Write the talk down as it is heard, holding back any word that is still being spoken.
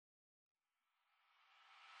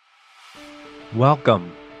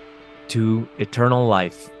Welcome to Eternal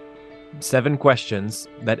Life. 7 questions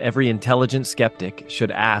that every intelligent skeptic should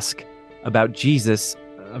ask about Jesus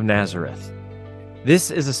of Nazareth. This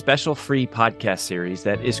is a special free podcast series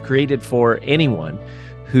that is created for anyone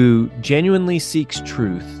who genuinely seeks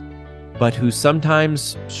truth, but who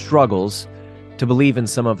sometimes struggles to believe in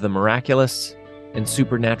some of the miraculous and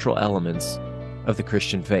supernatural elements of the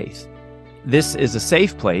Christian faith. This is a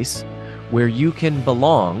safe place where you can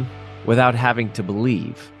belong without having to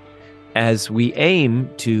believe, as we aim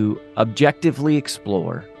to objectively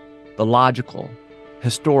explore the logical,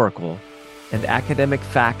 historical, and academic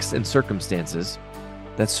facts and circumstances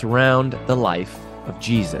that surround the life of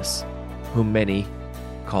Jesus, whom many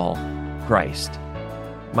call Christ.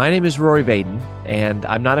 My name is Rory Vaden, and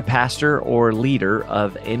I'm not a pastor or leader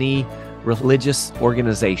of any religious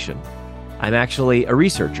organization. I'm actually a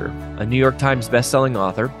researcher, a New York Times bestselling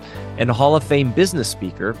author, and a Hall of Fame business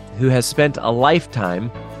speaker who has spent a lifetime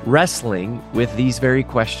wrestling with these very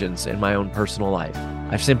questions in my own personal life.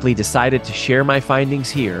 I've simply decided to share my findings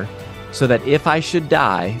here so that if I should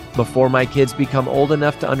die before my kids become old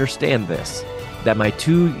enough to understand this, that my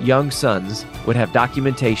 2 young sons would have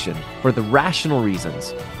documentation for the rational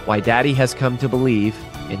reasons why Daddy has come to believe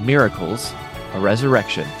in miracles, a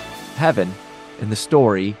resurrection, heaven, and the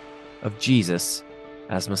story of Jesus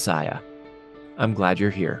as Messiah. I'm glad you're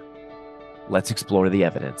here. Let's explore the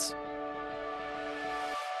evidence.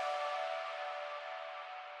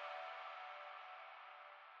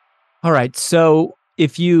 All right, so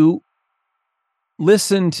if you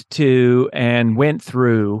listened to and went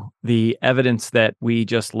through the evidence that we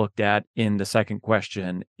just looked at in the second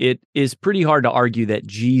question, it is pretty hard to argue that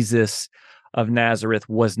Jesus of Nazareth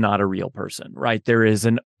was not a real person, right? There is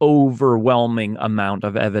an overwhelming amount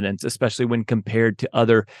of evidence, especially when compared to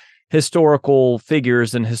other historical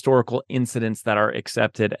figures and historical incidents that are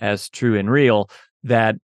accepted as true and real,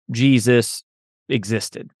 that Jesus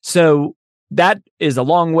existed. So that is a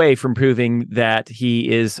long way from proving that he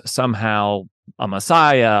is somehow a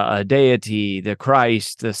Messiah, a deity, the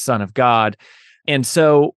Christ, the Son of God. And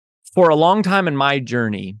so for a long time in my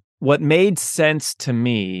journey, what made sense to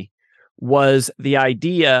me was the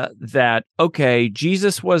idea that, okay,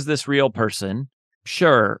 Jesus was this real person.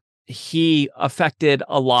 Sure, he affected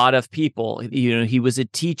a lot of people. You know, he was a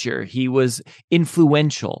teacher. He was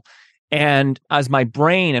influential. And as my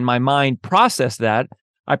brain and my mind processed that,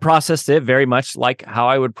 I processed it very much like how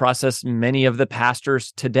I would process many of the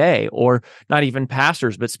pastors today, or not even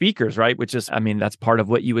pastors, but speakers, right? Which is, that's part of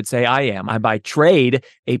what you would say I am. I'm by trade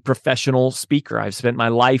a professional speaker. I've spent my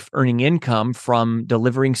life earning income from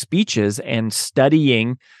delivering speeches and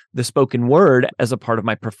studying the spoken word as a part of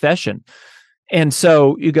my profession. And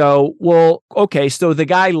so you go, well, okay, so the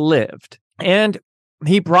guy lived, and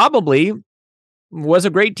he probably was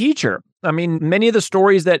a great teacher. Many of the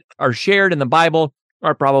stories that are shared in the Bible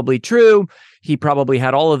are probably true. He probably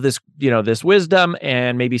had all of this, this wisdom,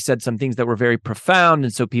 and maybe said some things that were very profound.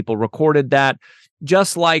 And so people recorded that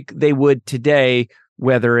just like they would today,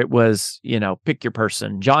 whether it was, pick your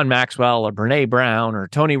person, John Maxwell or Brene Brown or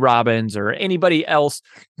Tony Robbins or anybody else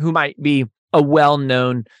who might be a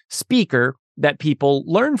well-known speaker that people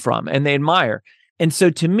learn from and they admire. And so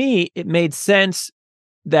to me, it made sense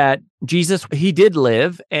that Jesus, he did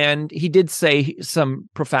live and he did say some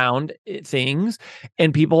profound things,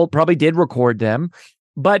 and people probably did record them,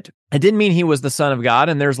 but it didn't mean he was the Son of God.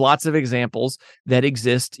 And there's lots of examples that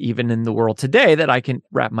exist even in the world today that I can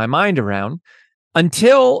wrap my mind around,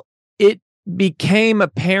 until it became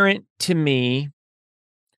apparent to me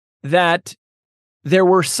that there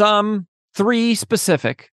were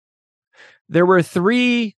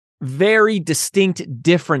three very distinct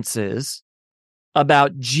differences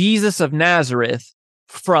about Jesus of Nazareth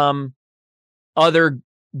from other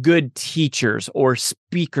good teachers or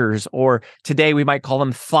speakers, or today we might call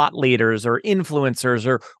them thought leaders or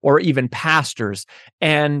influencers or even pastors.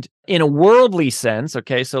 And in a worldly sense,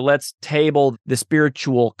 okay, so let's table the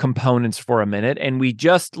spiritual components for a minute, and we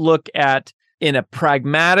just look at, in a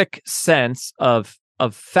pragmatic sense of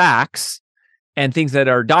facts and things that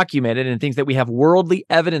are documented and things that we have worldly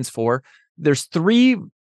evidence for, there's 3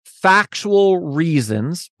 factual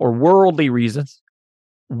reasons or worldly reasons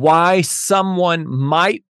why someone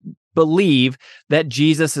might believe that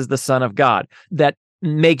Jesus is the Son of God, that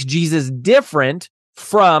makes Jesus different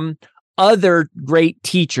from other great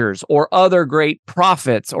teachers or other great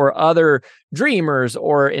prophets or other dreamers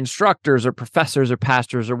or instructors or professors or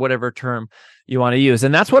pastors or whatever term you want to use.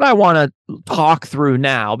 And that's what I want to talk through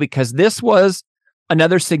now, because this was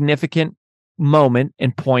another significant moment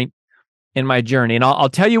and point in my journey. And I'll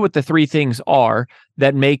tell you what the 3 things are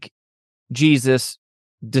that make Jesus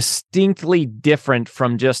distinctly different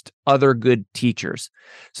from just other good teachers.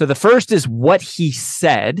 So the first is what he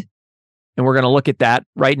said, and we're going to look at that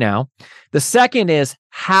right now. The second is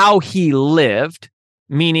how he lived,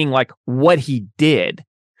 meaning like what he did.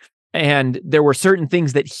 And there were certain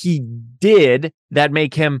things that he did that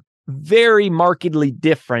make him very markedly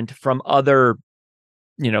different from other,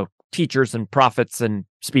 teachers and prophets and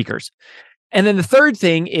speakers. And then the third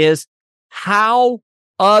thing is how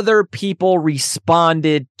other people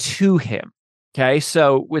responded to him. Okay,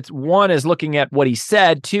 so one is looking at what he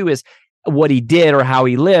said, two is what he did or how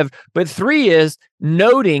he lived, but three is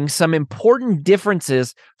noting some important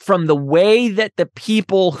differences from the way that the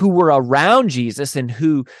people who were around Jesus and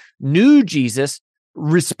who knew Jesus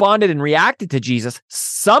responded and reacted to Jesus,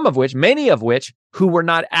 many of which, who were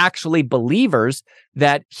not actually believers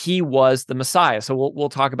that he was the Messiah. So we'll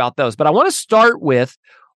talk about those. But I want to start with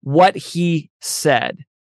what he said.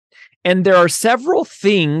 And there are several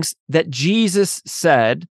things that Jesus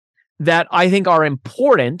said that I think are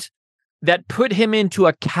important, that put him into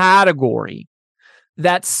a category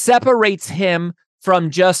that separates him from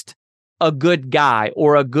just a good guy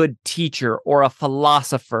or a good teacher or a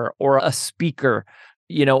philosopher or a speaker,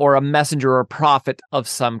 or a messenger or a prophet of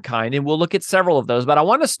some kind. And we'll look at several of those, but I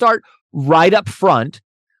want to start right up front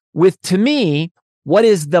with, to me, what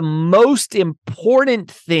is the most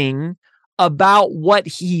important thing about what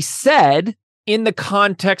he said in the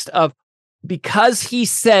context of, because he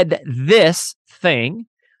said this thing,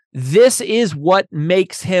 this is what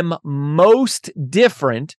makes him most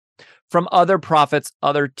different from other prophets,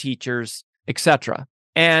 other teachers, etc.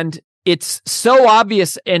 And it's so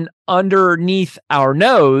obvious and underneath our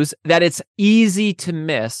nose that it's easy to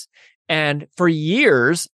miss. And for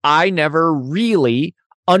years, I never really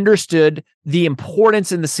understood the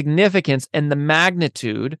importance and the significance and the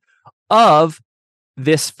magnitude of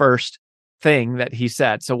this first thing that he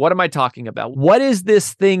said. So what am I talking about? What is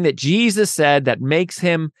this thing that Jesus said that makes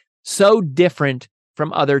him so different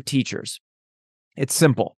from other teachers? It's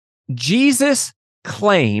simple. Jesus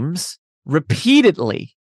claims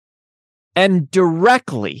repeatedly and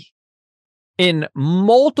directly in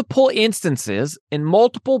multiple instances, in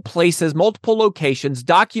multiple places, multiple locations,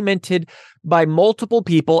 documented by multiple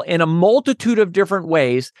people in a multitude of different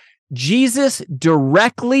ways, Jesus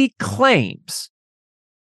directly claims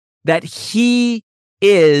that he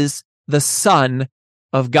is the Son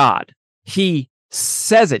of God. He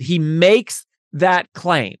says it. He makes that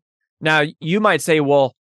claim. Now, you might say,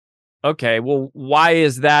 well, why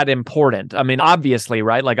is that important? I mean, obviously,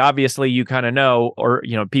 right? Like, obviously, you kind of know, or,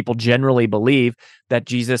 people generally believe that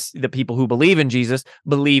the people who believe in Jesus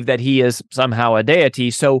believe that he is somehow a deity.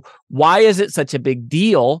 So why is it such a big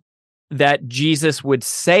deal that Jesus would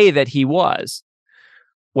say that he was?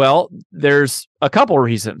 Well, there's a couple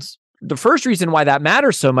reasons. The first reason why that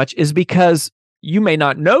matters so much is because you may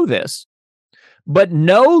not know this, but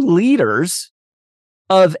no leaders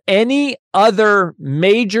of any other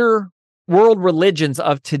major world religions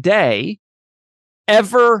of today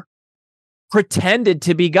ever pretended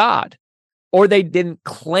to be God, or they didn't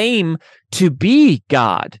claim to be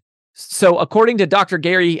God. So according to Dr.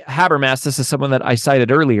 Gary Habermas, this is someone that I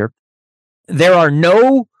cited earlier, there are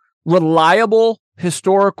no reliable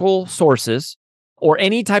historical sources or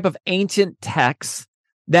any type of ancient texts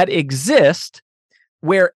that exist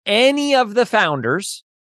where any of the founders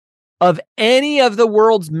of any of the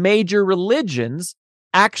world's major religions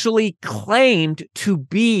actually claimed to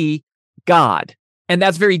be God. And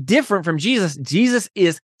that's very different from Jesus. Jesus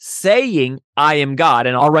is saying, I am God.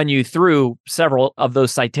 And I'll run you through several of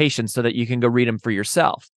those citations so that you can go read them for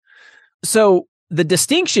yourself. So the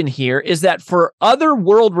distinction here is that for other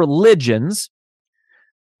world religions,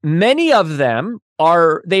 many of them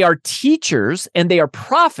are teachers and they are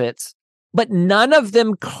prophets, but none of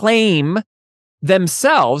them claim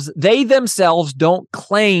themselves. They themselves don't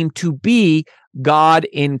claim to be God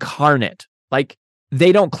incarnate. Like,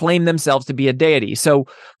 they don't claim themselves to be a deity. So,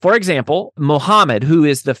 for example, Muhammad, who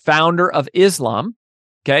is the founder of Islam,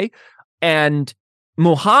 and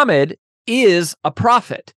Muhammad is a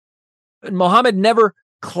prophet. Muhammad never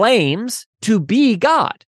claims to be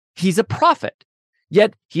God. He's a prophet.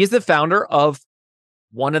 Yet he is the founder of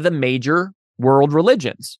one of the major world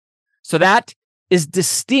religions. So that is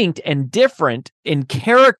distinct and different in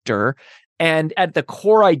character and at the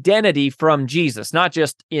core identity from Jesus, not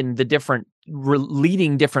just in the different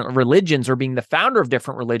leading different religions or being the founder of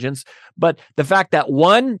different religions, but the fact that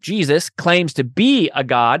one, Jesus, claims to be a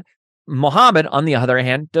god, Muhammad, on the other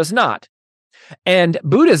hand, does not. And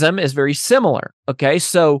Buddhism is very similar. Okay,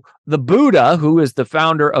 so the Buddha, who is the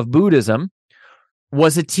founder of Buddhism,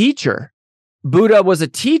 was a teacher. Buddha was a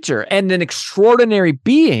teacher and an extraordinary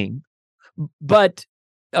being, but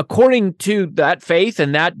according to that faith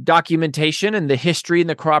and that documentation and the history and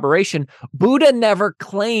the corroboration, Buddha never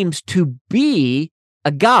claims to be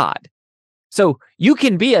a god. So you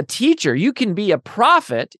can be a teacher, you can be a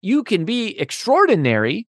prophet, you can be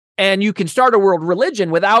extraordinary, and you can start a world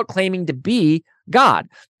religion without claiming to be God.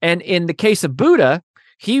 And in the case of Buddha,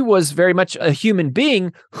 he was very much a human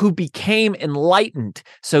being who became enlightened.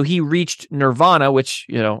 So he reached nirvana, which,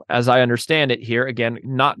 as I understand it here, again,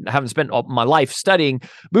 haven't spent all my life studying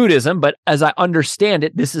Buddhism, but as I understand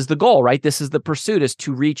it, this is the goal, right? This is the pursuit, is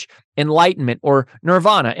to reach enlightenment or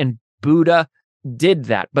nirvana. And Buddha did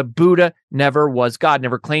that. But Buddha never was God,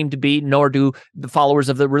 never claimed to be, nor do the followers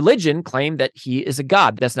of the religion claim that he is a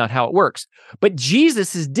God. That's not how it works. But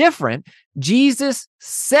Jesus is different. Jesus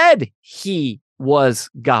said he was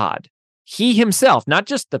God. He himself, not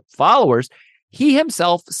just the followers, he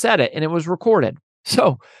himself said it, and it was recorded.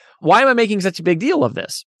 So why am I making such a big deal of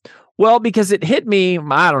this? Well, because it hit me,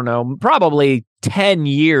 I don't know, probably 10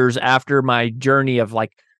 years after my journey of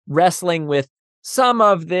wrestling with some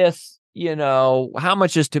of this, how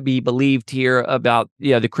much is to be believed here about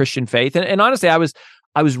the Christian faith. And honestly, I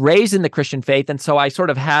was raised in the Christian faith, and so I sort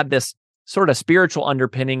of had this sort of spiritual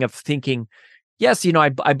underpinning of thinking, yes,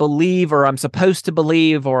 I believe, or I'm supposed to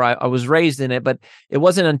believe, or I was raised in it, but it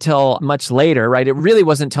wasn't until much later, right? It really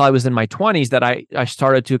wasn't until I was in my 20s that I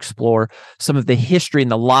started to explore some of the history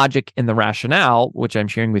and the logic and the rationale, which I'm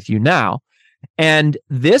sharing with you now. And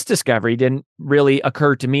this discovery didn't really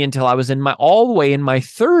occur to me until I was all the way in my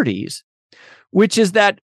 30s, which is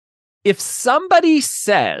that if somebody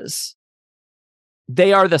says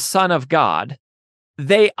they are the Son of God,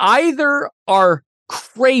 they either are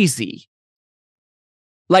crazy.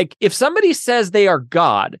 Like, if somebody says they are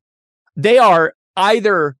God, they are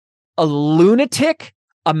either a lunatic,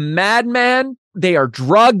 a madman, they are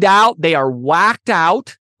drugged out, they are whacked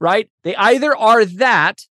out, right? They either are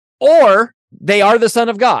that, or they are the Son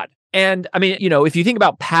of God. And I mean, if you think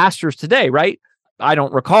about pastors today, right? I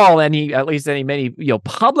don't recall many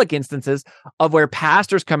public instances of where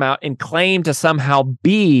pastors come out and claim to somehow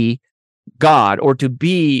be God, or to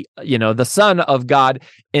be, the Son of God,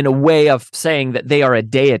 in a way of saying that they are a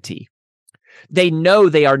deity. They know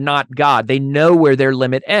they are not God. They know where their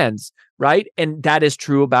limit ends, right? And that is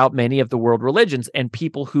true about many of the world religions. And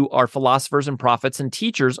people who are philosophers and prophets and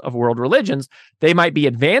teachers of world religions, they might be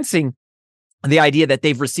advancing the idea that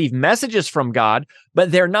they've received messages from God,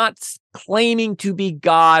 but they're not claiming to be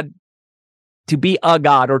God, to be a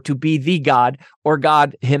God, or to be the God, or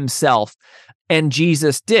God himself. And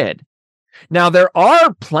Jesus did. Now, there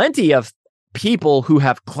are plenty of people who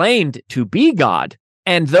have claimed to be God,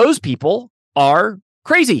 and those people are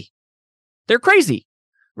crazy. They're crazy,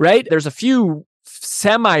 right? There's a few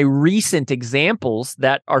semi-recent examples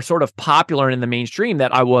that are sort of popular in the mainstream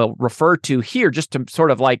that I will refer to here, just to sort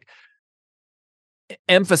of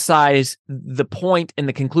emphasize the point and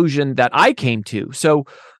the conclusion that I came to. So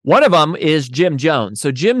one of them is Jim Jones.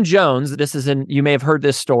 So Jim Jones, you may have heard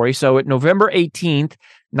this story. So at November 18th,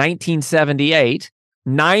 1978,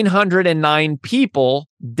 909 people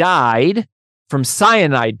died from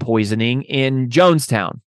cyanide poisoning in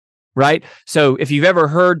Jonestown, right? So if you've ever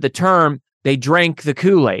heard the term, they drank the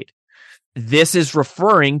Kool-Aid, this is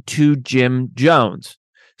referring to Jim Jones.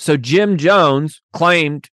 So Jim Jones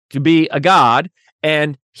claimed to be a god,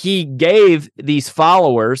 and he gave these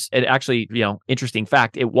followers, and actually, interesting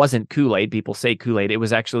fact, it wasn't Kool-Aid. People say Kool-Aid. It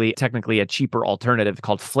was actually technically a cheaper alternative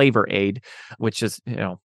called Flavor Aid, which is,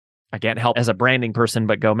 I can't help as a branding person,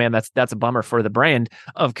 but go, man, that's a bummer for the brand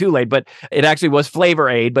of Kool-Aid. But it actually was Flavor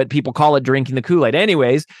Aid, but people call it drinking the Kool-Aid.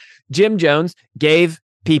 Anyways, Jim Jones gave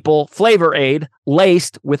people Flavor Aid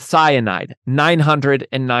laced with cyanide.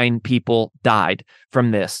 909 people died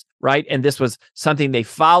from this, right? And this was something they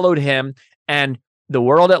followed him, and the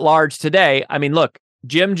world at large today. I mean, look,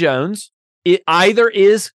 Jim Jones, it either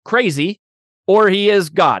is crazy or he is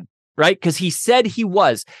God, right? Because he said he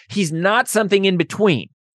was. He's not something in between.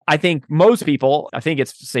 I think most people, I think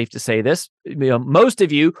it's safe to say this, most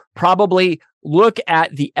of you probably look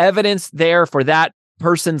at the evidence there for that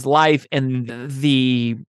person's life and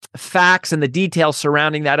the facts and the details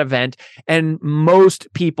surrounding that event. And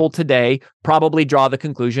most people today probably draw the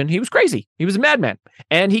conclusion he was crazy. He was a madman,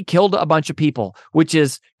 and he killed a bunch of people, which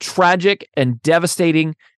is tragic and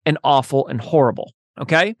devastating and awful and horrible.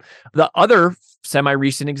 Okay. The other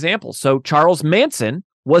semi-recent example. So Charles Manson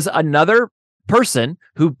was another person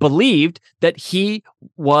who believed that he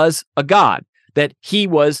was a god, that he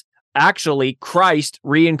was actually Christ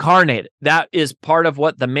reincarnated. That is part of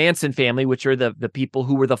what the Manson family, which are the people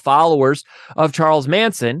who were the followers of Charles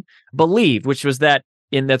Manson, believed, which was that,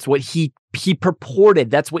 and that's what he purported,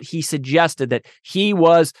 that's what he suggested, that he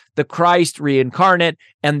was the Christ reincarnate,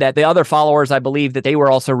 and that the other followers, I believe, that they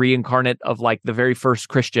were also reincarnate of like the very first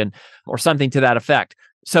Christian or something to that effect.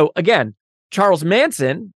 So again, Charles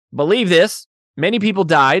Manson believed this, many people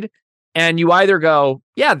died, and you either go,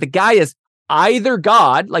 yeah, the guy is either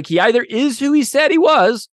God, like he either is who he said he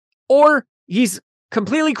was, or he's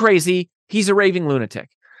completely crazy, he's a raving lunatic.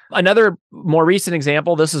 Another more recent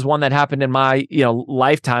example, this is one that happened in my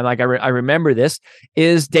lifetime, like I remember this,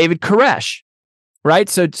 is David Koresh, right?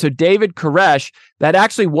 So David Koresh, that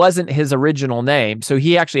actually wasn't his original name. So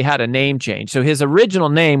he actually had a name change. So his original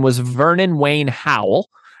name was Vernon Wayne Howell.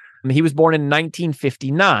 He was born in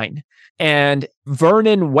 1959. And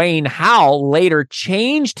Vernon Wayne Howell later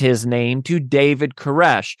changed his name to David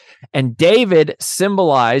Koresh. And David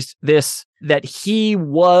symbolized this, that he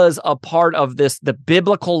was a part of the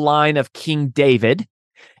biblical line of King David.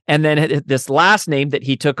 And then this last name that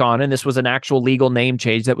he took on, and this was an actual legal name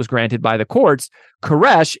change that was granted by the courts,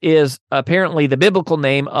 Koresh is apparently the biblical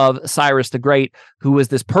name of Cyrus the Great, who was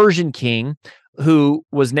this Persian king who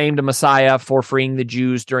was named a Messiah for freeing the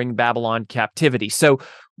Jews during Babylon captivity. So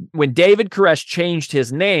when David Koresh changed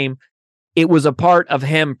his name, it was a part of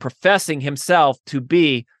him professing himself to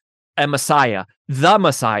be a Messiah, the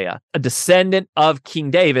Messiah, a descendant of King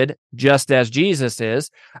David, just as Jesus is,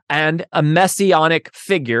 and a messianic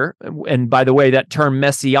figure. And by the way, that term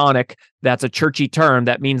messianic, that's a churchy term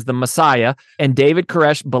that means the Messiah. And David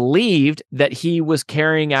Koresh believed that he was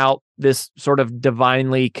carrying out this sort of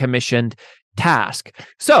divinely commissioned task.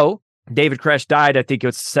 So David Koresh died. I think it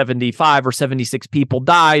was 75 or 76 people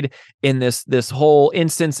died in this whole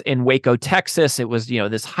instance in Waco, Texas. It was,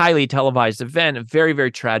 this highly televised event, very,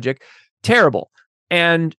 very tragic, terrible.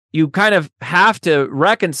 And you kind of have to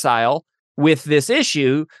reconcile with this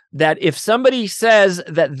issue that if somebody says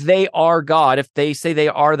that they are God, if they say they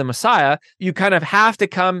are the Messiah, you kind of have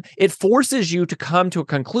to it forces you to come to a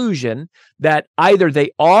conclusion that either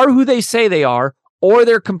they are who they say they are, or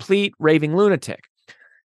they're complete raving lunatic.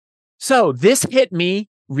 So this hit me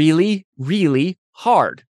really, really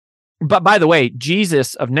hard. But by the way,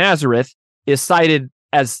 Jesus of Nazareth is cited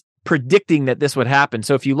as predicting that this would happen.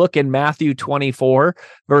 So if you look in Matthew 24,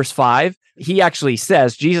 verse 5, Jesus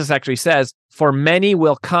actually says, "For many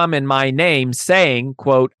will come in my name saying,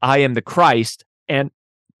 quote, I am the Christ, and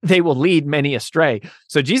they will lead many astray."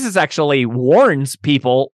 So Jesus actually warns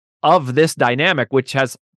people of this dynamic, which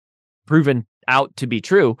has proven out to be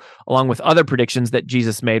true, along with other predictions that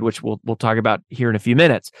Jesus made, which we'll talk about here in a few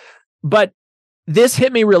minutes. But this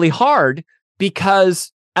hit me really hard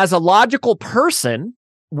because as a logical person,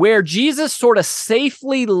 where Jesus sort of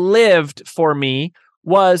safely lived for me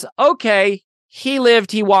was, okay, he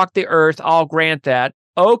lived, he walked the earth, I'll grant that.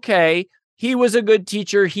 Okay, he was a good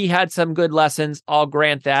teacher, he had some good lessons, I'll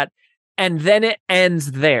grant that. And then it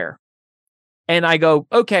ends there. And I go,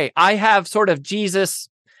 okay, I have sort of Jesus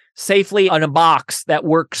safely in a box that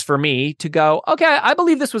works for me to go, okay, I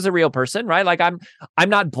believe this was a real person, right? Like I'm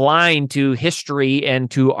not blind to history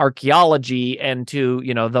and to archaeology and to,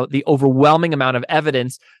 the overwhelming amount of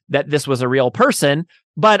evidence that this was a real person,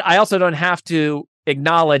 but I also don't have to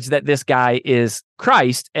acknowledge that this guy is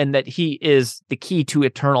Christ and that he is the key to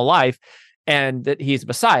eternal life and that he's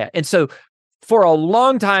Messiah. And so for a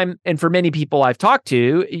long time, and for many people I've talked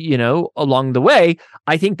to, along the way,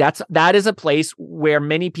 I think that is a place where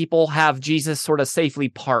many people have Jesus sort of safely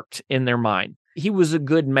parked in their mind. He was a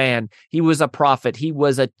good man. He was a prophet. He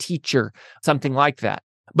was a teacher, something like that.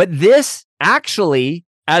 But this actually,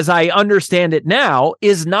 as I understand it now,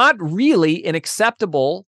 is not really an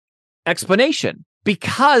acceptable explanation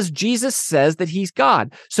because Jesus says that he's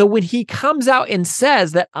God. So when he comes out and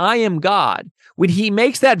says that I am God, when he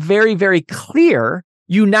makes that very, very clear,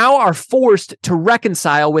 you now are forced to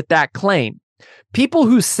reconcile with that claim. People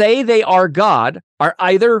who say they are God are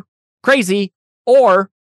either crazy or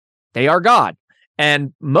they are God.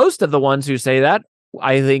 And most of the ones who say that,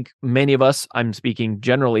 I think many of us, I'm speaking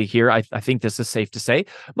generally here, I think this is safe to say,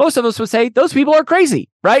 most of us would say those people are crazy,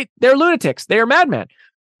 right? They're lunatics. They are madmen,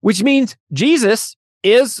 which means Jesus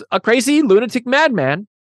is a crazy lunatic madman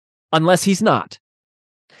unless he's not.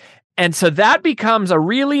 And so that becomes a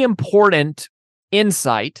really important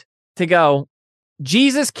insight to go,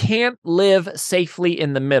 Jesus can't live safely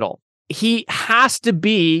in the middle. He has to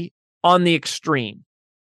be on the extreme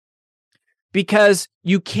because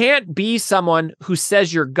you can't be someone who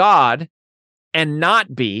says you're God and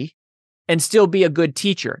not be and still be a good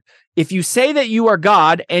teacher. If you say that you are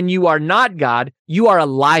God and you are not God, you are a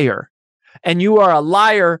liar. And you are a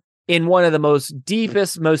liar in one of the most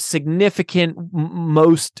deepest, most significant,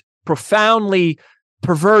 most profoundly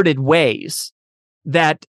perverted ways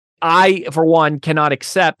that I, for one, cannot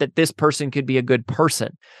accept that this person could be a good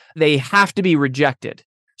person. They have to be rejected.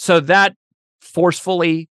 So that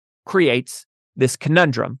forcefully creates this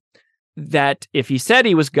conundrum that if he said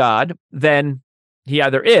he was God, then he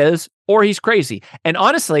either is or he's crazy. And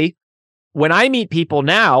honestly, when I meet people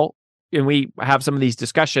now, and we have some of these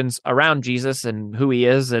discussions around Jesus and who he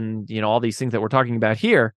is and, all these things that we're talking about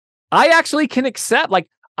here, I actually can accept,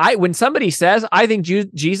 when somebody says, I think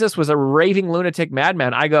Jesus was a raving lunatic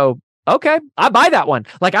madman, I go, okay, I buy that one.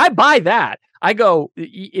 I buy that. I go,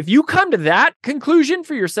 if you come to that conclusion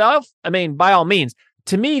for yourself, by all means.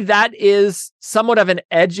 To me, that is somewhat of an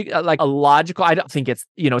a logical, I don't think it's,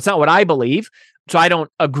 it's not what I believe. So I don't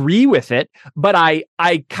agree with it, but I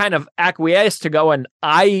kind of acquiesce to go, and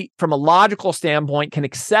I, from a logical standpoint, can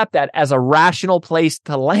accept that as a rational place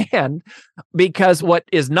to land, because what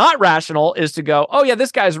is not rational is to go, oh yeah,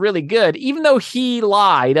 this guy's really good, even though he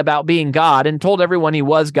lied about being God and told everyone he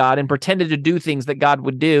was God and pretended to do things that God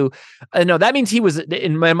would do. No, that means he was,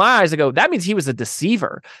 in my eyes, I go, that means he was a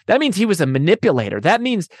deceiver. That means he was a manipulator. That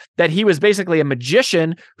means that he was basically a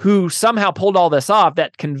magician who somehow pulled all this off,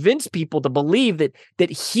 that convinced people to believe that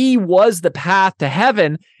he was the path to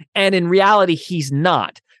heaven, and in reality, he's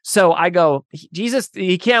not. So I go, Jesus,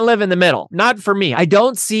 he can't live in the middle. Not for me. I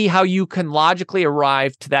don't see how you can logically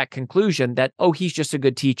arrive to that conclusion that, oh, he's just a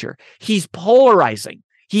good teacher. He's polarizing.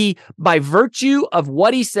 He, by virtue of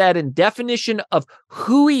what he said and definition of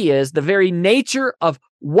who he is, the very nature of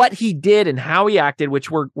what he did and how he acted, which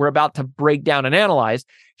we're about to break down and analyze,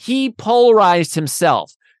 he polarized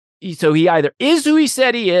himself. So he either is who he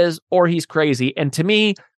said he is, or he's crazy. And to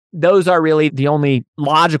me, those are really the only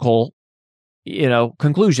logical,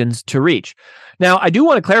 conclusions to reach. Now, I do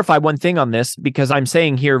want to clarify one thing on this, because I'm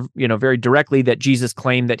saying here, very directly that Jesus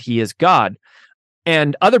claimed that he is God.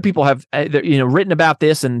 And other people have, written about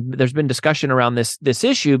this, and there's been discussion around this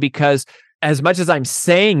issue, because as much as I'm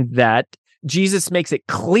saying that, Jesus makes it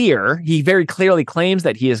clear, he very clearly claims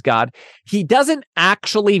that he is God. He doesn't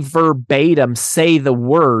actually verbatim say the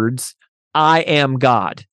words, I am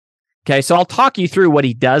God. Okay, so I'll talk you through what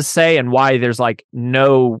he does say and why there's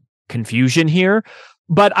no confusion here.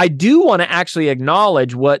 But I do want to actually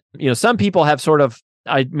acknowledge what, some people have sort of,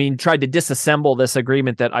 tried to disassemble this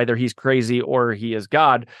agreement that either he's crazy or he is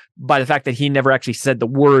God by the fact that he never actually said the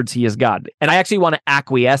words he is God. And I actually want to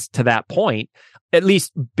acquiesce to that point, at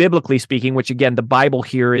least biblically speaking, which again, the Bible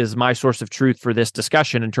here is my source of truth for this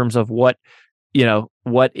discussion in terms of what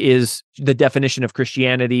is the definition of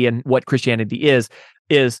Christianity, and what Christianity is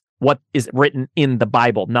what is written in the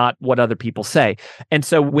Bible, not what other people say. And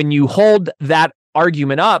so when you hold that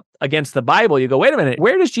argument up against the Bible, you go, wait a minute,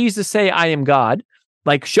 where does Jesus say I am God?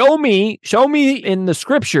 Show me in the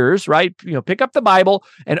scriptures, right? Pick up the Bible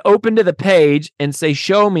and open to the page and say,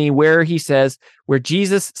 show me where Jesus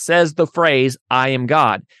says the phrase, I am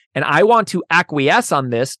God. And I want to acquiesce on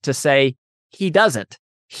this to say, he doesn't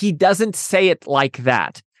say it like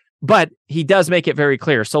that, but he does make it very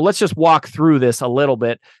clear. So let's just walk through this a little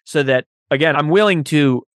bit so that, again, I'm willing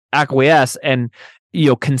to acquiesce and,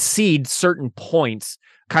 concede certain points,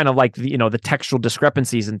 kind of like, the textual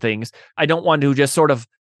discrepancies and things. I don't want to just sort of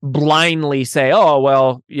blindly say, oh,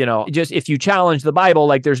 well, just if you challenge the Bible,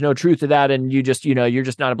 there's no truth to that, and you just, you're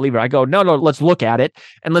just not a believer. I go, no, let's look at it,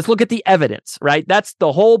 and let's look at the evidence, right? That's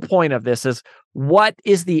the whole point of this, is what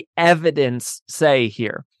is the evidence say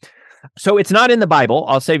here? So it's not in the Bible.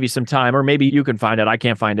 I'll save you some time, or maybe you can find it. I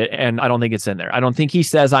can't find it, and I don't think it's in there. I don't think he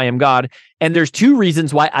says I am God. And there's two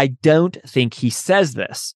reasons why I don't think he says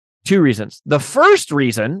this. Two reasons. The first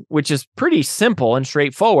reason, which is pretty simple and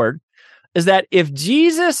straightforward, is that if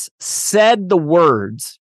Jesus said the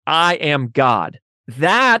words, I am God,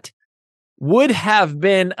 that would have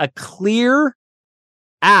been a clear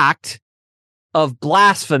act of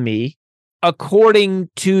blasphemy according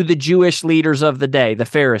to the Jewish leaders of the day, the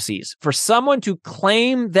Pharisees. For someone to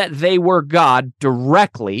claim that they were God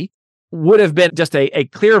directly would have been just a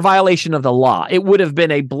clear violation of the law. It would have been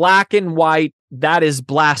a black and white, that is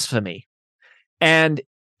blasphemy. And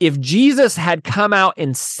if Jesus had come out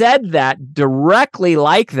and said that directly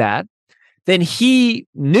like that, then he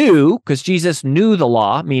knew, because Jesus knew the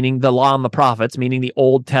law, meaning the law and the prophets, meaning the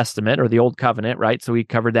Old Testament or the Old Covenant, right? So we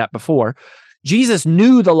covered that before. Jesus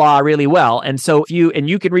knew the law really well. And so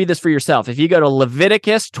you can read this for yourself. If you go to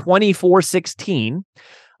Leviticus 24:16,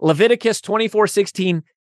 Leviticus 24:16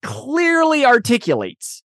 clearly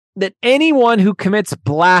articulates that anyone who commits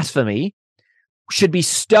blasphemy should be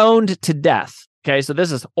stoned to death. Okay, so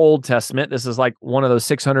this is Old Testament. This is like one of those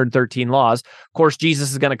 613 laws. Of course,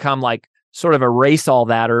 Jesus is going to come like sort of erase all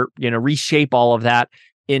that, or, reshape all of that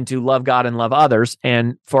into love God and love others,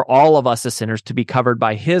 and for all of us as sinners to be covered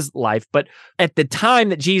by his life. But at the time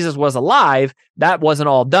that Jesus was alive, that wasn't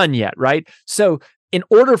all done yet, right? So in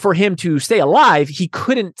order for him to stay alive, he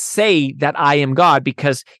couldn't say that I am God,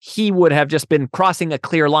 because he would have just been crossing a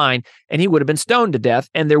clear line and he would have been stoned to death,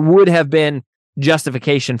 and there would have been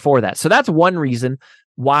justification for that. So that's one reason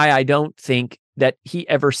why I don't think that he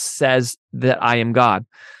ever says that I am God.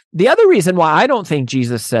 The other reason why I don't think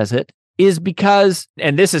Jesus says it is because,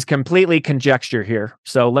 and this is completely conjecture here,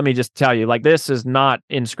 so let me just tell you, like, this is not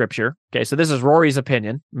in scripture. Okay, so this is Rory's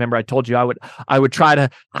opinion. Remember, I told you I would try to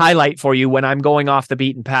highlight for you when I'm going off the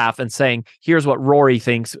beaten path and saying, here's what Rory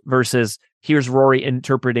thinks versus here's Rory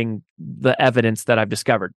interpreting the evidence that I've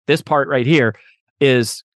discovered. This part right here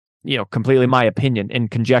is, completely my opinion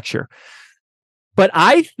and conjecture. But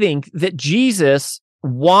I think that Jesus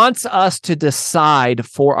wants us to decide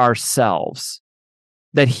for ourselves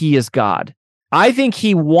that he is God. I think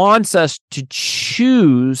he wants us to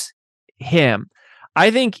choose him.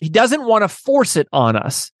 I think he doesn't want to force it on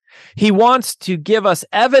us. He wants to give us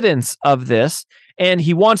evidence of this, and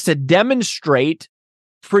he wants to demonstrate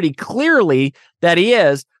pretty clearly that he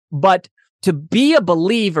is. But to be a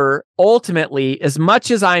believer, ultimately, as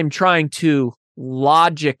much as I'm trying to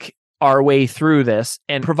logic our way through this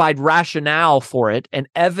and provide rationale for it and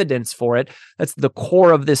evidence for it, that's the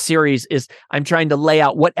core of this series, is I'm trying to lay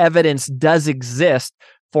out what evidence does exist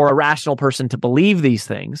for a rational person to believe these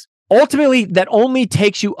things. Ultimately, that only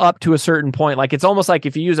takes you up to a certain point. Like, it's almost like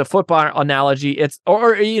if you use a football analogy, it's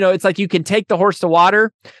like you can take the horse to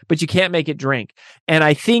water, but you can't make it drink. And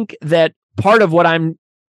I think that part of what I'm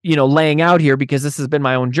laying out here, because this has been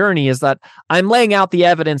my own journey, is that I'm laying out the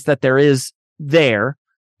evidence that there is there,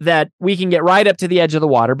 that we can get right up to the edge of the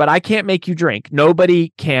water, but I can't make you drink.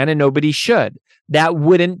 Nobody can and nobody should. That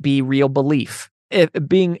wouldn't be real belief.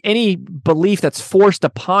 Being any belief that's forced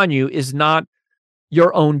upon you is not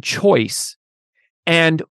your own choice.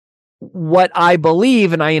 And what I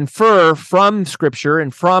believe and I infer from scripture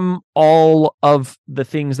and from all of the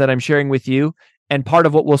things that I'm sharing with you, and part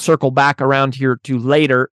of what we'll circle back around here to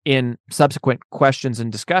later in subsequent questions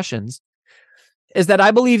and discussions, is that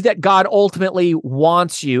I believe that God ultimately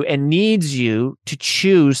wants you and needs you to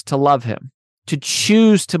choose to love him, to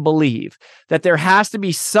choose to believe, that there has to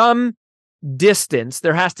be some distance,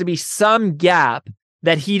 there has to be some gap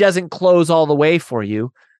that he doesn't close all the way for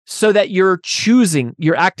you, so that you're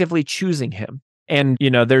actively choosing him. And,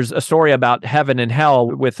 there's a story about heaven and hell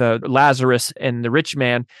with Lazarus and the rich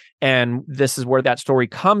man. And this is where that story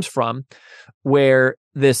comes from, where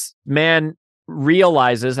this man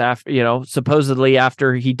realizes supposedly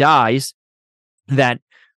after he dies, that,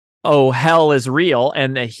 hell is real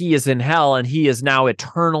and that he is in hell and he is now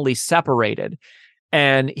eternally separated.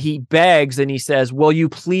 And he begs and he says, will you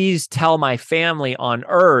please tell my family on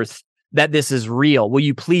earth that this is real? Will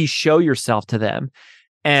you please show yourself to them?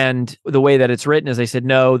 And the way that it's written is, they said,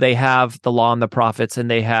 no, they have the law and the prophets, and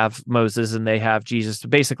they have Moses, and they have Jesus.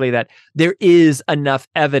 Basically, that there is enough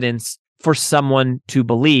evidence for someone to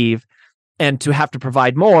believe, and to have to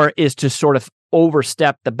provide more is to sort of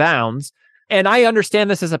overstep the bounds. And I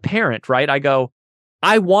understand this as a parent, right? I go,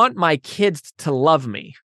 I want my kids to love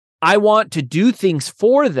me. I want to do things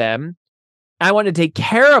for them. I want to take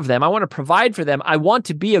care of them. I want to provide for them. I want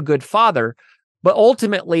to be a good father. But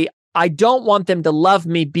ultimately, I don't want them to love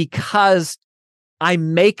me because I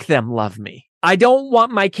make them love me. I don't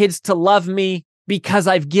want my kids to love me because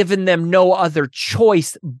I've given them no other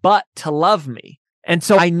choice but to love me. And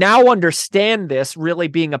so I now understand this, really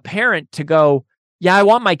being a parent, to go, yeah, I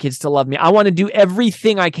want my kids to love me. I want to do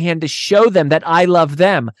everything I can to show them that I love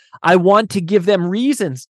them. I want to give them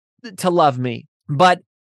reasons to love me. But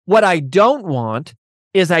what I don't want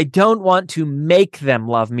is I don't want to make them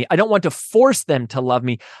love me. I don't want to force them to love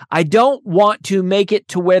me. I don't want to make it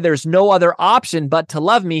to where there's no other option but to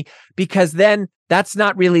love me, because then that's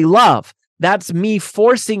not really love. That's me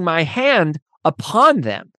forcing my hand upon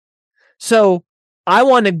them. So I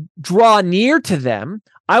want to draw near to them.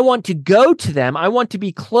 I want to go to them. I want to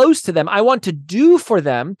be close to them. I want to do for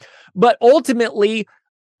them. But ultimately,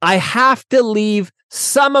 I have to leave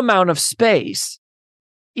some amount of space,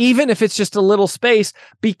 even if it's just a little space,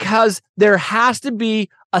 because there has to be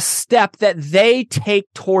a step that they take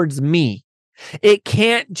towards me. It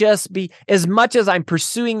can't just be, as much as I'm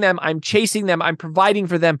pursuing them, I'm chasing them, I'm providing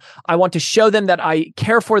for them, I want to show them that I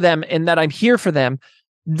care for them and that I'm here for them.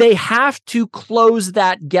 They have to close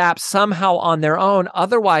that gap somehow on their own.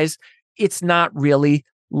 Otherwise, it's not really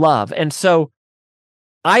love. And so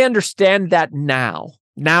I understand that now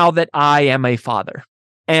that I am a father.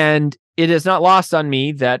 And it is not lost on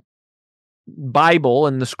me that Bible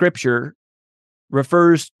and the scripture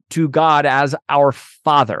refers to God as our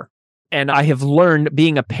Father. And I have learned,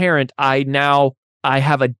 being a parent, I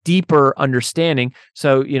have a deeper understanding.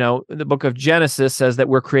 So, the book of Genesis says that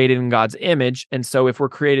we're created in God's image. And so if we're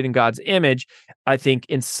created in God's image, I think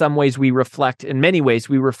in some ways in many ways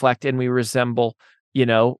we reflect and we resemble,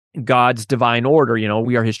 God's divine order.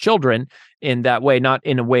 We are his children in that way, not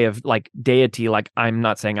in a way of like deity, like I'm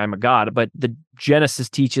not saying I'm a God, but the Genesis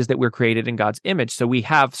teaches that we're created in God's image. So we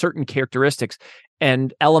have certain characteristics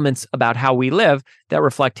and elements about how we live that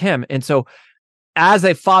reflect him. And so as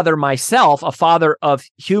a father myself, a father of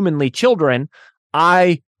humanly children,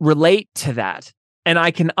 I relate to that. And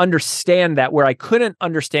I can understand that where I couldn't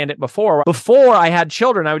understand it before. Before I had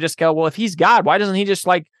children, I would just go, well, if he's God, why doesn't he just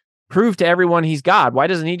like prove to everyone he's God? Why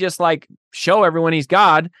doesn't he just like show everyone he's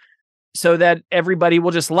God so that everybody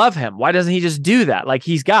will just love him? Why doesn't he just do that? Like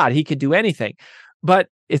he's God, he could do anything. But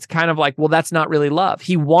it's kind of like, well, that's not really love.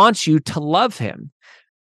 He wants you to love him.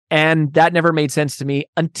 And that never made sense to me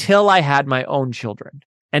until I had my own children.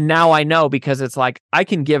 And now I know, because it's like, I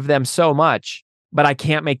can give them so much, but I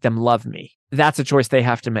can't make them love me. That's a choice they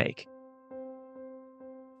have to make.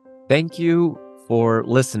 Thank you for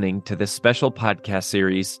listening to this special podcast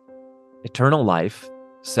series, Eternal Life,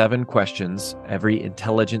 7 Questions Every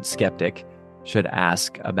Intelligent Skeptic Should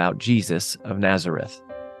Ask About Jesus of Nazareth.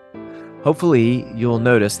 Hopefully, you'll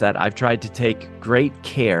notice that I've tried to take great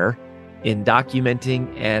care in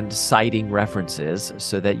documenting and citing references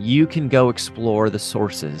so that you can go explore the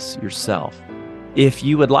sources yourself. If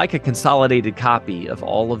you would like a consolidated copy of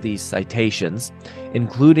all of these citations,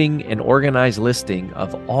 including an organized listing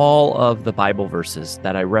of all of the Bible verses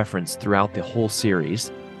that I referenced throughout the whole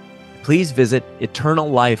series, please visit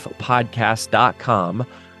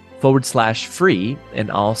eternallifepodcast.com/free,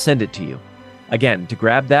 and I'll send it to you. Again, to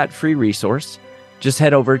grab that free resource, just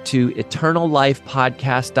head over to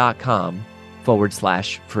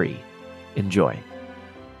eternallifepodcast.com/free. Enjoy.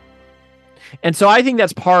 And so I think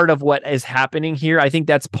that's part of what is happening here. I think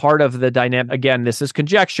that's part of the dynamic. Again, this is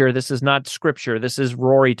conjecture. This is not scripture. This is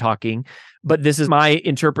Rory talking, but this is my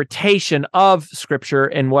interpretation of scripture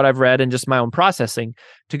and what I've read and just my own processing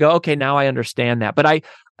to go, okay, now I understand that.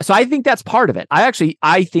 So I think that's part of it. I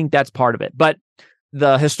think that's part of it. But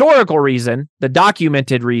the historical reason, the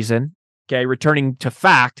documented reason, okay, returning to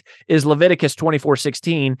fact, is Leviticus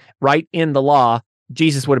 24:16, right in the law,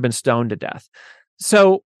 Jesus would have been stoned to death.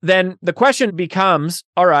 So then the question becomes,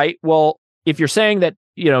 all right, well, if you're saying that,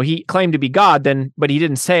 he claimed to be God, then, but he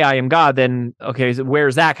didn't say I am God, then, okay, so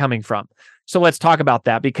where's that coming from? So let's talk about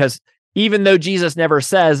that, because even though Jesus never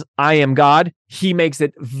says I am God, he makes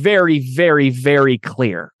it very, very, very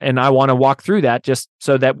clear. And I want to walk through that just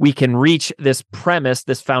so that we can reach this premise,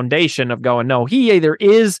 this foundation of going, no, he either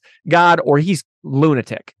is God or he's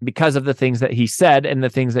lunatic because of the things that he said and the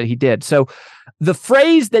things that he did. So the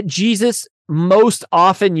phrase that Jesus most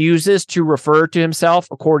often uses to refer to himself,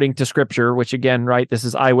 according to scripture, which again, right, this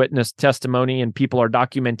is eyewitness testimony and people are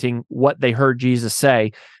documenting what they heard Jesus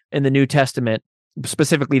say in the New Testament,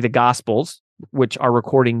 specifically the Gospels, which are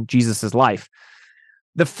recording Jesus's life.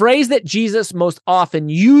 The phrase that Jesus most often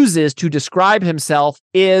uses to describe himself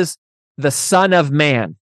is the Son of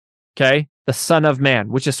Man. Okay? The Son of Man,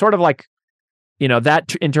 which is sort of like,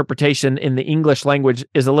 that interpretation in the English language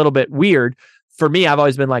is a little bit weird. For me, I've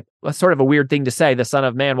always been like, that's sort of a weird thing to say, the Son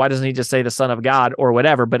of Man. Why doesn't he just say the Son of God or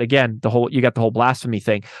whatever? But again, you got the whole blasphemy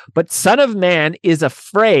thing. But Son of Man is a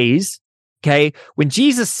phrase. Okay, when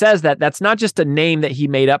Jesus says that, that's not just a name that he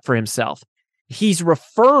made up for himself. He's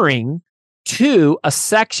referring to a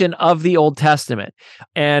section of the Old Testament.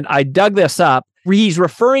 And I dug this up. He's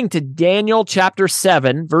referring to Daniel chapter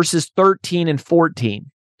 7, verses 13 and 14.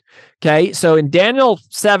 Okay, so in Daniel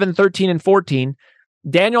 7, 13 and 14,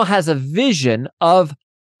 Daniel has a vision of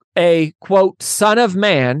a, quote, Son of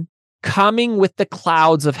Man coming with the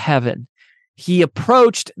clouds of heaven. He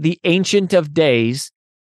approached the Ancient of Days,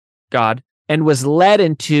 God, and was led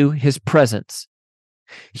into his presence.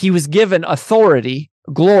 He was given authority,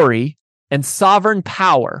 glory, and sovereign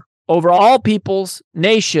power over all peoples,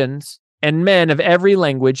 nations, and men of every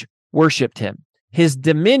language worshiped him. His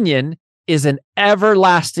dominion is an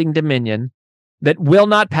everlasting dominion that will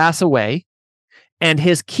not pass away, and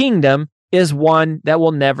his kingdom is one that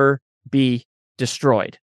will never be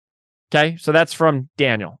destroyed. Okay, so that's from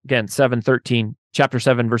Daniel. Again, chapter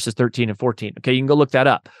 7, verses 13 and 14. Okay, you can go look that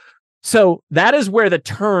up. So that is where the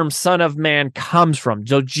term Son of Man comes from.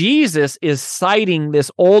 So Jesus is citing this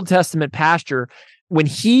Old Testament pasture. When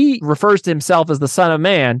he refers to himself as the Son of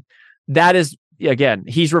Man, that is again,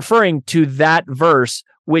 he's referring to that verse,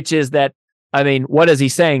 which is that, I mean, what is he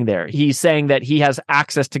saying there? He's saying that he has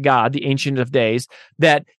access to God, the Ancient of Days,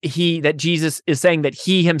 that Jesus is saying that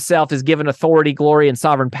he himself is given authority, glory, and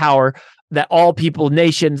sovereign power, that all people,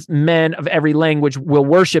 nations, men of every language will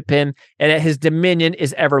worship him, and that his dominion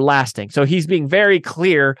is everlasting. So he's being very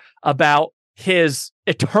clear about his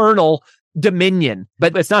eternal dominion.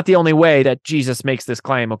 But it's not the only way that Jesus makes this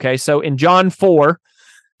claim, okay? So in John 4,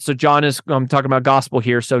 I'm talking about gospel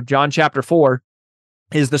here. So John chapter 4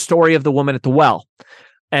 is the story of the woman at the well.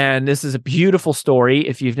 And this is a beautiful story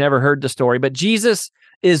if you've never heard the story. But Jesus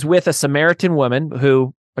is with a Samaritan woman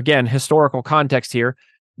who, again, historical context here,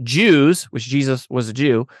 Jews, which Jesus was a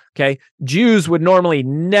Jew, okay? Jews would normally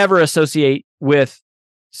never associate with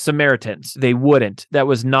Samaritans. They wouldn't. That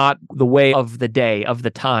was not the way of the day, of the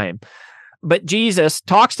time. But Jesus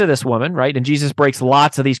talks to this woman, right? And Jesus breaks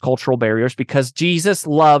lots of these cultural barriers because Jesus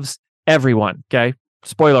loves everyone, okay?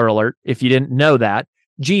 Spoiler alert, if you didn't know that.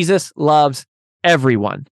 Jesus loves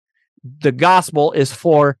everyone. The gospel is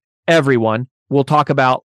for everyone. We'll talk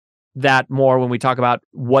about that more when we talk about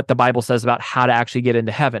what the Bible says about how to actually get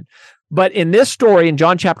into heaven. But in this story, in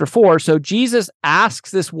John chapter 4, so Jesus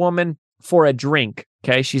asks this woman for a drink,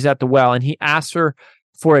 okay? She's at the well, and he asks her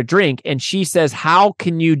for a drink, and she says, how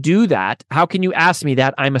can you do that? How can you ask me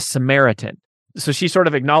that? I'm a Samaritan. So she's sort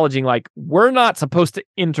of acknowledging, like, we're not supposed to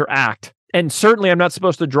interact, and certainly I'm not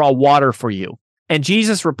supposed to draw water for you. And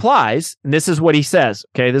Jesus replies, and this is what he says,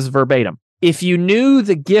 okay, this is verbatim. If you knew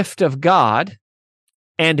the gift of God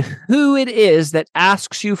and who it is that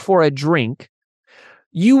asks you for a drink,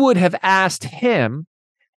 you would have asked him,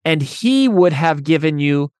 and he would have given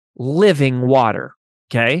you living water,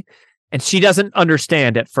 okay? And she doesn't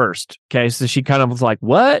understand at first, okay? So she kind of was like,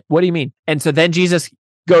 what? What do you mean? And so then Jesus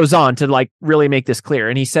goes on to like really make this clear.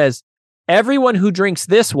 And he says, everyone who drinks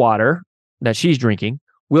this water that she's drinking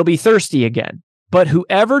will be thirsty again. But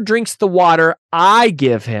whoever drinks the water I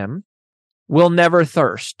give him will never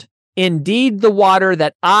thirst. Indeed, the water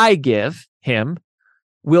that I give him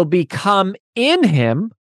will become in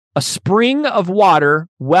him a spring of water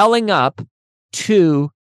welling up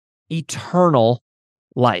to eternal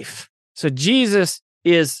life. So Jesus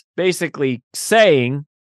is basically saying,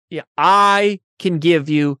 yeah, I can give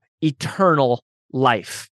you eternal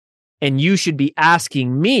life. And you should be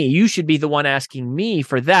asking me, you should be the one asking me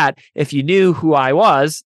for that. If you knew who I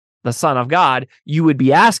was, the Son of God, you would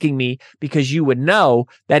be asking me because you would know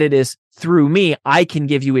that it is through me I can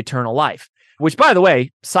give you eternal life. Which, by the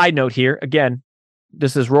way, side note here, again,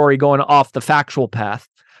 this is Rory going off the factual path.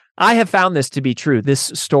 I have found this to be true,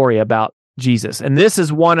 this story about Jesus. And this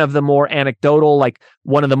is one of the more anecdotal, like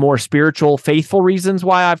one of the more spiritual, faithful reasons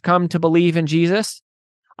why I've come to believe in Jesus.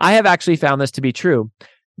 I have actually found this to be true,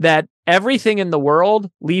 that everything in the world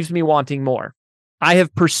leaves me wanting more. I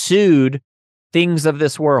have pursued things of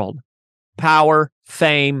this world, power,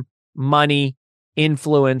 fame, money,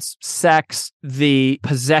 influence, sex, the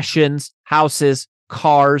possessions, houses,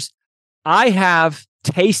 cars. I have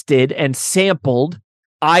tasted and sampled,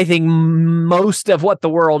 I think, most of what the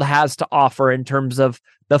world has to offer in terms of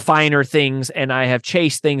the finer things, and I have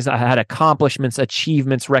chased things. I had accomplishments,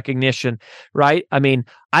 achievements, recognition, right? I mean,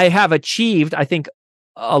 I have achieved, I think,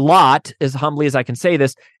 a lot, as humbly as I can say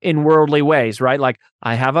this, in worldly ways, right? Like,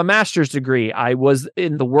 I have a master's degree. I was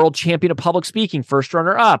in the world champion of public speaking, first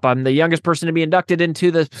runner up. I'm the youngest person to be inducted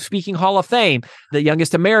into the Speaking Hall of Fame, the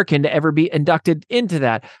youngest American to ever be inducted into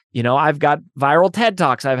that. You know, I've got viral TED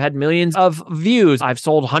Talks. I've had millions of views. I've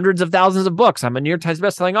sold hundreds of thousands of books. I'm a New York Times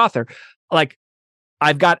bestselling author. Like,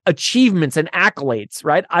 I've got achievements and accolades,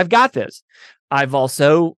 right? I've got this. I've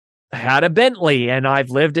also had a Bentley, and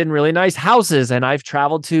I've lived in really nice houses, and I've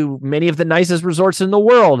traveled to many of the nicest resorts in the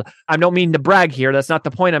world. I don't mean to brag here. That's not the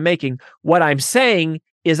point I'm making. What I'm saying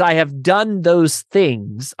is I have done those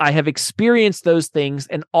things. I have experienced those things,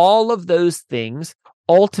 and all of those things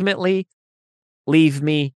ultimately leave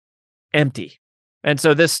me empty. And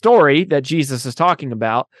so this story that Jesus is talking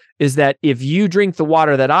about is that if you drink the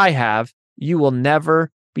water that I have, you will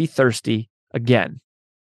never be thirsty again.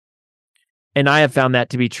 And I have found that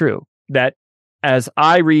to be true, that as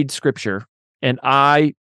I read scripture and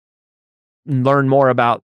I learn more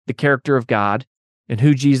about the character of God and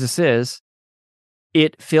who Jesus is,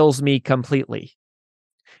 it fills me completely.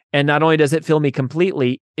 And not only does it fill me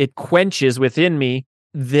completely, it quenches within me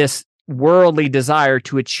this worldly desire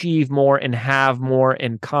to achieve more and have more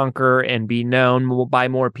and conquer and be known by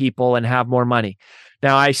more people and have more money.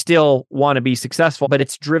 Now, I still want to be successful, but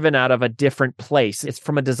it's driven out of a different place. It's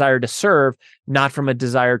from a desire to serve, not from a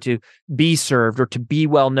desire to be served or to be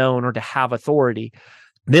well known or to have authority.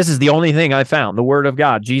 This is the only thing I found. The word of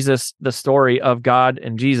God, Jesus, the story of God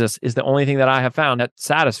and Jesus is the only thing that I have found that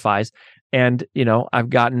satisfies. And, I've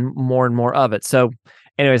gotten more and more of it. So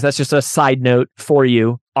anyways, that's just a side note for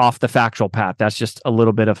you off the factual path. That's just a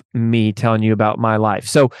little bit of me telling you about my life.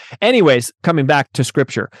 So anyways, coming back to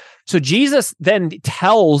scripture. So Jesus then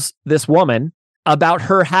tells this woman about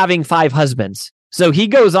her having 5 husbands. So he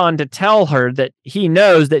goes on to tell her that he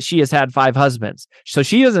knows that she has had 5 husbands. So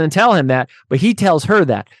she doesn't tell him that, but he tells her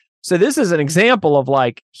that. So this is an example of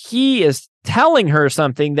he is telling her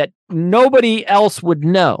something that nobody else would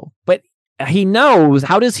know, but he knows.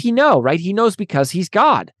 How does he know, right? He knows because he's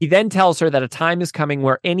God. He then tells her that a time is coming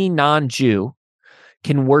where any non-Jew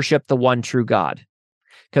can worship the one true God.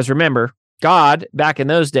 Because remember, God back in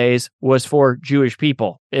those days was for Jewish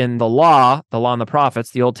people. In the law and the prophets,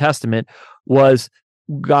 the Old Testament was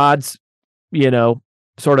God's,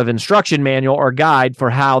 sort of instruction manual or guide for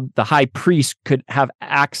how the high priest could have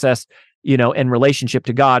access, and relationship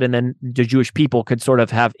to God. And then the Jewish people could sort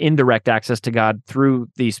of have indirect access to God through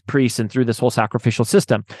these priests and through this whole sacrificial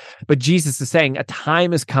system. But Jesus is saying a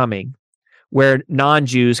time is coming where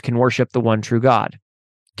non-Jews can worship the one true God.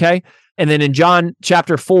 Okay. And then in John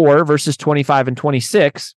chapter 4, verses 25 and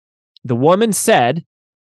 26, the woman said,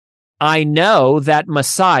 I know that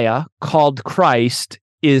Messiah called Christ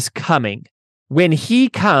is coming. When he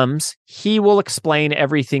comes, he will explain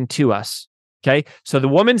everything to us. Okay. So the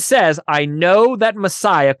woman says, I know that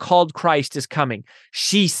Messiah called Christ is coming.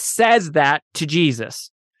 She says that to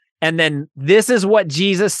Jesus. And then this is what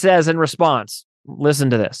Jesus says in response.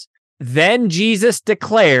 Listen to this. Then Jesus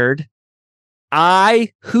declared,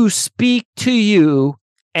 I who speak to you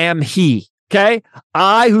am he. Okay.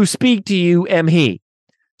 I who speak to you am he.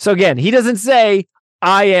 So again, he doesn't say,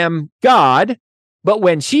 I am God, but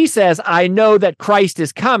when she says, I know that Christ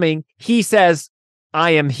is coming, he says,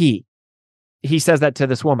 I am he. He says that to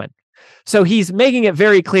this woman. So he's making it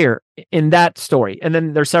very clear in that story. And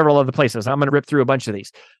then there's several other places. I'm going to rip through a bunch of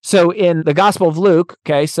these. So in the Gospel of Luke,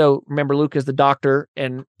 okay, so remember Luke is the doctor.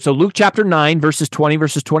 And so Luke chapter 9, verses 20,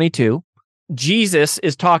 verses 22, Jesus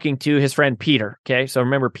is talking to his friend Peter. Okay, so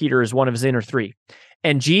remember Peter is one of his inner 3.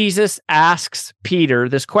 And Jesus asks Peter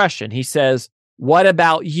this question. He says, what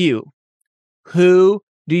about you? Who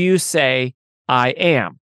do you say I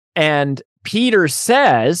am? And Peter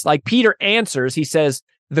says, Peter answers, he says,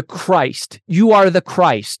 the Christ. You are the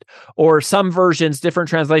Christ. Or some versions, different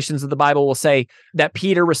translations of the Bible will say that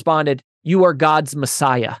Peter responded, you are God's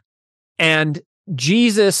Messiah. And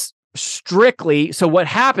Jesus strictly, so what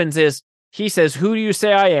happens is he says, who do you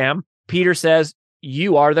say I am? Peter says,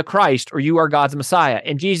 you are the Christ, or you are God's Messiah.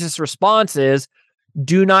 And Jesus' response is,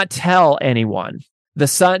 do not tell anyone. The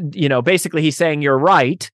Son, basically he's saying you're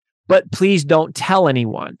right, but please don't tell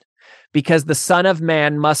anyone, because the Son of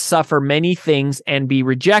Man must suffer many things and be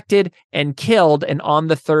rejected and killed, and on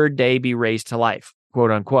the 3rd day be raised to life,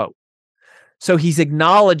 quote unquote. So he's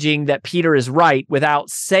acknowledging that Peter is right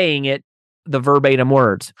without saying it the verbatim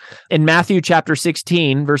words. In Matthew chapter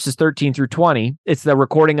 16, verses 13 through 20, it's the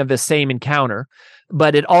recording of the same encounter,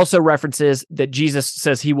 but it also references that Jesus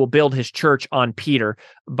says he will build his church on Peter,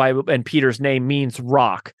 and Peter's name means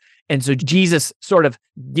rock. And so Jesus sort of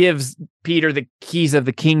gives Peter the keys of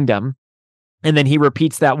the kingdom, and then he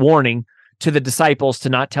repeats that warning to the disciples to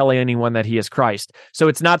not tell anyone that he is Christ. So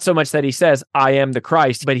it's not so much that he says, I am the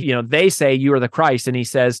Christ, but they say you are the Christ, and he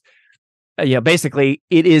says, basically,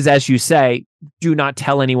 it is as you say, do not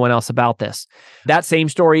tell anyone else about this. That same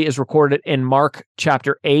story is recorded in Mark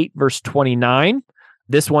chapter 8, verse 29.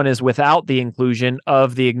 This one is without the inclusion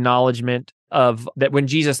of the acknowledgement of that when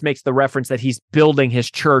Jesus makes the reference that he's building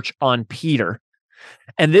his church on Peter.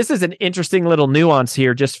 And this is an interesting little nuance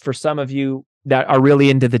here, just for some of you that are really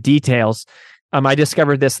into the details. I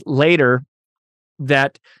discovered this later,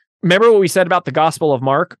 that remember what we said about the Gospel of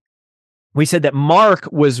Mark? We said that Mark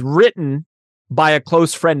was written by a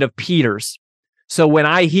close friend of Peter's. So when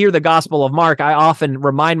I hear the Gospel of Mark, I often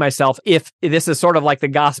remind myself if this is sort of like the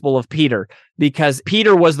Gospel of Peter, because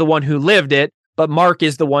Peter was the one who lived it, but Mark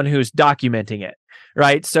is the one who's documenting it,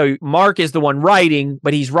 right? So Mark is the one writing,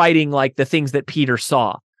 but he's writing like the things that Peter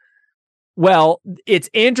saw. Well, it's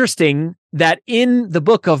interesting that in the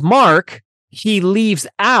book of Mark, he leaves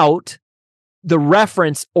out the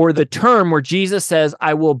reference or the term where Jesus says,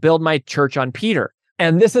 I will build my church on Peter.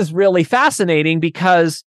 And this is really fascinating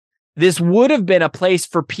because this would have been a place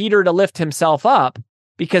for Peter to lift himself up,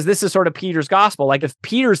 because this is sort of Peter's gospel. Like if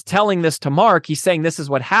Peter's telling this to Mark, he's saying this is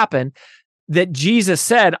what happened, that Jesus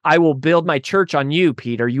said, I will build my church on you,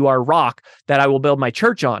 Peter. You are a rock that I will build my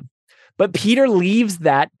church on. But Peter leaves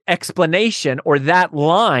that explanation or that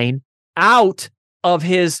line out of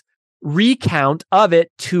his recount of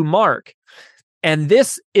it to Mark. And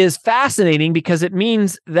this is fascinating because it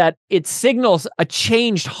means that it signals a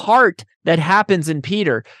changed heart that happens in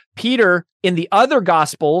Peter. Peter, in the other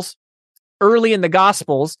Gospels, early in the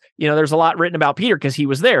Gospels, there's a lot written about Peter because he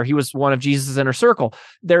was there. He was one of Jesus' inner circle.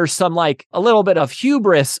 There's some a little bit of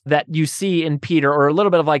hubris that you see in Peter, or a little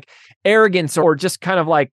bit of arrogance, or just kind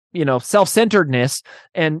of self-centeredness,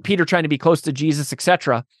 and Peter trying to be close to Jesus,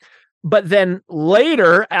 etc. But then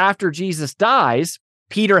later, after Jesus dies,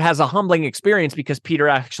 Peter has a humbling experience because Peter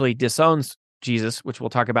actually disowns Jesus, which we'll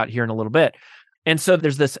talk about here in a little bit. And so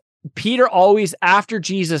there's this, Peter always, after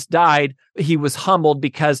Jesus died, he was humbled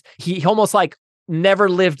because he almost never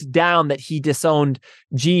lived down that he disowned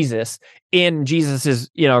Jesus in Jesus's,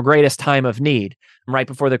 greatest time of need, right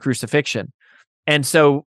before the crucifixion. And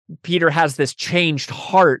so Peter has this changed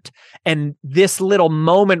heart. And this little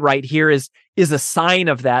moment right here is a sign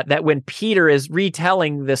of that when Peter is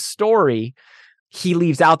retelling this story, he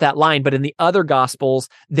leaves out that line, but in the other Gospels,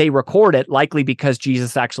 they record it, likely because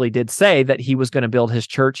Jesus actually did say that he was going to build his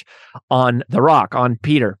church on the rock, on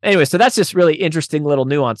Peter. Anyway, so that's just really interesting little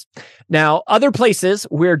nuance. Now, other places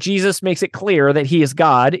where Jesus makes it clear that he is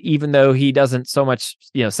God, even though he doesn't so much,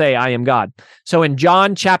 say, I am God. So in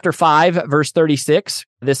John chapter 5, verse 36,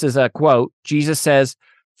 this is a quote. Jesus says,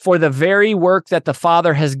 "For the very work that the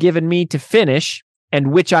Father has given me to finish,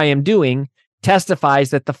 and which I am doing, testifies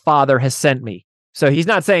that the Father has sent me." So he's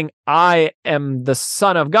not saying I am the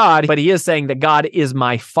Son of God, but he is saying that God is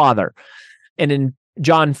my Father. And in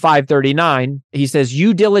John 5:39, he says,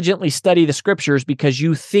 "You diligently study the scriptures because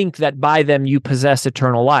you think that by them you possess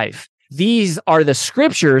eternal life. These are the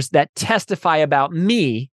scriptures that testify about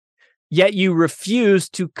me, yet you refuse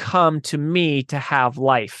to come to me to have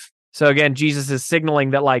life." So again, Jesus is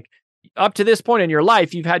signaling that up to this point in your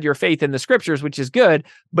life, you've had your faith in the scriptures, which is good,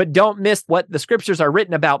 but don't miss what the scriptures are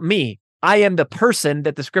written about me. I am the person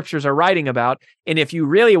that the scriptures are writing about. And if you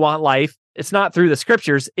really want life, it's not through the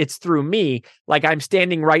scriptures, it's through me. I'm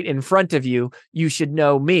standing right in front of you. You should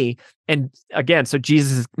know me. And again, so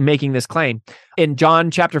Jesus is making this claim. In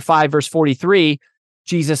John chapter 5, verse 43,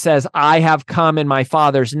 Jesus says, "I have come in my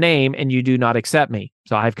Father's name, and you do not accept me."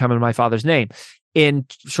 So I've come in my Father's name. In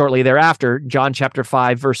shortly thereafter, John chapter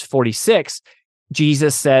 5, verse 46,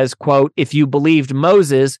 Jesus says, quote, "If you believed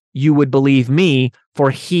Moses, you would believe me,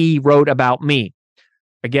 for he wrote about me."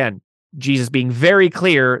 Again, Jesus being very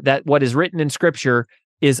clear that what is written in scripture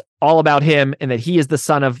is all about him and that he is the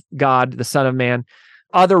Son of God, the Son of Man.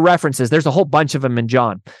 Other references, there's a whole bunch of them in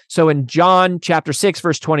John. So in John chapter 6,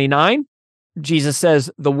 verse 29, Jesus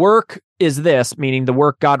says, "The work is this," meaning the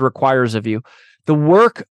work God requires of you. "The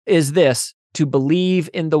work is this, to believe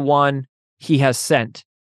in the one he has sent."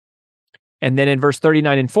 And then in verse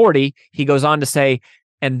 39 and 40, he goes on to say,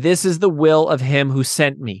 "And this is the will of him who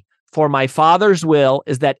sent me. For my Father's will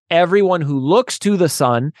is that everyone who looks to the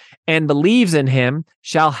Son and believes in him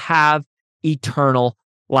shall have eternal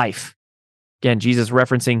life." Again, Jesus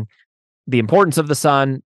referencing the importance of the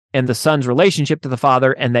Son and the Son's relationship to the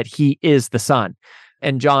Father, and that he is the Son.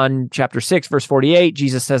 In John chapter 6, verse 48,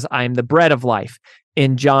 Jesus says, "I am the bread of life."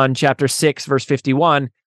 In John chapter 6, verse 51,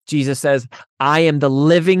 Jesus says, "I am the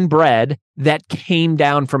living bread that came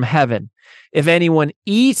down from heaven. If anyone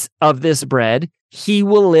eats of this bread, he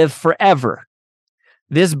will live forever.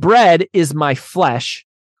 This bread is my flesh,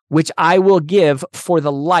 which I will give for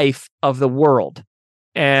the life of the world."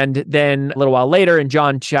 And then a little while later in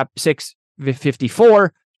John chapter 6,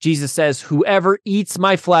 54, Jesus says, "Whoever eats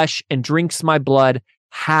my flesh and drinks my blood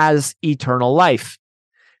has eternal life."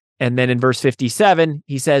 And then in verse 57,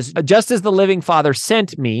 he says, "Just as the living Father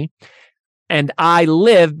sent me, and I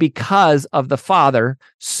live because of the Father,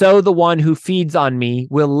 so the one who feeds on me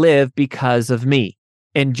will live because of me."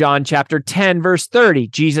 In John chapter 10, verse 30,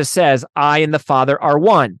 Jesus says, "I and the Father are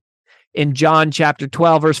one." In John chapter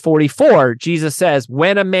 12, verse 44, Jesus says,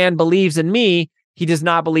 "When a man believes in me, he does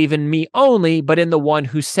not believe in me only, but in the one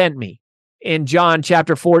who sent me." In John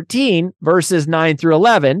chapter 14, verses 9 through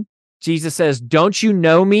 11, Jesus says, "Don't you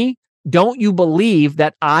know me? Don't you believe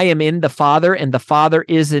that I am in the Father and the Father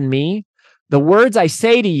is in me? The words I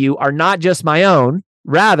say to you are not just my own.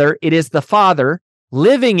 Rather, it is the Father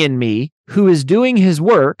living in me who is doing his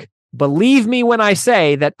work. Believe me when I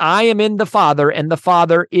say that I am in the Father and the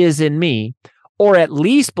Father is in me, or at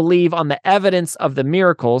least believe on the evidence of the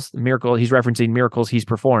miracles." The miracle, he's referencing miracles he's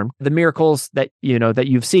performed, the miracles that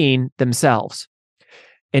you've seen themselves.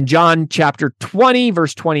 In John chapter 20,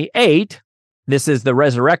 verse 28, this is the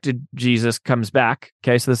resurrected Jesus comes back.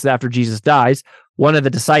 Okay, so this is after Jesus dies. one of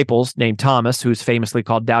the disciples named Thomas, who's famously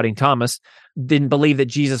called Doubting Thomas, didn't believe that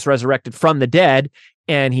Jesus resurrected from the dead.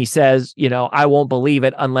 And he says, I won't believe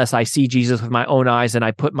it unless I see Jesus with my own eyes and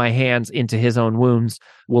I put my hands into his own wounds.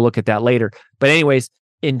 We'll look at that later. But anyways,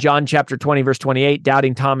 in John chapter 20, verse 28,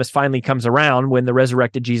 Doubting Thomas finally comes around when the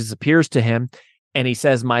resurrected Jesus appears to him. And he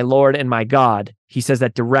says, "My Lord and my God." He says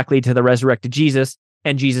that directly to the resurrected Jesus,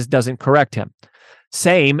 and Jesus doesn't correct him.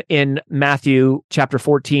 Same in Matthew chapter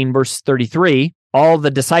 14, verse 33. All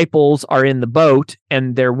the disciples are in the boat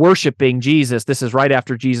and they're worshiping Jesus. This is right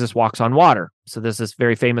after Jesus walks on water. So this is a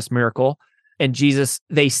very famous miracle. And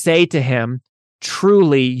they say to him,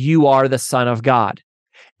 "Truly, you are the Son of God."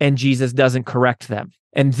 And Jesus doesn't correct them.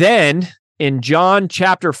 And then in John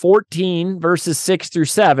chapter 14, verses 6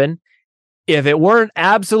 through 7, if it weren't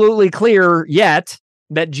absolutely clear yet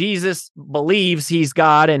that Jesus believes he's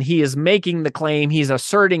God and he is making the claim, he's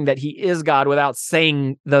asserting that he is God without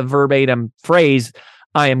saying the verbatim phrase,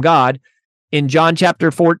 "I am God." In John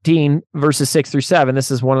chapter 14, verses 6 through 7,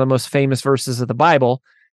 this is one of the most famous verses of the Bible.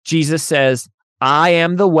 Jesus says, "I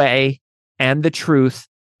am the way and the truth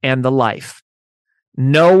and the life.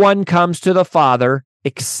 No one comes to the Father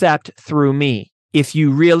except through me. If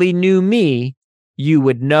you really knew me, you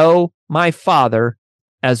would know my Father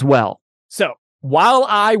as well." So, while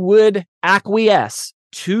I would acquiesce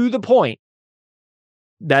to the point,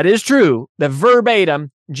 that is true, the verbatim,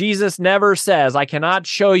 Jesus never says, I cannot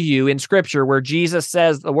show you in Scripture where Jesus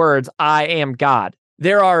says the words, "I am God."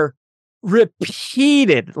 There are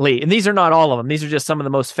repeatedly, and these are not all of them, these are just some of the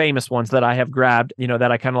most famous ones that I have grabbed,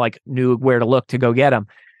 that I kind of knew where to look to go get them,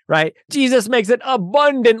 right? Jesus makes it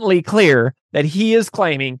abundantly clear that he is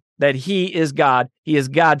claiming that he is God. He is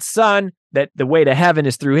God's son, that the way to heaven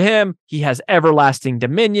is through him. He has everlasting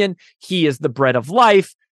dominion. He is the bread of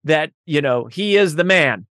life, that, he is the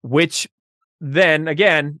man, which then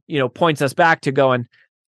again, points us back to going,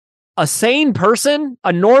 a sane person,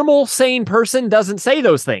 a normal sane person doesn't say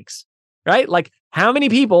those things, right? Like, how many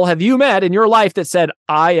people have you met in your life that said,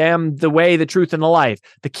 "I am the way, the truth, and the life.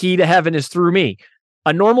 The key to heaven is through me"?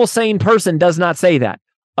 A normal sane person does not say that.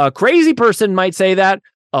 A crazy person might say that.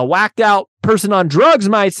 A whacked out person on drugs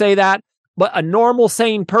might say that. But a normal,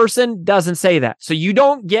 sane person doesn't say that. So you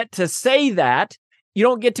don't get to say that. You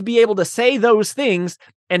don't get to be able to say those things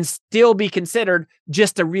and still be considered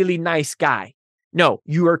just a really nice guy. No,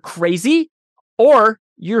 you are crazy or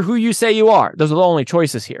you're who you say you are. Those are the only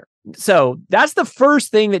choices here. So that's the first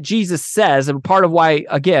thing that Jesus says. And part of why,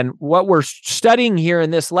 again, what we're studying here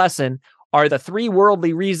in this lesson are the three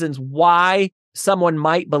worldly reasons why someone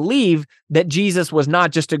might believe that Jesus was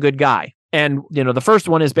not just a good guy. And, the first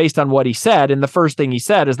one is based on what he said. And the first thing he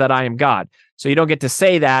said is that "I am God." So you don't get to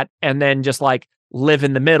say that and then just live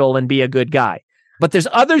in the middle and be a good guy. But there's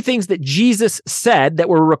other things that Jesus said that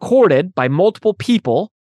were recorded by multiple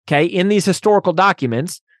people, okay, in these historical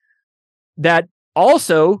documents that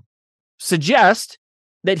also suggest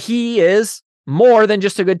that he is more than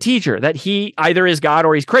just a good teacher, that he either is God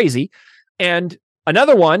or he's crazy. And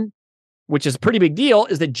another one, which is a pretty big deal,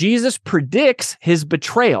 is that Jesus predicts his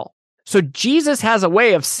betrayal. So Jesus has a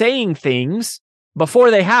way of saying things before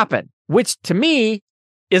they happen, which to me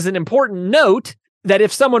is an important note that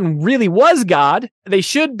if someone really was God, they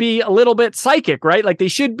should be a little bit psychic, right? Like they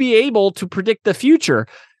should be able to predict the future.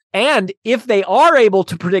 And if they are able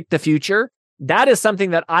to predict the future, that is something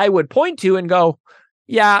that I would point to and go,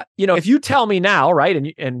 yeah, if you tell me now,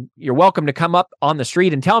 right, and you're welcome to come up on the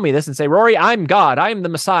street and tell me this and say, "Rory, I'm God. I am the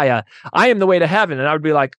Messiah. I am the way to heaven." And I would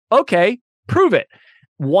be like, okay, prove it.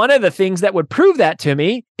 One of the things that would prove that to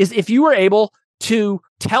me is if you were able to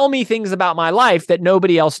tell me things about my life that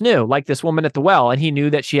nobody else knew, like this woman at the well, and he knew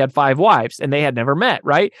that she had 5 wives and they had never met,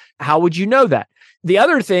 right? How would you know that? The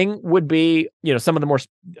other thing would be, some of the more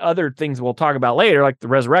other things we'll talk about later, like the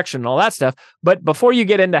resurrection and all that stuff. But before you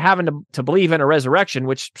get into having to believe in a resurrection,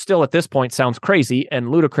 which still at this point sounds crazy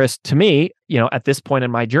and ludicrous to me, at this point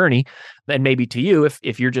in my journey, and maybe to you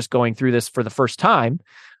if you're just going through this for the first time,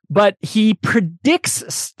 but he predicts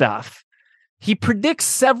stuff. He predicts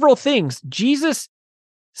several things. Jesus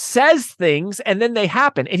says things and then they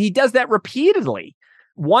happen, and he does that repeatedly.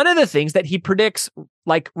 One of the things that he predicts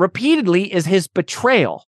repeatedly is his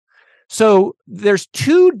betrayal. So there's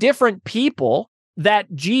 2 different people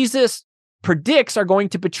that Jesus predicts are going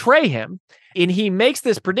to betray him, and he makes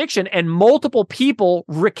this prediction and multiple people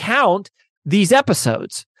recount these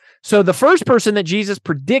episodes. So the first person that Jesus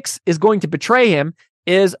predicts is going to betray him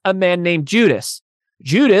is a man named Judas.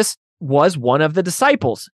 Judas was one of the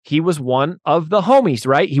disciples. He was one of the homies,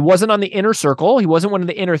 right? He wasn't on the inner circle. He wasn't one of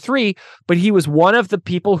the inner 3, but he was one of the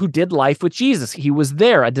people who did life with Jesus. He was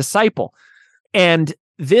there, a disciple. And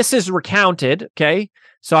this is recounted, okay?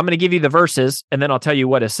 So I'm going to give you the verses, and then I'll tell you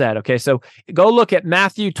what is said, okay? So go look at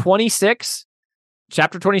Matthew 26,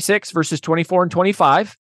 chapter 26, verses 24 and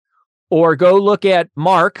 25, or go look at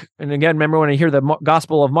Mark. And again, remember when I hear the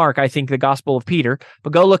Gospel of Mark, I think the Gospel of Peter,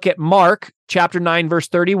 but go look at Mark chapter 9, verse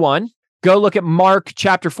 31. Go look at Mark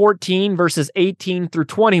chapter 14, verses 18 through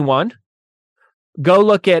 21. Go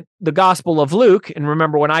look at the Gospel of Luke. And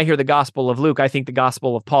remember, when I hear the Gospel of Luke, I think the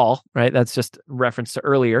Gospel of Paul, right? That's just reference to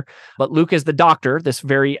earlier. But Luke is the doctor, this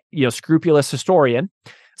very, scrupulous historian.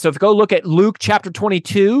 So if you go look at Luke chapter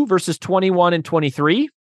 22, verses 21 and 23,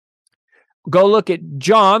 go look at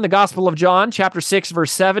John, the Gospel of John, chapter 6,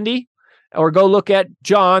 verse 70, or go look at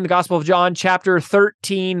John, the Gospel of John, chapter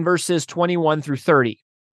 13, verses 21 through 30.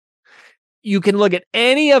 You can look at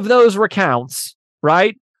any of those recounts,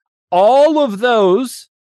 right? All of those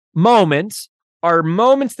moments are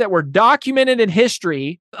moments that were documented in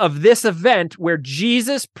history of this event where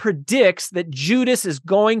Jesus predicts that Judas is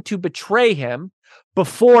going to betray him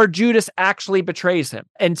before Judas actually betrays him.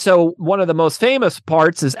 And so one of the most famous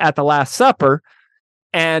parts is at the Last Supper,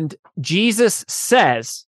 and Jesus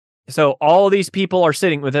says, so all of these people are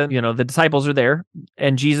sitting with him, the disciples are there,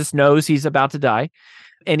 and Jesus knows he's about to die.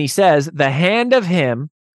 And he says, the hand of him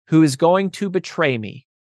who is going to betray me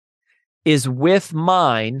is with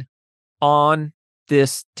mine on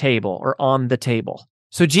this table, or on the table.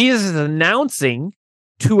 So Jesus is announcing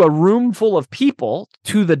to a room full of people,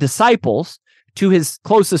 to the disciples, to his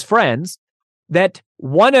closest friends, that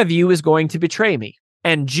one of you is going to betray me.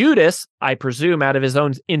 And Judas, I presume out of his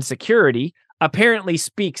own insecurity, apparently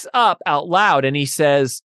speaks up out loud and he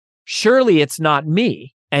says, surely it's not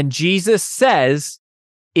me. And Jesus says,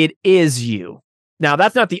 it is you. Now,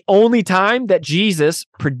 that's not the only time that Jesus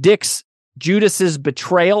predicts Judas's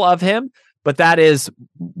betrayal of him, but that is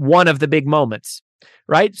one of the big moments,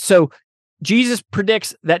 right? So Jesus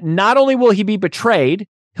predicts that not only will he be betrayed,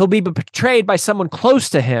 he'll be betrayed by someone close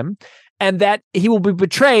to him, and that he will be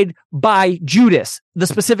betrayed by Judas, the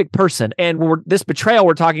specific person. And this betrayal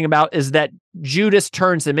we're talking about is that Judas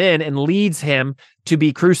turns him in and leads him to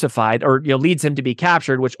be crucified, or leads him to be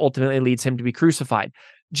captured, which ultimately leads him to be crucified.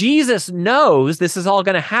 Jesus knows this is all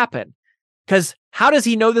going to happen. Because how does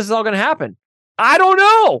he know this is all going to happen? I don't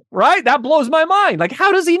know, right? That blows my mind. Like,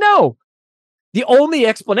 how does he know? The only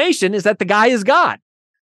explanation is that the guy is God.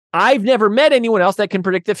 I've never met anyone else that can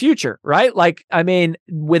predict the future, right? Like,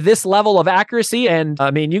 with this level of accuracy, and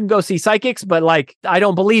you can go see psychics, but I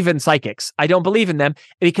don't believe in psychics. I don't believe in them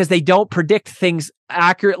because they don't predict things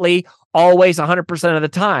accurately always 100% of the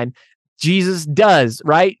time. Jesus does,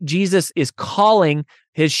 right? Jesus is calling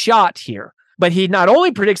his shot here. But he not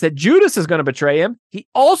only predicts that Judas is going to betray him, he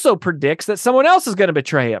also predicts that someone else is going to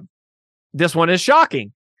betray him. This one is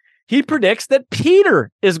shocking. He predicts that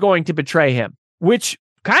Peter is going to betray him, which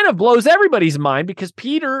kind of blows everybody's mind because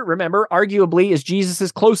Peter, remember, arguably is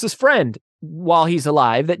Jesus's closest friend while he's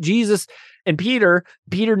alive, that Jesus and Peter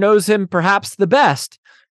knows him perhaps the best.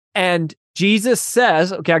 And Jesus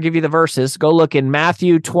says, okay, I'll give you the verses. Go look in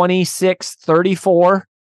Matthew 26:34,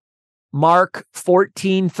 Mark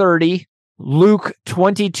 14:30, Luke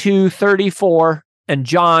 22:34, and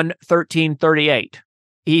John 13:38.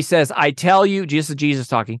 He says, I tell you, Jesus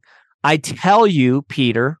talking, I tell you,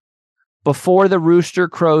 Peter, before the rooster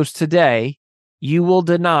crows today, you will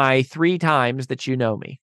deny 3 times that you know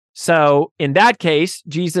me. So in that case,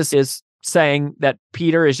 Jesus is saying that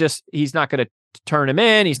Peter he's not going to turn him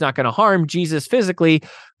in. He's not going to harm Jesus physically,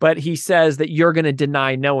 but he says that you're going to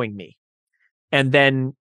deny knowing me. And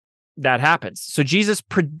then that happens. So Jesus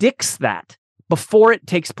predicts that before it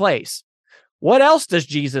takes place. What else does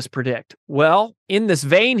Jesus predict? Well, in this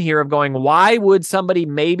vein here of going, why would somebody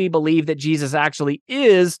maybe believe that Jesus actually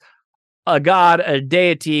is a God, a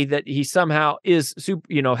deity, that he somehow is,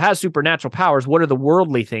 has supernatural powers? What are the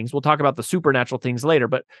worldly things? We'll talk about the supernatural things later,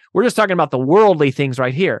 but we're just talking about the worldly things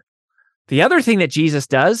right here. The other thing that Jesus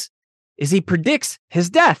does is he predicts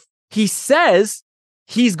his death. He says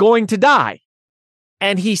he's going to die,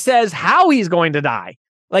 and he says how he's going to die.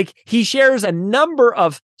 Like, he shares a number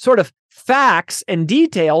of sort of facts and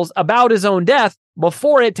details about his own death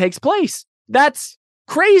before it takes place. That's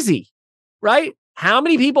crazy, right? How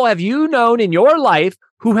many people have you known in your life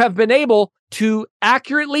who have been able to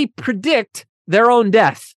accurately predict their own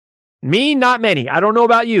death? Me, not many. I don't know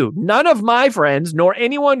about you. None of my friends, nor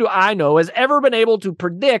anyone who I know, has ever been able to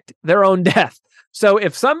predict their own death. So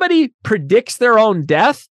if somebody predicts their own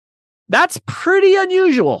death, that's pretty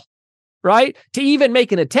unusual, right? To even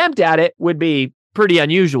make an attempt at it would be pretty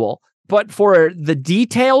unusual. But for the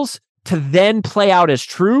details to then play out as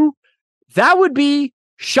true, that would be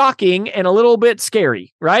shocking and a little bit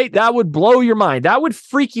scary, right? That would blow your mind. That would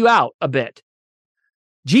freak you out a bit.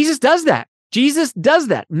 Jesus does that. Jesus does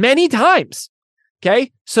that many times.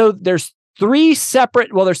 Okay? So there's three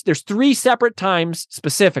separate times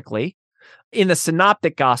specifically in the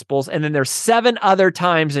synoptic gospels, and then there's 7 other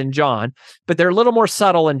times in John, but they're a little more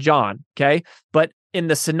subtle in John, okay? But in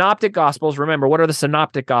the synoptic gospels, remember, what are the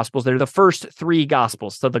synoptic gospels? They're the first 3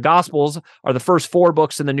 gospels. So the gospels are the first 4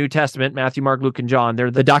 books in the New Testament, Matthew, Mark, Luke, and John.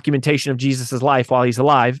 They're the documentation of Jesus' life while he's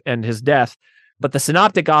alive and his death. But the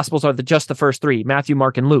synoptic gospels are just the first 3, Matthew,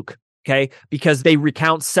 Mark, and Luke, okay? Because they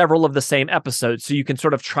recount several of the same episodes. So you can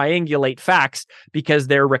sort of triangulate facts because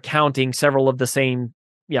they're recounting several of the same,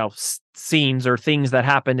 scenes or things that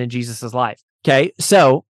happened in Jesus' life. Okay,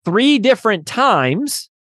 so 3 different times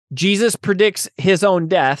Jesus predicts his own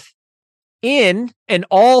death and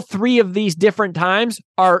all 3 of these different times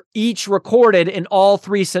are each recorded in all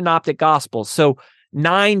 3 synoptic gospels. So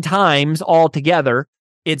 9 times altogether,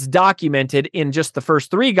 it's documented in just the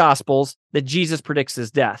first 3 gospels that Jesus predicts his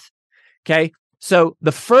death. Okay, so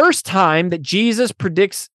the first time that Jesus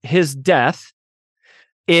predicts his death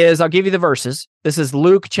is, I'll give you the verses. This is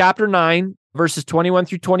Luke chapter 9, verses 21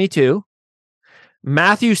 through 22,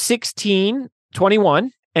 Matthew 16,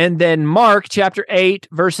 21, and then Mark chapter 8,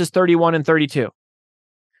 verses 31 and 32.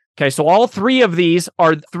 Okay, so all 3 of these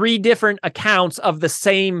are 3 different accounts of the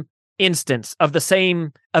same instance, of the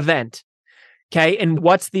same event. Okay, and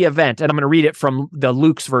what's the event? And I'm going to read it from the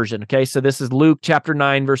Luke's version. Okay, so this is Luke chapter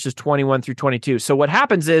 9, verses 21 through 22. So what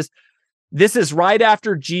happens is, this is right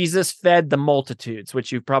after Jesus fed the multitudes,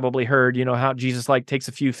 which you've probably heard, how Jesus takes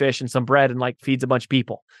a few fish and some bread and feeds a bunch of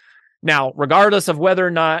people. Now, regardless of whether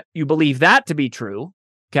or not you believe that to be true,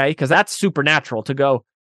 okay, because that's supernatural to go,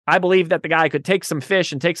 I believe that the guy could take some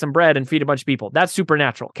fish and take some bread and feed a bunch of people. That's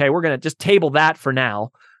supernatural. Okay, we're going to just table that for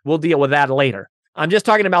now. We'll deal with that later. I'm just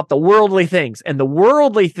talking about the worldly things. And the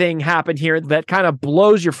worldly thing happened here that kind of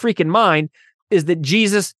blows your freaking mind is that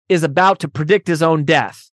Jesus is about to predict his own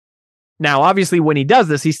death. Now, obviously, when he does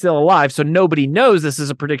this, he's still alive, so nobody knows this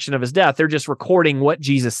is a prediction of his death. They're just recording what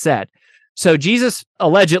Jesus said. So Jesus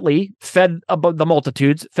allegedly fed the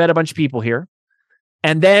multitudes, fed a bunch of people here.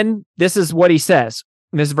 And then this is what he says,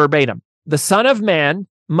 and this is verbatim. The Son of Man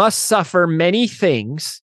must suffer many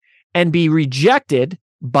things and be rejected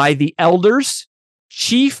by the elders,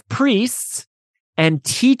 chief priests, and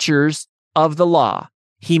teachers of the law.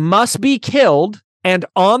 He must be killed, and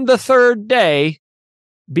on the 3rd day,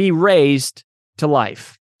 be raised to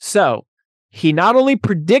life. So he not only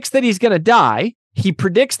predicts that he's going to die, he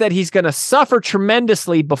predicts that he's going to suffer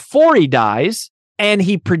tremendously before he dies, and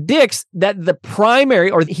he predicts that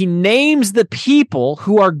he names the people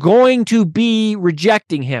who are going to be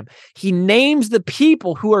rejecting him. He names the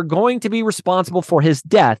people who are going to be responsible for his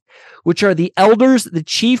death, which are the elders, the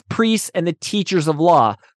chief priests, and the teachers of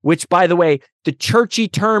law, which, by the way, the churchy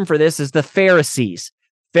term for this is the Pharisees.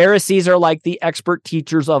 Pharisees are like the expert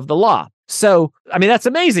teachers of the law. So, that's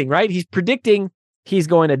amazing, right? He's predicting he's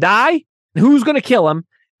going to die, who's going to kill him,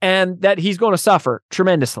 and that he's going to suffer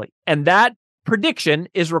tremendously. And that prediction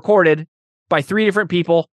is recorded by 3 different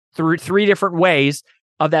people through 3 different ways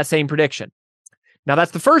of that same prediction. Now,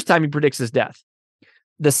 that's the first time he predicts his death.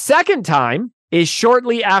 The second time is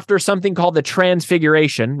shortly after something called the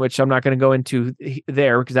Transfiguration, which I'm not going to go into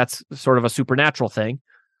there because that's sort of a supernatural thing.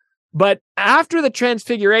 But after the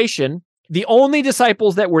Transfiguration, the only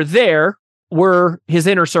disciples that were there were his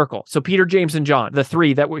inner circle. So Peter, James, and John, the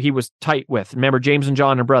 3 that he was tight with. Remember, James and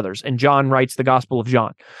John are brothers, and John writes the Gospel of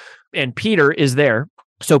John. And Peter is there.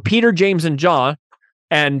 So Peter, James, and John,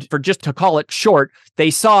 and for just to call it short, they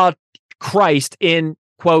saw Christ in,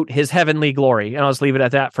 quote, his heavenly glory. And I'll just leave it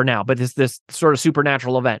at that for now. But it's this sort of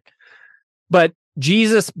supernatural event. But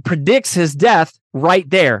Jesus predicts his death right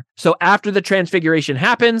there. So after the Transfiguration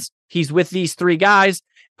happens, he's with these 3 guys,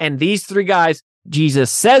 and these 3 guys,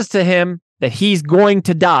 Jesus says to him that he's going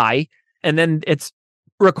to die, and then it's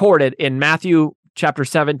recorded in Matthew chapter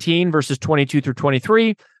 17, verses 22 through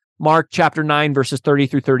 23, Mark chapter 9, verses 30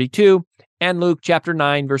 through 32, and Luke chapter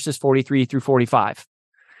 9, verses 43 through 45.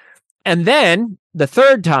 And then the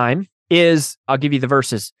third time is, I'll give you the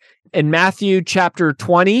verses, in Matthew chapter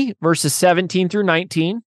 20, verses 17 through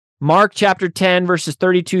 19, Mark chapter 10, verses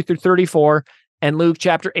 32 through 34, and Luke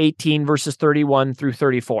chapter 18, verses 31 through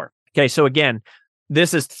 34. Okay, so again,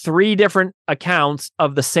 this is 3 different accounts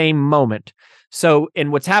of the same moment. So,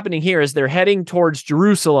 and what's happening here is they're heading towards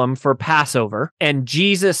Jerusalem for Passover, and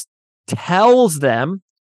Jesus tells them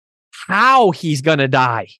how he's going to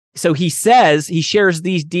die. So he shares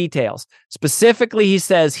these details. Specifically, he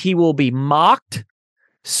says he will be mocked,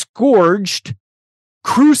 scourged,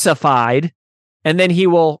 crucified, and then he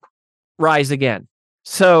will rise again.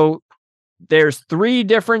 So there's 3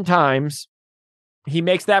 different times he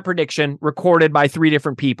makes that prediction recorded by 3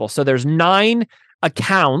 different people. So there's 9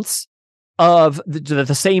 accounts of the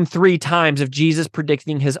same 3 times of Jesus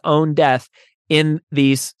predicting his own death in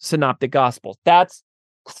these synoptic gospels. That's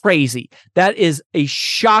crazy. That is a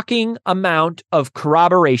shocking amount of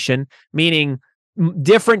corroboration, meaning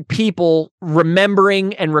different people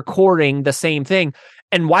remembering and recording the same thing.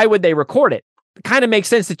 And why would they record it? It kind of makes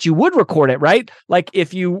sense that you would record it, right? Like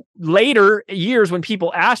if you later years when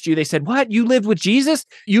people asked you, they said, "What? You lived with Jesus?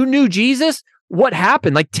 You knew Jesus? What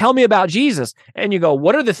happened? Like, tell me about Jesus." And you go,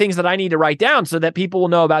 "What are the things that I need to write down so that people will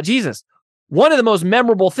know about Jesus?" One of the most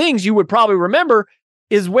memorable things you would probably remember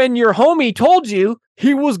is when your homie told you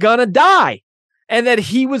he was going to die and that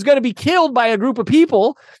he was going to be killed by a group of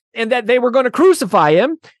people and that they were going to crucify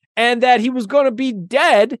him and that he was going to be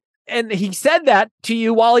dead. And he said that to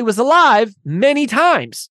you while he was alive many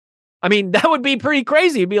times. I mean, that would be pretty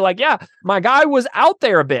crazy. You'd be like, yeah, my guy was out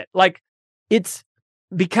there a bit. Like, it's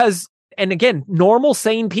because, and again, normal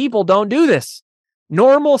sane people don't do this.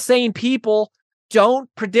 Normal sane people don't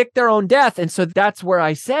predict their own death. And so that's where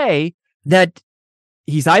I say that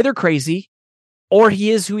he's either crazy or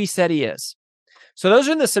he is who he said he is. So those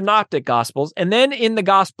are in the synoptic gospels. And then in the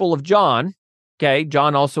gospel of John, okay,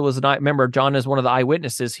 John also was remember, John is one of the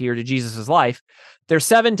eyewitnesses here to Jesus' life. There's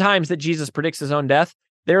 7 times that Jesus predicts his own death.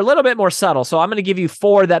 They're a little bit more subtle. So I'm going to give you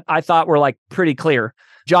 4 that I thought were like pretty clear.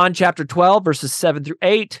 John chapter 12, verses 7 through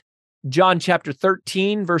 8. John chapter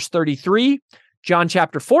 13, verse 33. John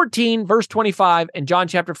chapter 14, verse 25. And John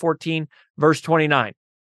chapter 14, verse 29.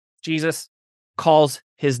 Jesus calls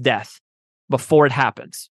his death before it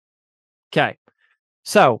happens. Okay.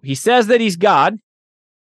 So he says that he's God.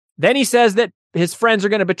 Then he says that his friends are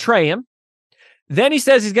going to betray him. Then he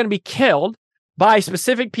says he's going to be killed by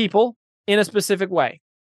specific people in a specific way.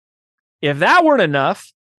 If that weren't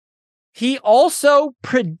enough, he also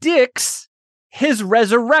predicts his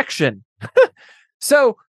resurrection.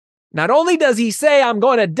 So not only does he say, I'm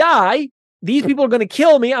going to die, these people are going to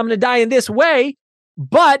kill me, I'm going to die in this way,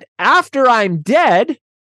 but after I'm dead,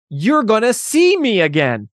 you're going to see me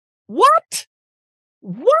again. What?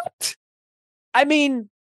 What? I mean,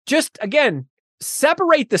 just again,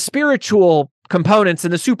 separate the spiritual components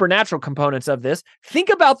and the supernatural components of this. Think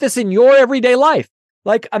about this in your everyday life.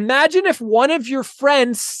 Like, imagine if one of your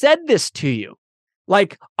friends said this to you.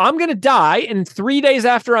 Like, I'm going to die, and 3 days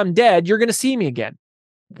after I'm dead, you're going to see me again.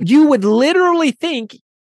 You would literally think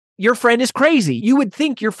your friend is crazy. You would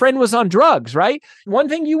think your friend was on drugs, right? One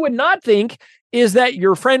thing you would not think is that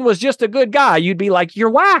your friend was just a good guy. You'd be like, you're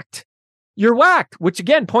whacked. You're whacked, which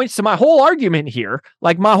again points to my whole argument here.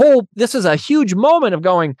 Like this is a huge moment of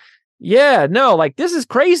going, yeah, no, like this is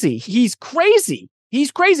crazy. He's crazy. He's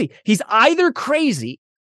crazy. He's either crazy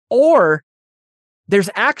or there's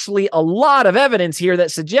actually a lot of evidence here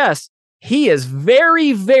that suggests he is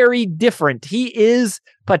very, very different. He is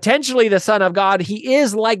potentially the Son of God. He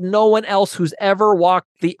is like no one else who's ever walked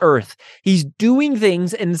the earth. He's doing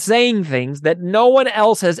things and saying things that no one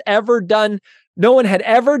else has ever done. No one had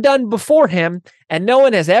ever done before him, and no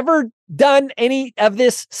one has ever done any of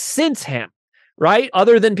this since him, right?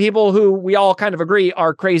 Other than people who we all kind of agree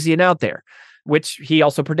are crazy and out there, which he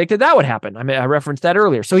also predicted that would happen. I mean, I referenced that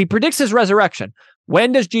earlier. So he predicts his resurrection.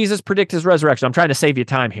 When does Jesus predict his resurrection? I'm trying to save you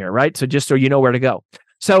time here, right? So just so you know where to go.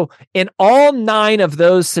 So in all 9 of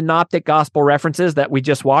those synoptic gospel references that we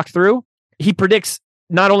just walked through, he predicts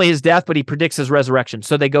not only his death, but he predicts his resurrection.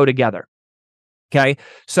 So they go together. Okay.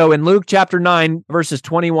 So in Luke chapter 9, verses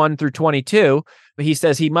 21 through 22, he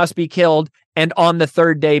says he must be killed and on the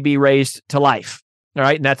 3rd day be raised to life. All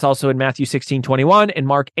right. And that's also in Matthew 16:21 and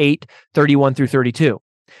Mark 8:31 through 32.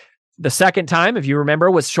 The second time, if you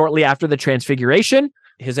remember, was shortly after the transfiguration.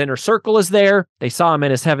 His inner circle is there. They saw him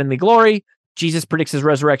in his heavenly glory. Jesus predicts his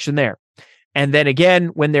resurrection there. And then again,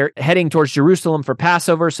 when they're heading towards Jerusalem for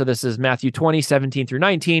Passover, so this is Matthew 20:17 through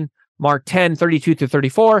 19, Mark 10:32 through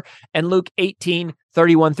 34, and Luke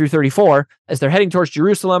 18:31 through 34. As they're heading towards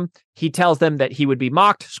Jerusalem, he tells them that he would be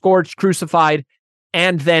mocked, scourged, crucified,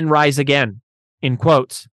 and then rise again, in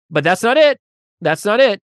quotes. But that's not it. That's not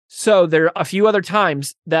it. So there are a few other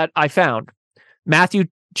times that I found. Matthew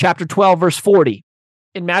chapter 12, verse 40.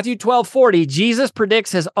 In Matthew 12:40, Jesus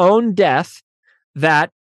predicts his own death that,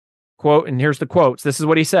 quote, and here's the quotes. This is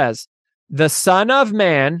what he says. The Son of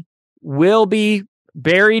Man will be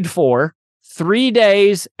buried for 3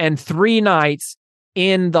 days and 3 nights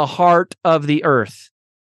in the heart of the earth.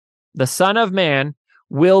 The Son of Man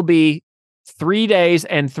will be 3 days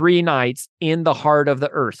and 3 nights in the heart of the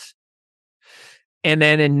earth. And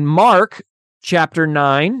then in Mark chapter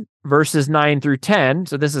 9, verses 9 through 10.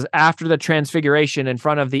 So this is after the transfiguration in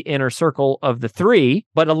front of the inner circle of the three.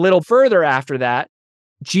 But a little further after that,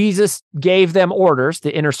 Jesus gave them orders,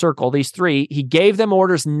 the inner circle, these three, he gave them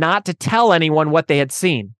orders not to tell anyone what they had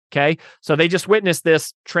seen. Okay. So they just witnessed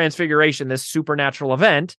this transfiguration, this supernatural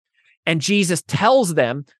event. And Jesus tells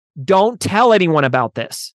them, don't tell anyone about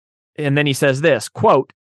this. And then he says this,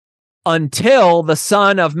 quote, until the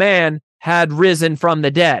Son of Man had risen from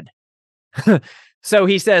the dead. So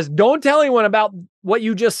he says, don't tell anyone about what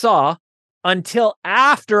you just saw until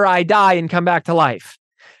after I die and come back to life.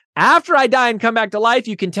 After I die and come back to life,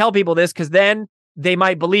 you can tell people this because then they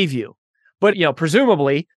might believe you. But,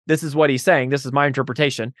 presumably, this is what he's saying. This is my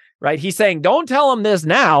interpretation, right? He's saying, don't tell them this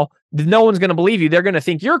now. No one's going to believe you. They're going to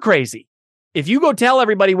think you're crazy. If you go tell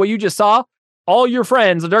everybody what you just saw, all your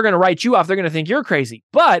friends, they're going to write you off. They're going to think you're crazy.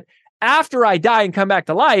 But after I die and come back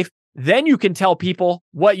to life, then you can tell people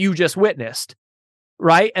what you just witnessed,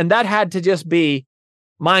 right? And that had to just be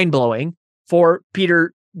mind-blowing for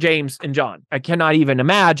Peter, James, and John. I cannot even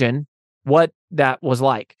imagine what that was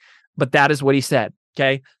like, but that is what he said,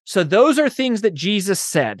 okay? So those are things that Jesus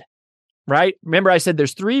said, right? Remember I said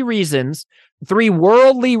there's three reasons, three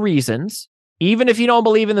worldly reasons, even if you don't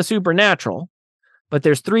believe in the supernatural, but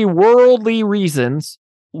there's three worldly reasons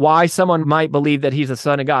why someone might believe that he's the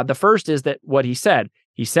Son of God. The first is that what he said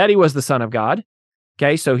he was the Son of God,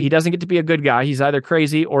 okay? So he doesn't get to be a good guy. He's either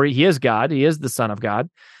crazy or he is God. He is the Son of God.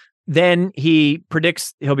 Then he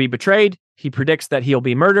predicts he'll be betrayed. He predicts that he'll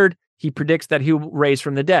be murdered. He predicts that he'll raise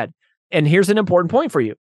from the dead. And here's an important point for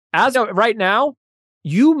you. As of right now,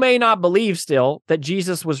 you may not believe still that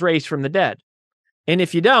Jesus was raised from the dead. And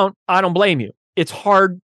if you don't, I don't blame you. It's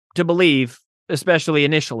hard to believe, especially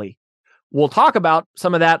initially. We'll talk about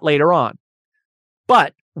some of that later on.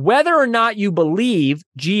 But whether or not you believe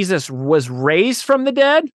Jesus was raised from the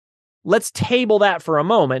dead, let's table that for a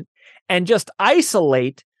moment and just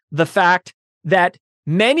isolate the fact that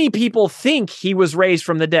many people think he was raised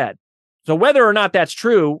from the dead. So whether or not that's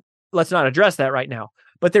true, let's not address that right now.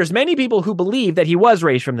 But there's many people who believe that he was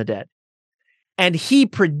raised from the dead. And he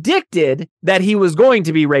predicted that he was going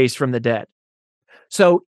to be raised from the dead.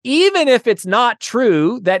 So even if it's not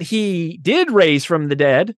true that he did raise from the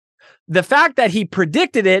dead, the fact that he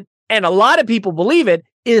predicted it and a lot of people believe it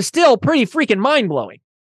is still pretty freaking mind-blowing,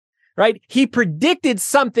 right? He predicted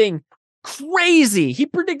something crazy. He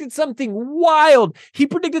predicted something wild. He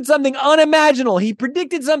predicted something unimaginable. He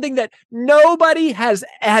predicted something that nobody had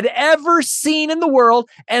ever seen in the world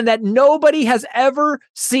and that nobody has ever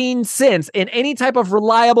seen since in any type of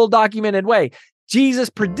reliable, documented way. Jesus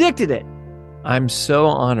predicted it. I'm so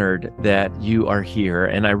honored that you are here,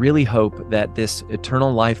 and I really hope that this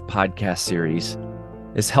Eternal Life podcast series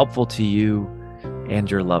is helpful to you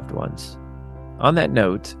and your loved ones. On that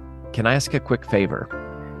note, can I ask a quick favor?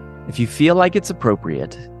 If you feel like it's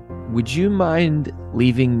appropriate, would you mind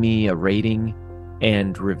leaving me a rating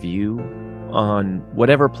and review on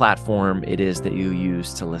whatever platform it is that you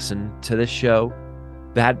use to listen to this show?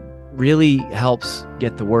 That really helps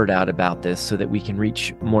get the word out about this so that we can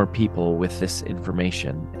reach more people with this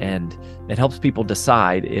information. And it helps people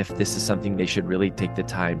decide if this is something they should really take the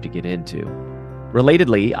time to get into.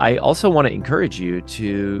 Relatedly, I also want to encourage you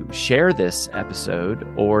to share this episode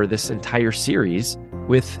or this entire series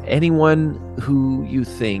with anyone who you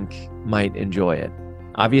think might enjoy it.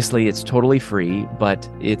 Obviously, it's totally free, but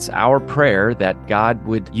it's our prayer that God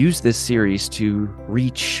would use this series to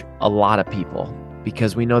reach a lot of people,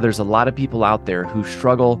 because we know there's a lot of people out there who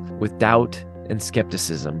struggle with doubt and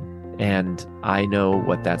skepticism, and I know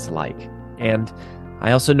what that's like. And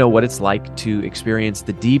I also know what it's like to experience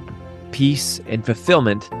the deep peace and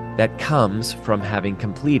fulfillment that comes from having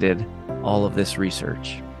completed all of this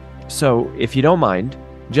research. So if you don't mind,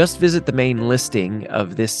 just visit the main listing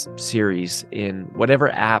of this series in whatever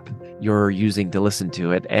app you're using to listen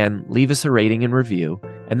to it and leave us a rating and review,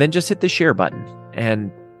 and then just hit the share button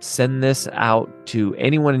and send this out to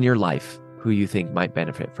anyone in your life who you think might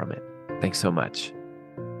benefit from it. Thanks so much.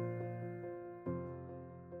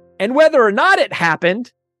 And whether or not it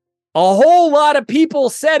happened, a whole lot of people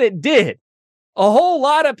said it did. A whole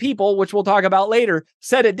lot of people, which we'll talk about later,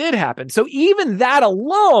 said it did happen. So even that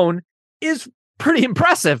alone is pretty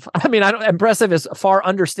impressive. I mean, impressive is far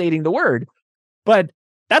understating the word, but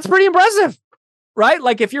that's pretty impressive, right?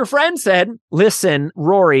 Like if your friend said, listen,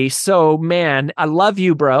 Rory, so man, I love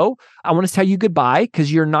you, bro. I want to tell you goodbye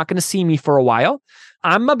because you're not going to see me for a while.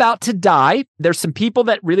 I'm about to die. There's some people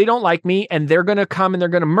that really don't like me and they're going to come and they're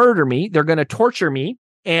going to murder me. They're going to torture me.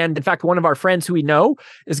 And in fact, one of our friends who we know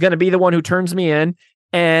is going to be the one who turns me in.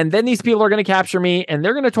 And then these people are going to capture me and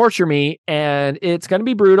they're going to torture me and it's going to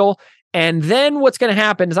be brutal. And then what's going to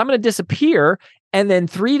happen is I'm going to disappear. And then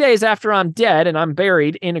 3 days after I'm dead and I'm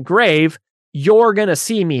buried in a grave, you're going to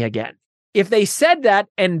see me again. If they said that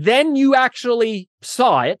and then you actually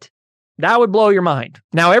saw it, that would blow your mind.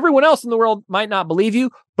 Now, everyone else in the world might not believe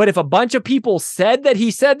you, but if a bunch of people said that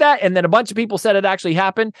he said that, and then a bunch of people said it actually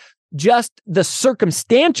happened, just the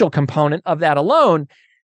circumstantial component of that alone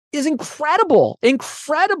is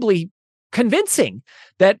incredibly convincing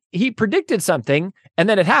that he predicted something and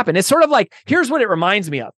then it happened. It's sort of like, here's what it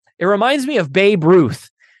reminds me of. It reminds me of Babe Ruth.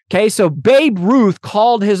 Okay, so Babe Ruth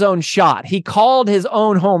called his own shot. He called his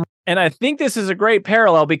own home. And I think this is a great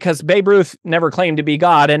parallel because Babe Ruth never claimed to be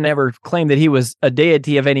God and never claimed that he was a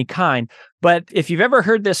deity of any kind. But if you've ever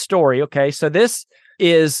heard this story, okay, so this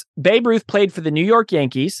is Babe Ruth played for the New York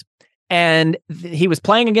Yankees and he was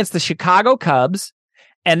playing against the Chicago Cubs.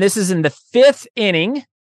 And this is in the fifth inning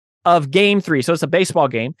of Game 3. So it's a baseball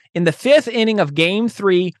game. In the fifth inning of Game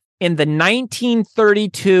 3 in the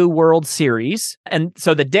 1932 World Series. And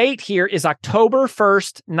so the date here is October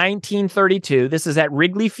 1st, 1932. This is at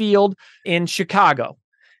Wrigley Field in Chicago.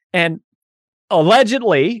 And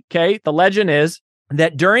allegedly, okay, the legend is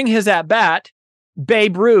that during his at-bat,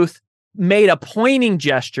 Babe Ruth made a pointing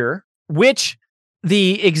gesture, which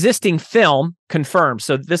the existing film confirms.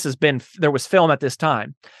 So there was film at this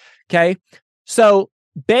time. Okay. So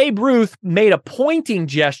Babe Ruth made a pointing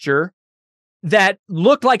gesture that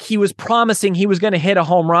looked like he was promising he was going to hit a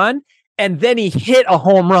home run, and then he hit a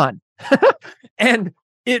home run. And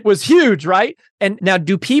it was huge, right? And now,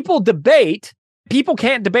 do people debate? People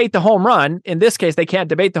can't debate the home run. In this case, they can't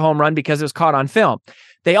debate the home run because it was caught on film.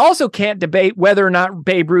 They also can't debate whether or not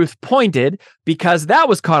Babe Ruth pointed because that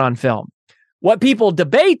was caught on film. What people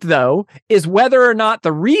debate, though, is whether or not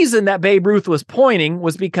the reason that Babe Ruth was pointing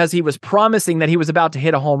was because he was promising that he was about to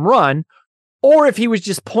hit a home run, or if he was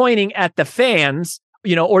just pointing at the fans,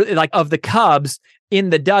 or like of the Cubs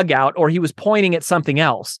in the dugout, or he was pointing at something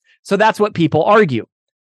else. So that's what people argue.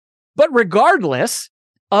 But regardless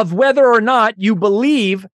of whether or not you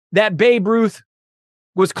believe that Babe Ruth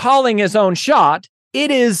was calling his own shot,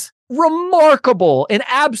 it is remarkable and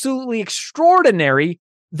absolutely extraordinary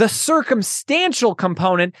the circumstantial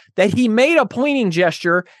component that he made a pointing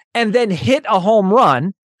gesture and then hit a home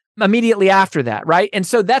run immediately after that, right? And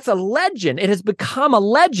so that's a legend. It has become a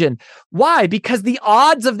legend. Why? Because the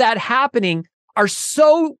odds of that happening are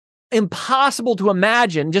so impossible to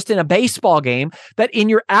imagine just in a baseball game that in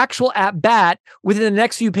your actual at-bat, within the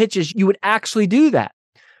next few pitches, you would actually do that.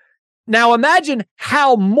 Now imagine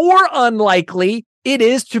how more unlikely it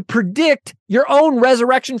is to predict your own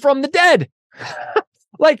resurrection from the dead.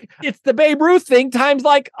 Like, it's the Babe Ruth thing times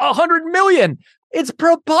like 100 million. It's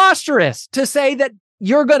preposterous to say that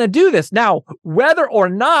you're going to do this. Now, whether or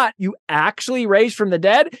not you actually raised from the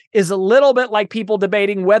dead is a little bit like people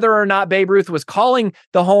debating whether or not Babe Ruth was calling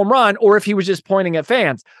the home run or if he was just pointing at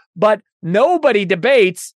fans. But nobody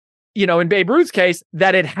debates, in Babe Ruth's case,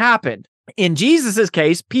 that it happened. In Jesus's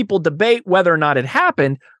case, people debate whether or not it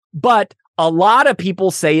happened, but a lot of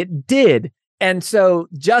people say it did. And so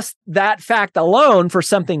just that fact alone for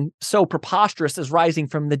something so preposterous as rising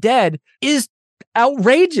from the dead is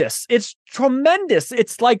outrageous. It's tremendous.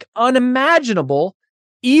 It's like unimaginable,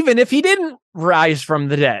 even if he didn't rise from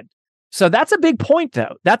the dead. So that's a big point,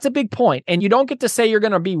 though. That's a big point. And you don't get to say you're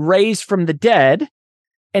going to be raised from the dead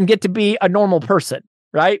and get to be a normal person,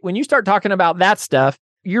 right? When you start talking about that stuff,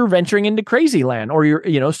 you're venturing into crazy land or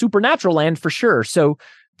you're, supernatural land for sure. So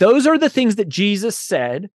those are the things that Jesus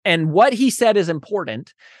said, and what he said is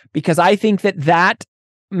important because I think that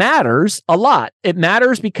matters a lot. It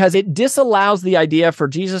matters because it disallows the idea for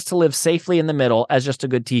Jesus to live safely in the middle as just a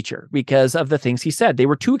good teacher because of the things he said. They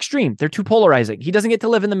were too extreme. They're too polarizing. He doesn't get to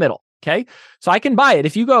live in the middle, okay? So I can buy it.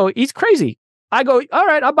 If you go, he's crazy, I go, all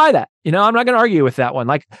right, I'll buy that. I'm not going to argue with that one.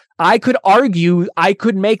 Like, I could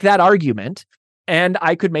make that argument. And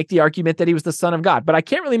I could make the argument that he was the Son of God, but I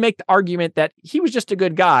can't really make the argument that he was just a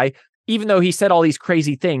good guy, even though he said all these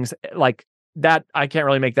crazy things like that. I can't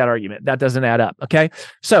really make that argument. That doesn't add up. Okay.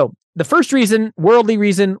 So the first reason, worldly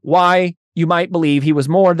reason why you might believe he was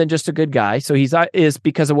more than just a good guy. So is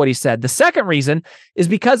because of what he said. The second reason is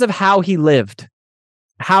because of how he lived.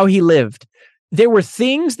 There were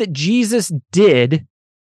things that Jesus did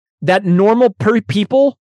that normal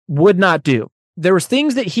people would not do. There was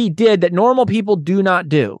things that he did that normal people do not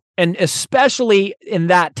do. And especially in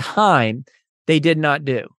that time, they did not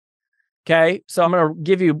do. Okay. So I'm going to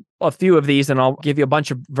give you a few of these and I'll give you a bunch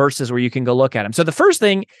of verses where you can go look at them. So the first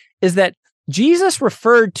thing is that Jesus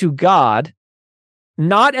referred to God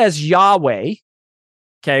not as Yahweh,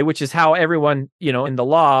 okay, which is how everyone, in the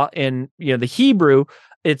law, in the Hebrew,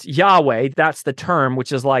 it's Yahweh. That's the term,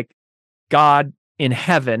 which is like God in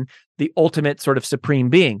heaven, the ultimate sort of supreme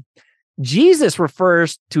being. Jesus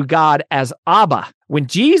refers to God as Abba. When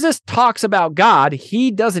Jesus talks about God,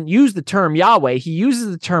 he doesn't use the term Yahweh. He uses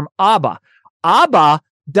the term Abba. Abba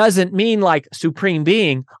doesn't mean like supreme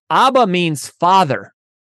being. Abba means father.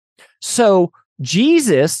 So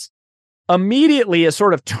Jesus immediately is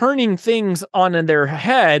sort of turning things on their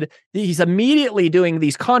head. He's immediately doing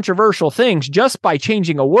these controversial things just by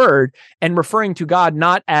changing a word and referring to God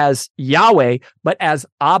not as Yahweh, but as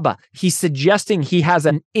Abba. He's suggesting he has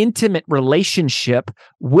an intimate relationship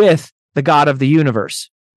with the God of the universe.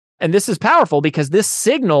 And this is powerful because this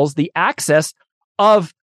signals the access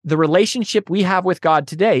of the relationship we have with God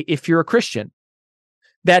today, if you're a Christian.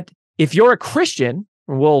 That if you're a Christian,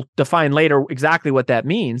 we'll define later exactly what that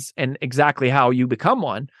means and exactly how you become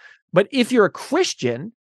one. But if you're a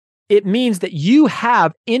Christian, it means that you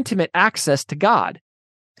have intimate access to God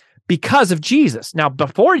because of Jesus. Now,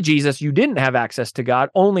 before Jesus, you didn't have access to God.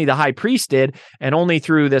 Only the high priest did, and only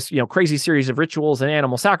through this, crazy series of rituals and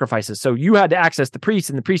animal sacrifices. So you had to access the priest,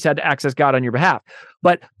 and the priest had to access God on your behalf.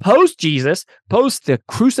 But post-Jesus, post the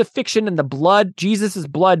crucifixion and the blood, Jesus's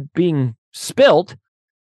blood being spilt,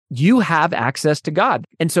 you have access to God.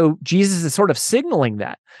 And so Jesus is sort of signaling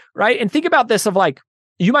that, right? And think about this of like,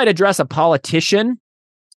 you might address a politician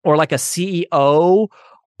or like a CEO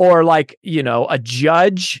or like, a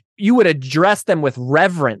judge. You would address them with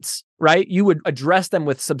reverence, right? You would address them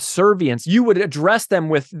with subservience. You would address them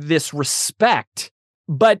with this respect,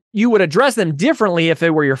 but you would address them differently if it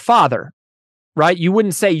were your father, right? You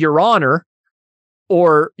wouldn't say your honor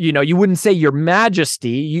or, you wouldn't say your majesty.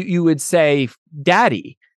 You would say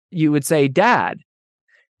daddy. You would say dad.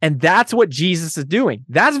 And that's what Jesus is doing.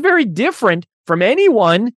 That's very different from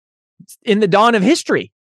anyone in the dawn of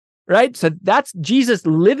history, right? So that's Jesus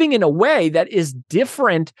living in a way that is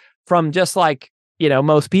different from just like,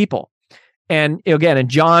 most people. And again, in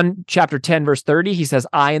John chapter 10, verse 30, he says,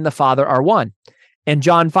 I and the Father are one. And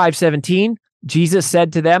John 5:17, Jesus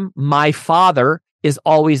said to them, my Father is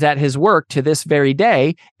always at his work to this very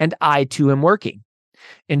day, and I too am working.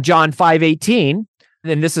 In John 5:18,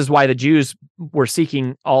 and this is why the Jews were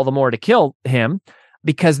seeking all the more to kill him,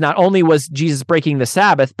 because not only was Jesus breaking the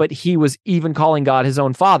Sabbath, but he was even calling God his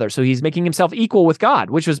own father. So he's making himself equal with God,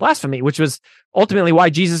 which was blasphemy, which was ultimately why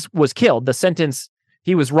Jesus was killed. The sentence,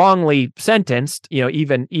 he was wrongly sentenced,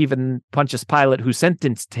 even Pontius Pilate, who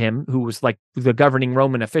sentenced him, who was like the governing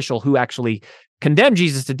Roman official who actually condemned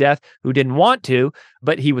Jesus to death, who didn't want to,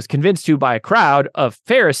 but he was convinced to by a crowd of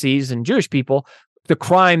Pharisees and Jewish people. The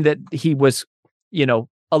crime that he was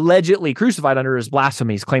allegedly crucified under his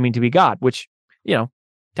blasphemies, claiming to be God, which,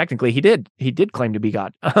 technically he did claim to be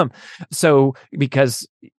God. So because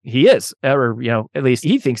he is, or, at least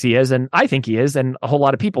he thinks he is, and I think he is, and a whole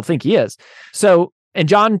lot of people think he is. So in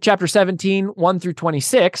John chapter 17,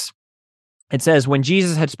 1-26, it says, when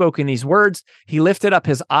Jesus had spoken these words, he lifted up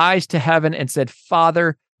his eyes to heaven and said,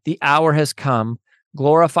 Father, the hour has come.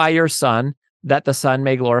 Glorify your Son, that the Son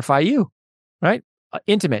may glorify you. Right?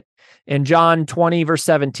 Intimate. In John 20, verse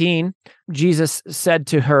 17, Jesus said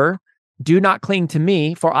to her, do not cling to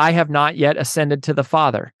me, for I have not yet ascended to the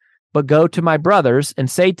Father, but go to my brothers and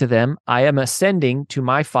say to them, I am ascending to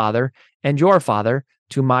my Father and your Father,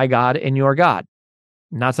 to my God and your God.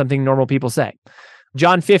 Not something normal people say.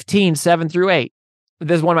 John 15, 7-8.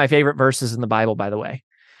 This is one of my favorite verses in the Bible, by the way.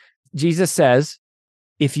 Jesus says,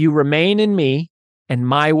 if you remain in me and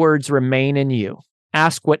my words remain in you,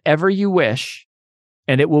 ask whatever you wish,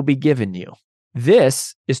 and it will be given you.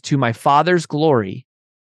 This is to my Father's glory,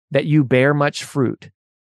 that you bear much fruit,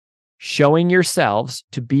 showing yourselves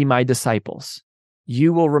to be my disciples.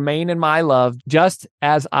 You will remain in my love, just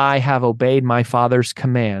as I have obeyed my Father's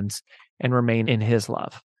commands and remain in his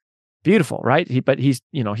love. Beautiful, right? But he's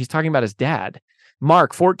talking about his dad.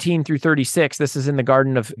 Mark 14-36, this is in the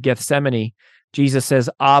Garden of Gethsemane. Jesus says,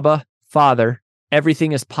 Abba, Father,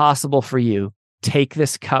 everything is possible for you. Take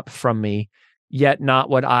this cup from me. Yet not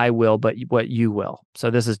what I will, but what you will. So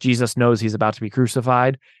this is Jesus knows he's about to be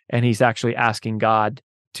crucified, and he's actually asking God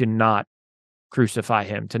to not crucify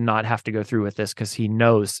him, to not have to go through with this, because he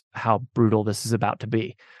knows how brutal this is about to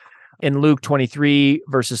be. In Luke 23,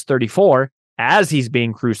 verses 34, as he's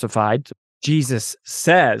being crucified, Jesus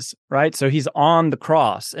says, right? So he's on the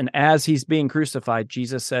cross, and as he's being crucified,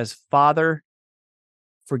 Jesus says, Father,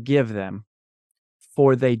 forgive them,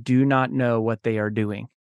 for they do not know what they are doing.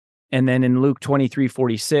 And then in Luke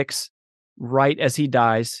 23:46, right as he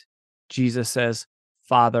dies, Jesus says,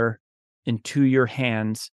 Father, into your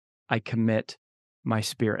hands I commit my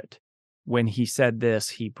spirit. When he said this,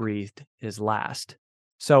 he breathed his last.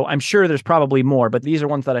 So I'm sure there's probably more, but these are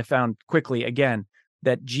ones that I found quickly. Again,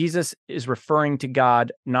 that Jesus is referring to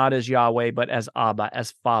God not as Yahweh, but as Abba,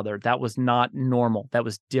 as Father. That was not normal. That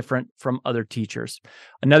was different from other teachers.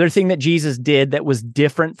 Another thing that Jesus did that was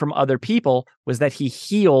different from other people was that he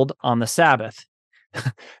healed on the Sabbath.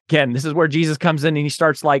 Again, this is where Jesus comes in and he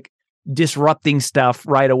starts like disrupting stuff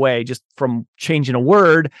right away, just from changing a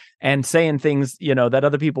word and saying things, that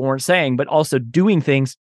other people weren't saying, but also doing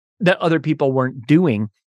things that other people weren't doing.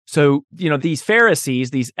 So, these Pharisees,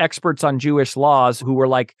 these experts on Jewish laws who were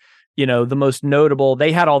like, the most notable,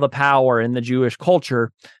 they had all the power in the Jewish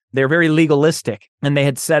culture. They're very legalistic, and they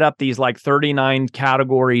had set up these like 39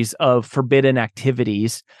 categories of forbidden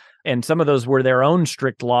activities. And some of those were their own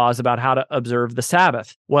strict laws about how to observe the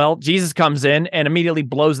Sabbath. Well, Jesus comes in and immediately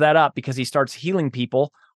blows that up because he starts healing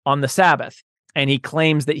people on the Sabbath. And he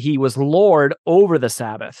claims that he was Lord over the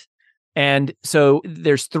Sabbath. And so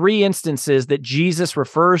there's 3 instances that Jesus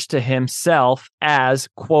refers to himself as,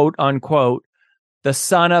 quote unquote, the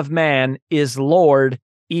Son of Man is Lord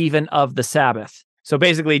even of the Sabbath. So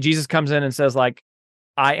basically, Jesus comes in and says, like,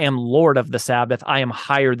 I am Lord of the Sabbath. I am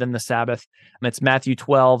higher than the Sabbath. And it's Matthew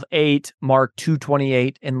 12:8, Mark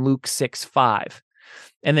 2:28, and Luke 6:5.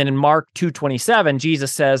 And then in Mark 2:27,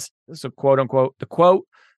 Jesus says, so quote unquote,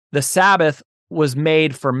 the Sabbath was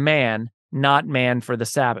made for man, not man for the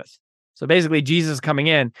Sabbath. So basically, Jesus is coming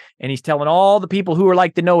in and he's telling all the people who are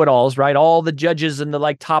like the know-it-alls, right? All the judges and the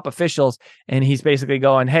like top officials. And he's basically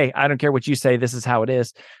going, hey, I don't care what you say. This is how it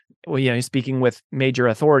is. Well, he's speaking with major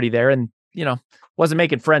authority there and, wasn't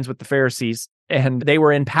making friends with the Pharisees, and they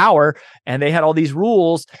were in power and they had all these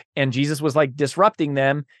rules, and Jesus was like disrupting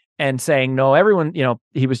them and saying, no, everyone,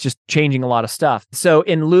 he was just changing a lot of stuff. So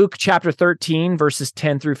in Luke chapter 13, verses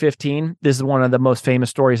 10 through 15, this is one of the most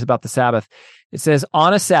famous stories about the Sabbath. It says,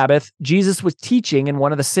 on a Sabbath, Jesus was teaching in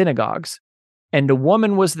one of the synagogues, and a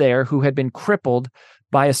woman was there who had been crippled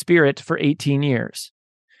by a spirit for 18 years.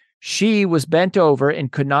 She was bent over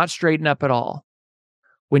and could not straighten up at all.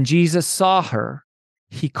 When Jesus saw her,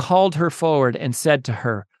 he called her forward and said to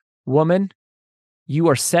her, "Woman, you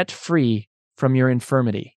are set free from your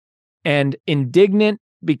infirmity." And indignant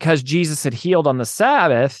because Jesus had healed on the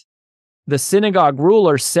Sabbath, the synagogue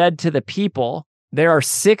ruler said to the people, "There are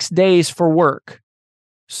 6 days for work,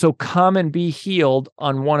 so come and be healed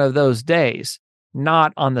on one of those days,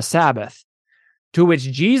 not on the Sabbath." To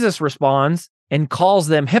which Jesus responds and calls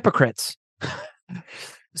them hypocrites.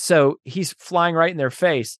 So he's flying right in their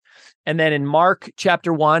face. And then in Mark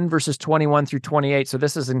chapter 1, verses 21 through 28, so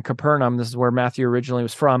this is in Capernaum, this is where Matthew originally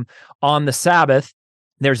was from, on the Sabbath,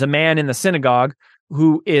 there's a man in the synagogue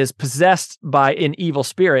who is possessed by an evil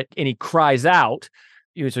spirit, and he cries out.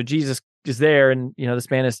 So Jesus is there, and this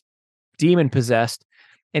man is demon possessed,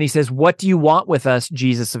 and he says, "What do you want with us,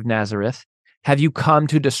 Jesus of Nazareth? Have you come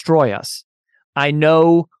to destroy us? I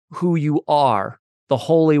know who you are, the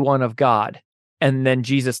Holy One of God." And then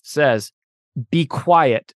Jesus says, "Be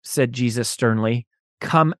quiet," said Jesus sternly.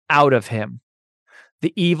 "Come out of him."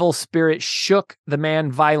 The evil spirit shook the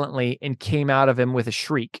man violently and came out of him with a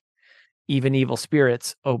shriek. Even evil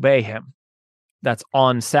spirits obey him. That's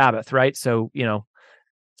on Sabbath, right? So,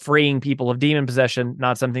 freeing people of demon possession,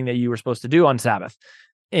 not something that you were supposed to do on Sabbath.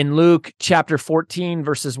 In Luke chapter 14,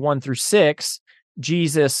 verses 1 through 6,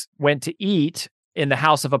 Jesus went to eat in the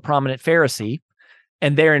house of a prominent Pharisee.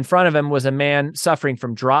 And there in front of him was a man suffering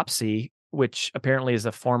from dropsy, which apparently is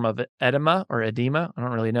a form of edema or edema. I don't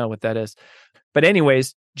really know what that is. But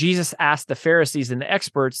anyways, Jesus asked the Pharisees and the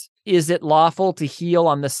experts, "Is it lawful to heal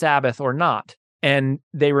on the Sabbath or not?" And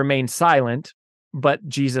they remained silent, but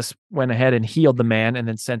Jesus went ahead and healed the man and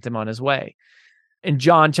then sent him on his way. In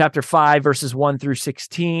John chapter 5, verses 1 through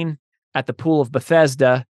 16, at the pool of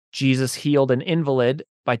Bethesda, Jesus healed an invalid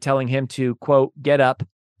by telling him to, quote, "Get up,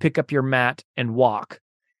 pick up your mat, and walk."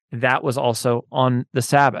 That was also on the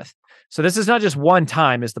Sabbath. So this is not just one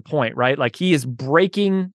time is the point, right? Like he is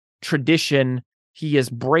breaking tradition. He is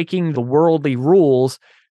breaking the worldly rules,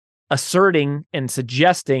 asserting and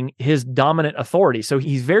suggesting his dominant authority. So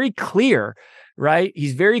he's very clear, right?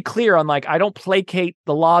 He's very clear on like, I don't placate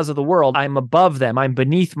the laws of the world. I'm above them. I'm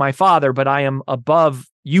beneath my Father, but I am above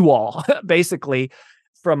you all, basically,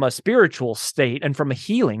 from a spiritual state and from a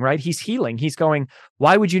healing, right? He's healing. He's going,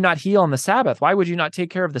 why would you not heal on the Sabbath? Why would you not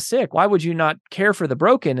take care of the sick? Why would you not care for the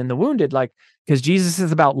broken and the wounded? Like, because Jesus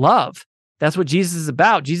is about love. That's what Jesus is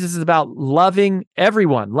about. Jesus is about loving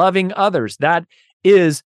everyone, loving others. That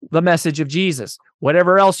is the message of Jesus.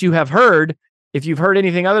 Whatever else you have heard, if you've heard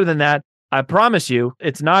anything other than that, I promise you,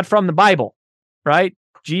 it's not from the Bible, right?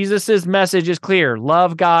 Jesus's message is clear.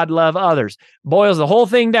 Love God, love others. Boils the whole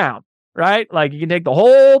thing down. Right? Like you can take the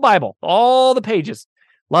whole Bible, all the pages,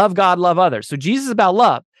 love God, love others. So Jesus is about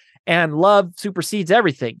love. And love supersedes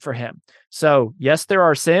everything for him. So yes, there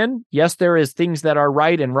are sin. Yes, there is things that are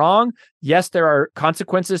right and wrong. Yes, there are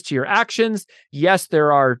consequences to your actions. Yes,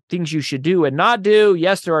 there are things you should do and not do.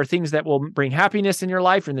 Yes, there are things that will bring happiness in your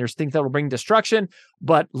life, and there's things that will bring destruction.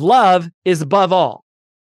 But love is above all.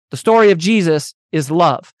 The story of Jesus is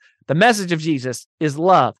love. The message of Jesus is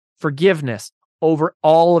love, forgiveness over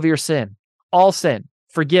all of your sin, all sin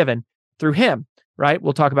forgiven through him, right?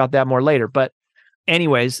 We'll talk about that more later. But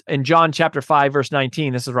anyways, in John chapter 5, verse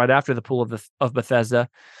 19, this is right after the pool of Bethesda.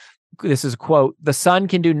 This is a quote: "The Son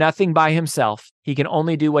can do nothing by himself. He can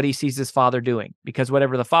only do what he sees his Father doing, because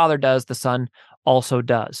whatever the Father does, the Son also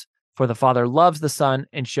does. For the Father loves the Son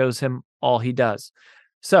and shows him all he does."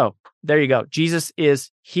 So there you go. Jesus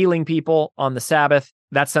is healing people on the Sabbath.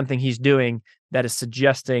 That's something he's doing that is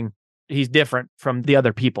suggesting he's different from the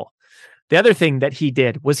other people. The other thing that he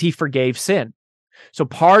did was he forgave sin. So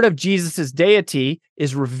part of Jesus's deity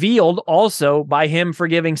is revealed also by him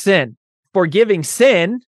forgiving sin. Forgiving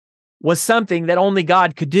sin was something that only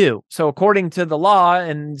God could do. So according to the law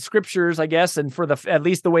and scriptures, I guess, and for at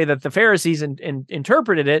least the way that the Pharisees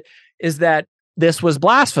interpreted it, is that this was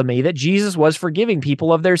blasphemy, that Jesus was forgiving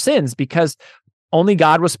people of their sins, because only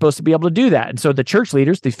God was supposed to be able to do that. And so the church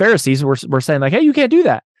leaders, the Pharisees, were saying like, hey, you can't do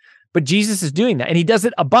that. But Jesus is doing that, and he does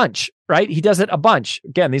it a bunch, right? He does it a bunch.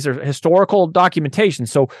 Again, these are historical documentation.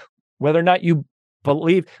 So whether or not you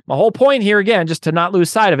believe, my whole point here, again, just to not lose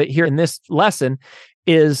sight of it here in this lesson,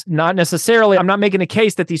 is not necessarily, I'm not making a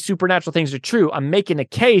case that these supernatural things are true. I'm making a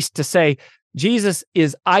case to say Jesus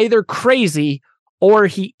is either crazy or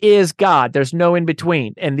he is God. There's no in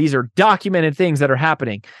between. And these are documented things that are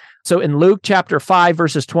happening. So in Luke chapter 5,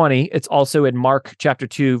 verses 20, it's also in Mark chapter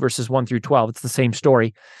 2, verses 1 through 12. It's the same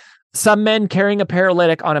story. Some men carrying a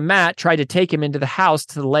paralytic on a mat tried to take him into the house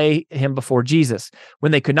to lay him before Jesus.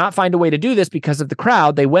 When they could not find a way to do this because of the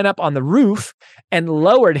crowd, they went up on the roof and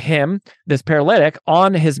lowered him, this paralytic,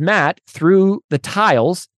 on his mat through the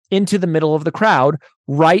tiles into the middle of the crowd,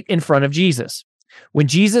 right in front of Jesus. When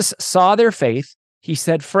Jesus saw their faith, he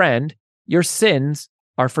said, "Friend, your sins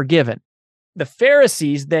are forgiven." The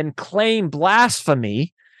Pharisees then claim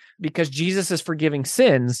blasphemy because Jesus is forgiving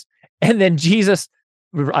sins, and then Jesus,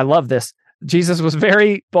 I love this. Jesus was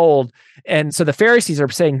very bold. And so the Pharisees are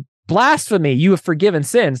saying, blasphemy, you have forgiven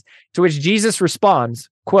sins. To which Jesus responds,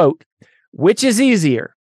 quote, "Which is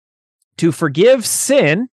easier, to forgive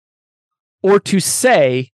sin or to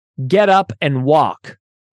say, get up and walk?"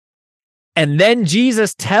 And then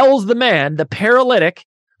Jesus tells the man, the paralytic,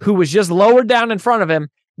 who was just lowered down in front of him,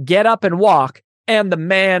 get up and walk. And the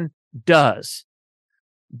man does.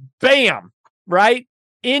 Bam, right?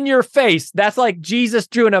 In your face. That's like Jesus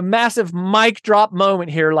doing a massive mic drop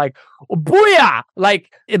moment here, like, oh, booyah!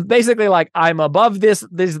 Like, it basically like, I'm above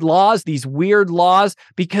these laws, these weird laws,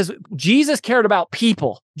 because Jesus cared about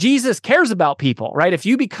people. Jesus cares about people, right? If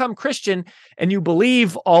you become Christian and you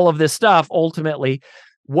believe all of this stuff, ultimately,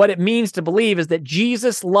 what it means to believe is that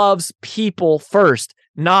Jesus loves people first,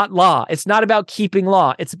 not law. It's not about keeping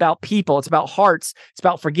law. It's about people. It's about hearts. It's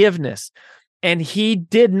about forgiveness. And he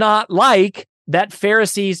did not like that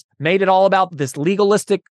Pharisees made it all about this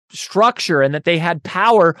legalistic structure and that they had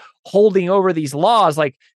power holding over these laws,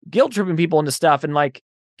 like guilt tripping people into stuff. And like,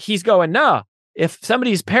 he's going, no, if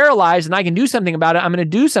somebody's paralyzed and I can do something about it, I'm going to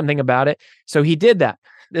do something about it. So he did that.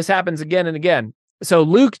 This happens again and again. So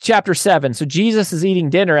Luke chapter 7. So Jesus is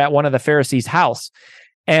eating dinner at one of the Pharisees' house.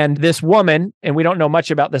 And this woman, and we don't know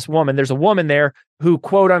much about this woman, there's a woman there who,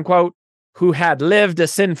 quote unquote, who had lived a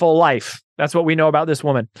sinful life. That's what we know about this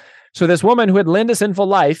woman. So this woman who had lived a sinful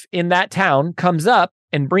life in that town comes up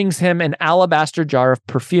and brings him an alabaster jar of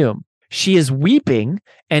perfume. She is weeping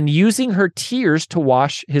and using her tears to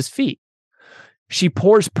wash his feet. She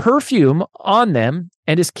pours perfume on them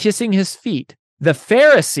and is kissing his feet. The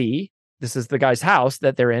Pharisee, this is the guy's house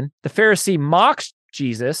that they're in, the Pharisee mocks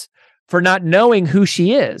Jesus for not knowing who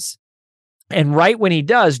she is. And right when he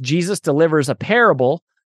does, Jesus delivers a parable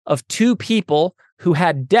of two people who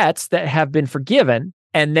had debts that have been forgiven.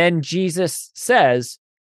 And then Jesus says,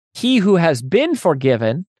 he who has been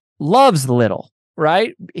forgiven loves little,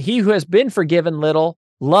 right? He who has been forgiven little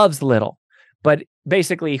loves little. But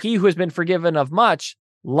basically, he who has been forgiven of much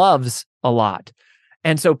loves a lot.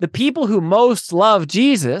 And so the people who most love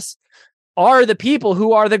Jesus are the people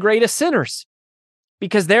who are the greatest sinners,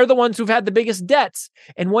 because they're the ones who've had the biggest debts.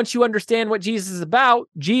 And once you understand what Jesus is about,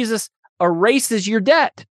 Jesus erases your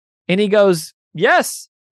debt. And he goes, yes,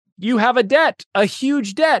 you have a debt, a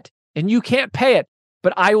huge debt, and you can't pay it,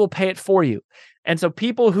 but I will pay it for you. And so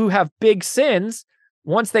people who have big sins,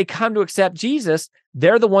 once they come to accept Jesus,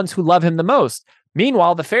 they're the ones who love him the most.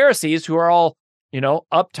 Meanwhile, the Pharisees, who are all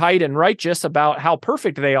uptight and righteous about how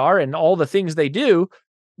perfect they are and all the things they do,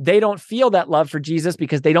 they don't feel that love for Jesus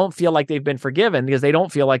because they don't feel like they've been forgiven, because they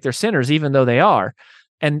don't feel like they're sinners, even though they are.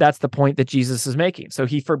 And that's the point that Jesus is making.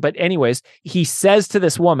 But anyways, he says to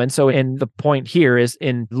this woman, so in the point here is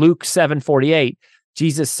in Luke 7:48,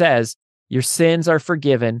 Jesus says, your sins are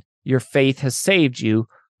forgiven. Your faith has saved you.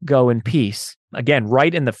 Go in peace. Again,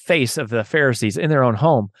 right in the face of the Pharisees in their own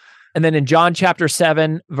home. And then in John chapter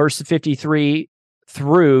 7, verse 53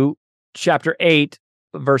 through chapter 8,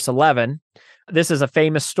 verse 11, this is a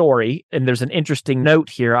famous story. And there's an interesting note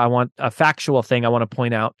here. A factual thing I want to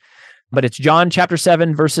point out. But it's John chapter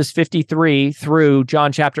 7, verses 53 through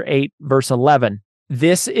John chapter 8, verse 11.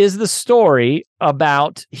 This is the story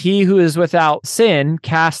about he who is without sin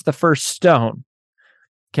cast the first stone.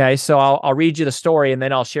 Okay, so I'll read you the story and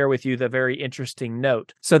then I'll share with you the very interesting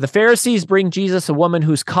note. So the Pharisees bring Jesus a woman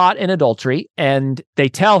who's caught in adultery, and they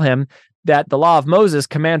tell him that the law of Moses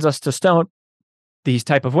commands us to stone these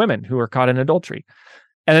type of women who are caught in adultery.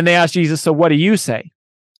 And then they ask Jesus, so what do you say?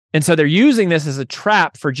 And so they're using this as a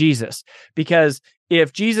trap for Jesus, because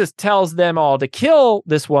if Jesus tells them all to kill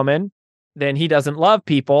this woman, then he doesn't love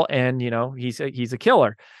people and, he's a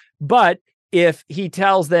killer. But if he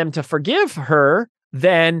tells them to forgive her,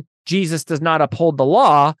 then Jesus does not uphold the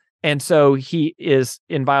law. And so he is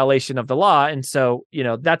in violation of the law. And so,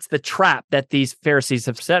 that's the trap that these Pharisees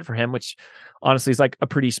have set for him, which honestly is like a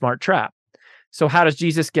pretty smart trap. So how does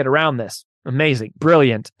Jesus get around this? Amazing,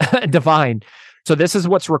 brilliant, divine. So this is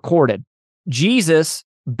what's recorded. Jesus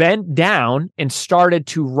bent down and started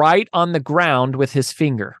to write on the ground with his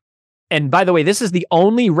finger. And by the way, this is the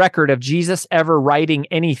only record of Jesus ever writing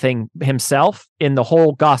anything himself in the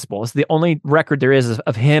whole gospel. It's the only record there is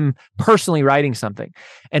of him personally writing something.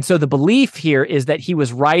 And so the belief here is that he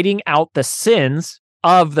was writing out the sins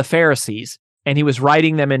of the Pharisees, and he was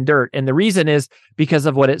writing them in dirt. And the reason is because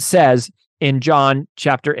of what it says in John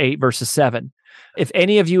chapter 8, verses 7. If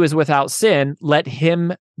any of you is without sin, let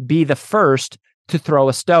him be the first to throw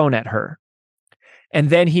a stone at her. And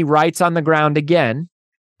then he writes on the ground again.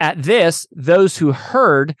 At this, those who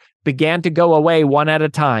heard began to go away one at a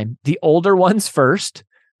time. The older ones first,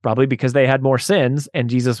 probably because they had more sins and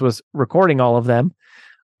Jesus was recording all of them.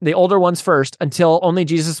 The older ones first, until only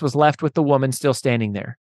Jesus was left with the woman still standing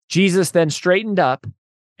there. Jesus then straightened up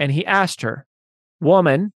and he asked her,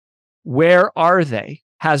 "Woman, where are they?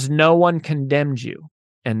 Has no one condemned you?"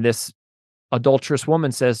 And this adulterous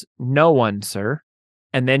woman says, "No one, sir."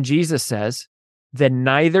 And then Jesus says, "Then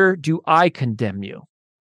neither do I condemn you.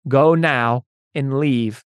 Go now and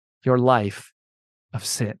leave your life of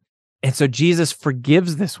sin." And so Jesus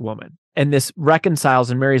forgives this woman. And this reconciles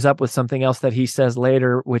and marries up with something else that he says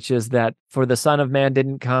later, which is that for the Son of Man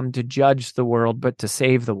didn't come to judge the world, but to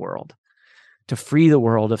save the world, to free the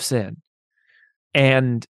world of sin.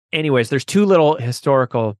 And anyways, there's two little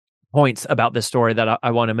historical points about this story that I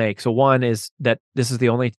want to make. So one is that this is the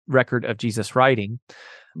only record of Jesus writing.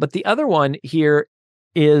 But the other one here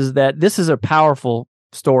is that this is a powerful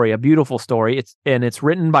story, a beautiful story. It's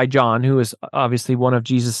written by John, who is obviously one of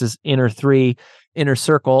Jesus's inner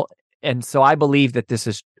circle. And so I believe that this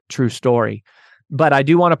is true story. But I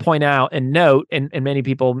do want to point out and note, and many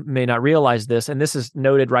people may not realize this, and this is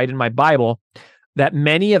noted right in my Bible, that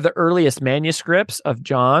many of the earliest manuscripts of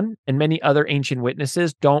John and many other ancient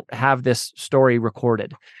witnesses don't have this story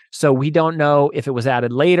recorded. So we don't know if it was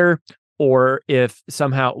added later or if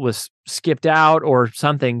somehow it was skipped out or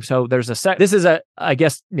something. So there's this is a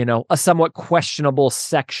somewhat questionable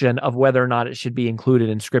section of whether or not it should be included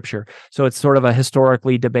in scripture. So it's sort of a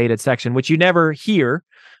historically debated section, which you never hear.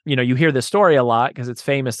 You hear this story a lot because it's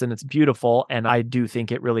famous and it's beautiful. And I do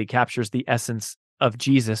think it really captures the essence of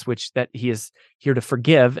Jesus, which that he is here to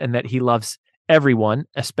forgive and that he loves everyone,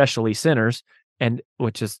 especially sinners, and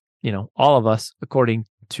which is, all of us, according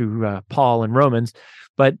to Paul in Romans.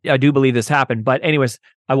 But I do believe this happened. But anyways,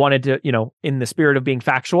 I wanted to, in the spirit of being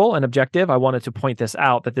factual and objective, I wanted to point this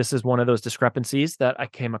out, that this is one of those discrepancies that I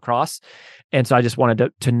came across. And so I just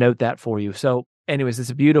wanted to note that for you. So anyways,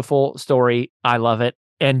 it's a beautiful story. I love it.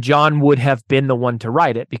 And John would have been the one to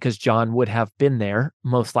write it because John would have been there,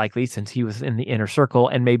 most likely, since he was in the inner circle,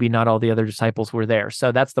 and maybe not all the other disciples were there.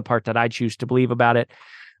 So that's the part that I choose to believe about it.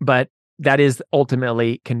 But that is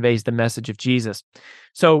ultimately conveys the message of Jesus.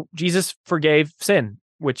 So Jesus forgave sin,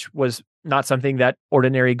 which was not something that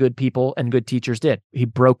ordinary good people and good teachers did. He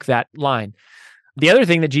broke that line. The other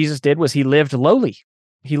thing that Jesus did was he lived lowly.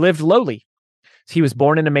 He lived lowly. He was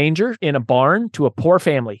born in a manger in a barn to a poor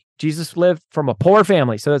family. Jesus lived from a poor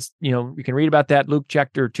family. So that's, you can read about that, Luke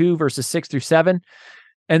chapter 2, verses 6 through 7.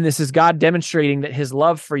 And this is God demonstrating that his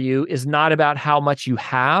love for you is not about how much you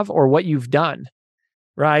have or what you've done.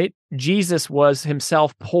 right? Jesus was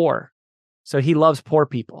himself poor, so he loves poor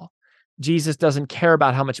people. Jesus doesn't care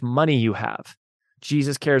about how much money you have.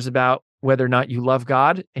 Jesus cares about whether or not you love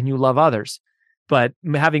God and you love others. But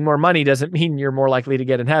having more money doesn't mean you're more likely to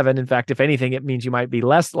get in heaven. In fact, if anything, it means you might be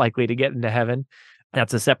less likely to get into heaven.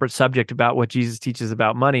 That's a separate subject about what Jesus teaches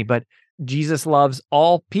about money. But Jesus loves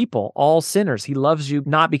all people, all sinners. He loves you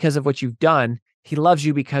not because of what you've done. He loves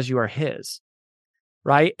you because you are his,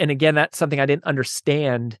 right? And again, that's something I didn't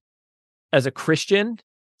understand as a Christian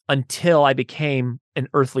until I became an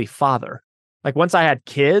earthly father. Like once I had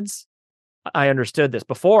kids, I understood this.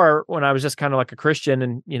 Before, when I was just kind of like a Christian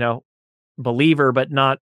and, believer, but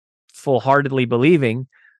not full-heartedly believing,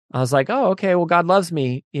 I was like, oh, okay, well, God loves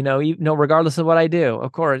me, regardless of what I do.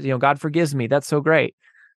 Of course, God forgives me. That's so great.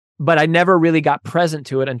 But I never really got present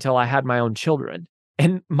to it until I had my own children.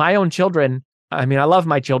 And my own children, I mean, I love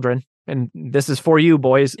my children, and this is for you,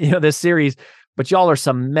 boys, this series, but y'all are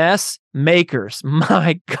some mess makers.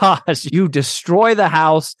 My gosh, you destroy the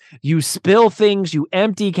house, you spill things, you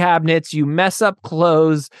empty cabinets, you mess up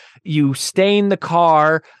clothes, you stain the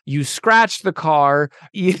car, you scratch the car,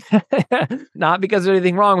 not because there's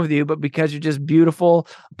anything wrong with you, but because you're just beautiful,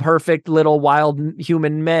 perfect little wild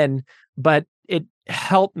human men. But it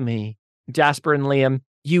helped me, Jasper and Liam,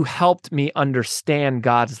 you helped me understand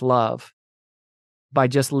God's love by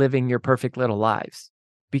just living your perfect little lives.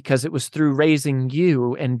 Because it was through raising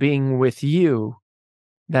you and being with you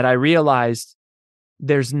that I realized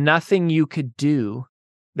there's nothing you could do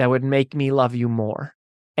that would make me love you more.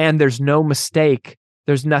 And there's no mistake.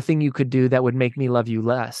 There's nothing you could do that would make me love you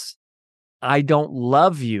less. I don't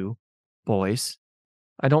love you, boys.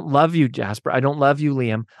 I don't love you, Jasper. I don't love you,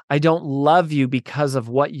 Liam. I don't love you because of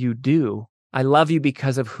what you do. I love you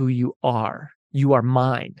because of who you are. You are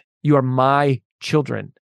mine. You are my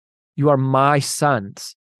children. You are my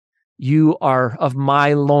sons. You are of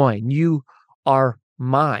my loin. You are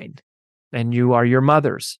mine. And you are your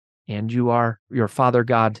mother's. And you are your Father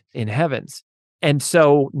God in heavens. And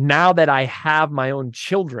so now that I have my own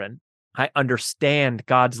children, I understand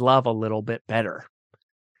God's love a little bit better.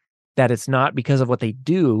 That it's not because of what they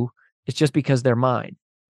do, it's just because they're mine.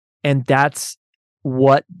 And that's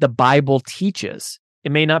what the Bible teaches.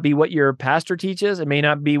 It may not be what your pastor teaches. It may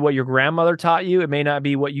not be what your grandmother taught you. It may not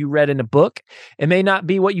be what you read in a book. It may not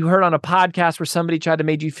be what you heard on a podcast where somebody tried to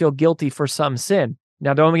make you feel guilty for some sin.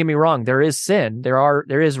 Now, don't get me wrong. There is sin.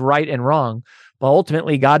 There is right and wrong. But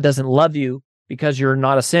ultimately, God doesn't love you because you're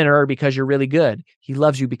not a sinner or because you're really good. He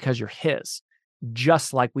loves you because you're his,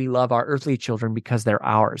 just like we love our earthly children because they're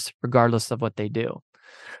ours, regardless of what they do.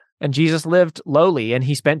 And Jesus lived lowly, and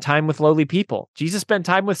he spent time with lowly people. Jesus spent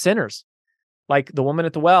time with sinners. Like the woman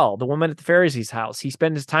at the well, the woman at the Pharisee's house. He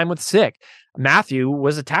spent his time with sick. Matthew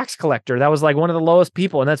was a tax collector. That was like one of the lowest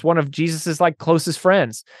people. And that's one of Jesus's like closest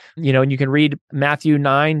friends. And you can read Matthew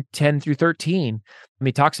 9:10-13. And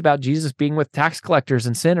he talks about Jesus being with tax collectors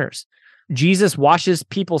and sinners. Jesus washes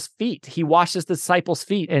people's feet. He washes the disciples'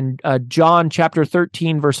 feet. In John chapter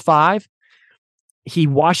 13, verse 5, he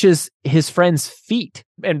washes his friends' feet.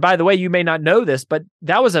 And by the way, you may not know this, but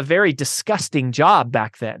that was a very disgusting job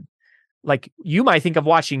back then. Like you might think of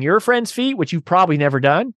washing your friend's feet, which you've probably never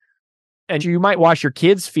done. And you might wash your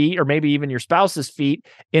kids' feet or maybe even your spouse's feet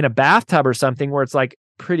in a bathtub or something where it's like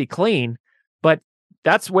pretty clean. But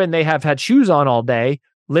that's when they have had shoes on all day,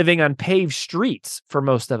 living on paved streets for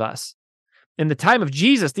most of us. In the time of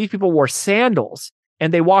Jesus, these people wore sandals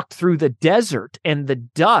and they walked through the desert and the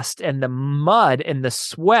dust and the mud and the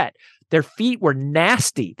sweat. Their feet were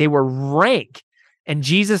nasty. They were rank. And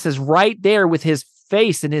Jesus is right there with his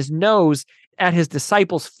face and his nose at his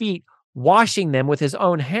disciples' feet, washing them with his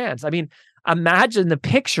own hands. I mean, imagine the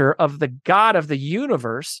picture of the God of the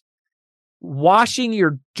universe washing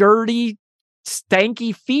your dirty,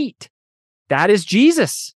 stanky feet. That is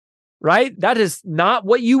Jesus, right? That is not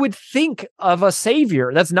what you would think of a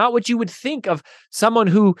savior. That's not what you would think of someone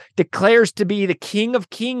who declares to be the King of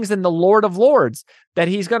Kings and the Lord of Lords, that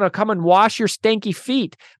he's going to come and wash your stanky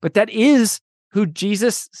feet. But that is who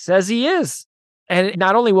Jesus says he is. And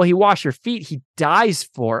not only will he wash your feet, he dies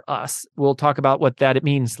for us. We'll talk about what that it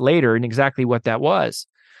means later and exactly what that was.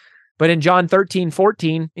 But in John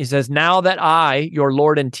 13:14, he says, now that I, your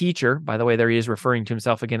Lord and teacher, by the way, there he is referring to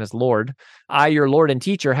himself again as Lord, I, your Lord and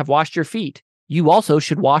teacher, have washed your feet. You also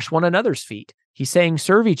should wash one another's feet. He's saying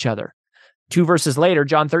serve each other. 2 verses later,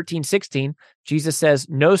 John 13:16, Jesus says,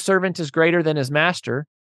 no servant is greater than his master,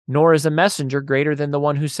 nor is a messenger greater than the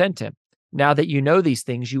one who sent him. Now that you know these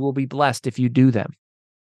things, you will be blessed if you do them.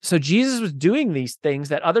 So Jesus was doing these things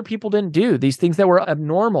that other people didn't do, these things that were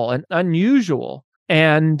abnormal and unusual.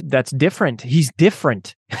 And that's different. He's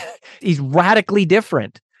different. He's radically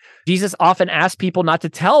different. Jesus often asked people not to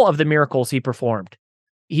tell of the miracles he performed.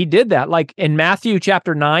 He did that. Like in Matthew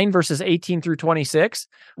chapter 9, verses 18 through 26,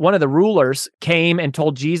 one of the rulers came and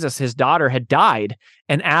told Jesus his daughter had died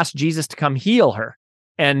and asked Jesus to come heal her.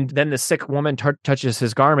 And then the sick woman touches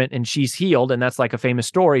his garment and she's healed. And that's like a famous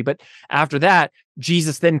story. But after that,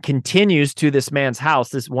 Jesus then continues to this man's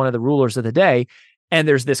house, this one of the rulers of the day. And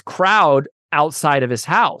there's this crowd outside of his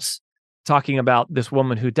house talking about this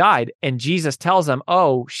woman who died. And Jesus tells them,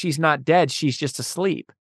 oh, she's not dead. She's just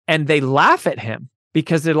asleep. And they laugh at him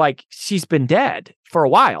because they're like, she's been dead for a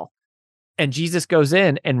while. And Jesus goes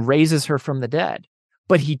in and raises her from the dead.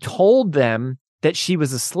 But he told them that she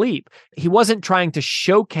was asleep. He wasn't trying to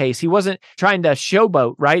showcase. He wasn't trying to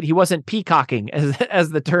showboat, right? He wasn't peacocking, as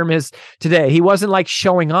the term is today. He wasn't like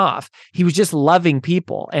showing off. He was just loving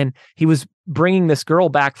people. And he was bringing this girl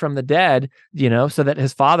back from the dead, so that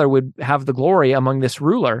his father would have the glory among this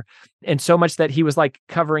ruler. And so much that he was like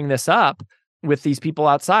covering this up with these people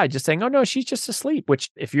outside, just saying, oh no, she's just asleep, which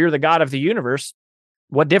if you're the God of the universe,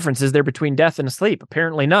 what difference is there between death and asleep?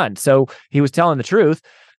 Apparently none. So he was telling the truth,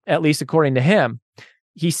 at least according to him.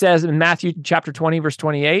 He says in Matthew chapter 20, verse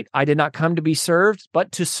 28, I did not come to be served,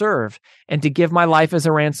 but to serve and to give my life as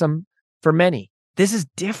a ransom for many. This is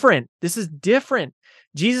different.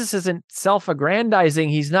 Jesus isn't self-aggrandizing.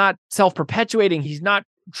 He's not self-perpetuating. He's not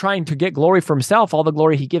trying to get glory for himself. All the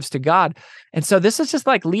glory he gives to God. And so this is just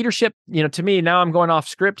like leadership, to me, now I'm going off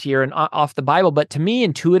script here and off the Bible, but to me,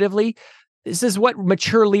 intuitively, this is what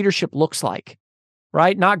mature leadership looks like,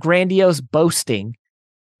 right? Not grandiose boasting,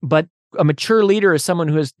 but a mature leader is someone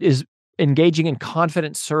who is engaging in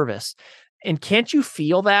confident service. And can't you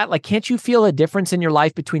feel that? Like, can't you feel a difference in your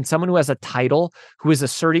life between someone who has a title, who is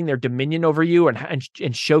asserting their dominion over you and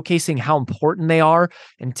showcasing how important they are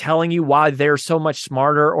and telling you why they're so much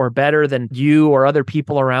smarter or better than you or other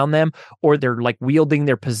people around them, or they're like wielding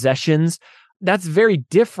their possessions? That's very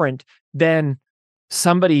different than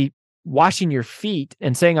somebody washing your feet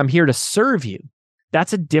and saying, I'm here to serve you.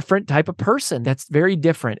 That's a different type of person. That's very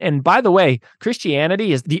different. And by the way,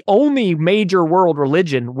 Christianity is the only major world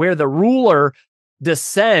religion where the ruler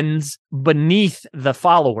descends beneath the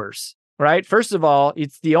followers, right? First of all,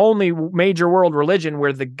 it's the only major world religion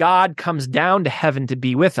where the God comes down to heaven to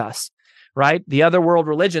be with us, right? The other world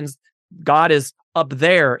religions, God is up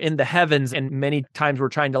there in the heavens, and many times we're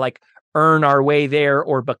trying to like earn our way there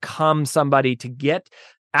or become somebody to get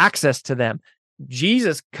access to them.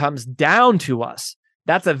 Jesus comes down to us.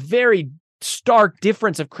 That's a very stark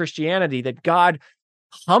difference of Christianity, that God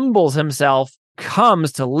humbles himself,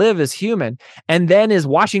 comes to live as human, and then is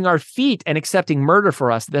washing our feet and accepting murder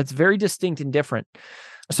for us. That's very distinct and different.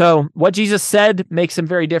 So what Jesus said makes him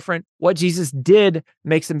very different. What Jesus did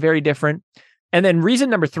makes him very different. And then reason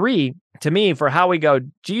number 3, to me, for how we go,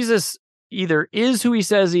 Jesus either is who he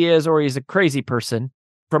says he is, or he's a crazy person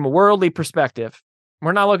from a worldly perspective.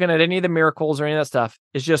 We're not looking at any of the miracles or any of that stuff.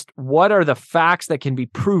 It's just, what are the facts that can be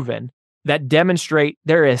proven that demonstrate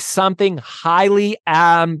there is something highly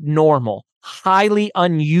abnormal, highly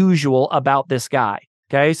unusual about this guy?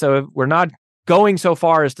 Okay, so we're not going so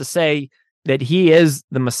far as to say that he is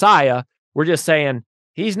the Messiah. We're just saying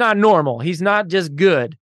he's not normal. He's not just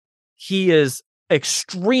good. He is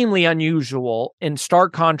extremely unusual in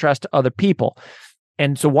stark contrast to other people.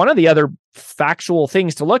 And so one of the other factual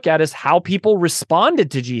things to look at is how people responded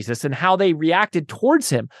to Jesus and how they reacted towards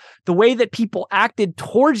him. The way that people acted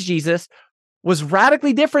towards Jesus was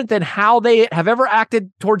radically different than how they have ever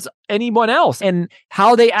acted towards anyone else, and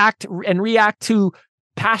how they act and react to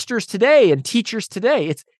pastors today and teachers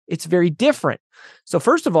today. It's very different. So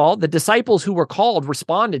first of all, the disciples who were called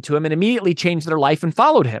responded to him and immediately changed their life and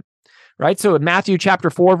followed him, right? So in Matthew chapter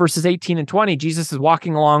 4, verses 18 and 20, Jesus is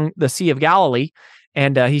walking along the Sea of Galilee,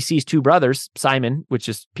 and he sees 2 brothers, Simon, which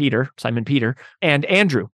is Simon Peter, and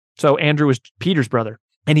Andrew. So Andrew is Peter's brother.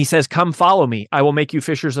 And he says, come follow me. I will make you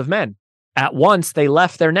fishers of men. At once they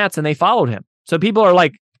left their nets and they followed him. So people are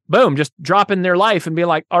like, boom, just dropping their life and be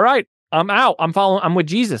like, all right, I'm out. I'm with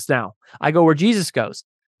Jesus now. I go where Jesus goes.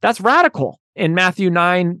 That's radical. In Matthew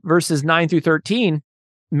 9, verses 9 through 13,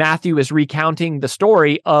 Matthew is recounting the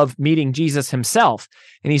story of meeting Jesus himself.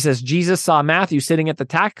 And he says, Jesus saw Matthew sitting at the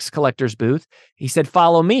tax collector's booth. He said,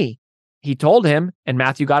 follow me. He told him, and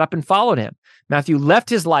Matthew got up and followed him. Matthew left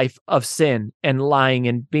his life of sin and lying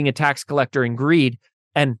and being a tax collector and greed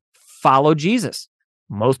and followed Jesus.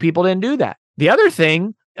 Most people didn't do that. The other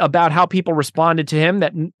thing about how people responded to him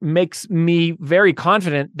that makes me very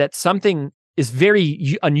confident that something is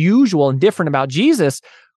very unusual and different about Jesus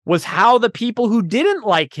was how the people who didn't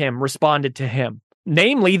like him responded to him,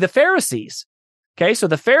 namely the Pharisees. Okay, so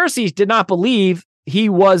the Pharisees did not believe he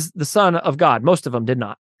was the Son of God. Most of them did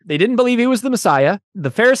not. They didn't believe he was the Messiah.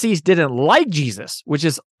 The Pharisees didn't like Jesus, which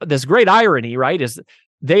is this great irony, right? Is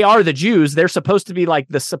they are the Jews. They're supposed to be like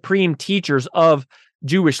the supreme teachers of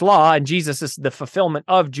Jewish law, and Jesus is the fulfillment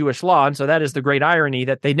of Jewish law. And so that is the great irony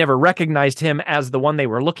that they never recognized him as the one they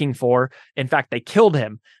were looking for. In fact, they killed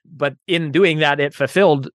him. But in doing that, it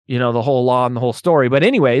fulfilled, the whole law and the whole story. But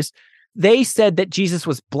anyways, they said that Jesus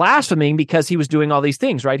was blaspheming because he was doing all these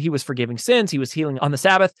things, right? He was forgiving sins. He was healing on the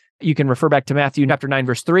Sabbath. You can refer back to Matthew chapter 9,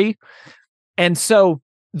 verse 3. And so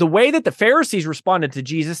the way that the Pharisees responded to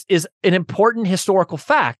Jesus is an important historical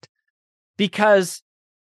fact, because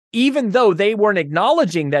even though they weren't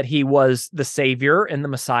acknowledging that he was the Savior and the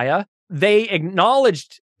Messiah, they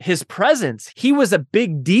acknowledged his presence. He was a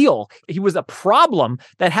big deal. He was a problem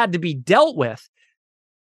that had to be dealt with.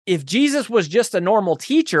 If Jesus was just a normal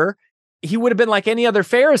teacher, he would have been like any other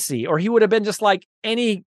Pharisee, or he would have been just like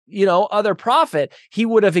any, other prophet. He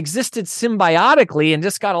would have existed symbiotically and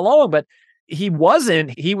just got along, but he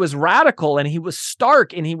wasn't. He was radical, and he was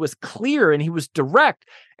stark, and he was clear, and he was direct,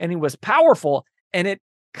 and he was powerful, and it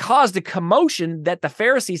caused a commotion that the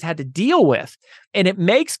Pharisees had to deal with. And it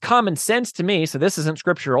makes common sense to me. So this isn't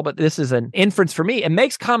scriptural, but this is an inference for me. It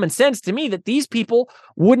makes common sense to me that these people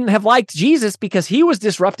wouldn't have liked Jesus because he was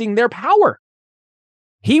disrupting their power.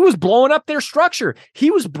 He was blowing up their structure.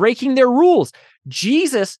 He was breaking their rules.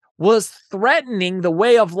 Jesus was threatening the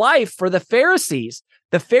way of life for the Pharisees.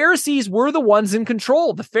 The Pharisees were the ones in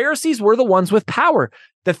control. The Pharisees were the ones with power.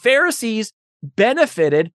 The Pharisees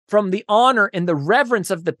benefited from the honor and the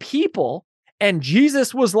reverence of the people, and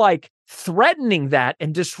Jesus was like threatening that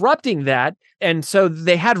and disrupting that. And so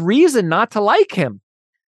they had reason not to like him,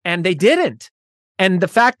 and they didn't. And the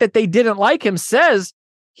fact that they didn't like him says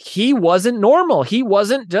he wasn't normal. He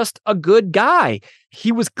wasn't just a good guy.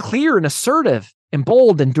 He was clear and assertive and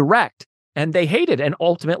bold and direct, and they hated, and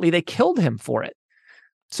ultimately they killed him for it.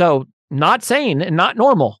 So not sane and not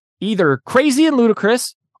normal, either crazy and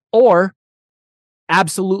ludicrous, or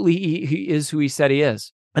absolutely he is who he said he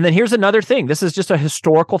is. And then here's another thing. This is just a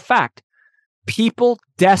historical fact. People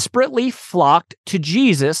desperately flocked to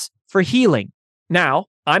Jesus for healing. Now,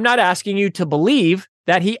 I'm not asking you to believe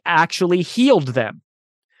that he actually healed them.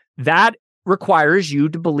 That requires you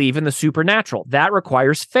to believe in the supernatural. That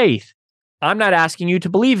requires faith. I'm not asking you to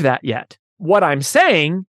believe that yet. What I'm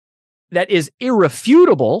saying that is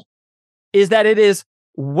irrefutable is that it is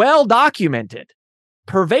well documented,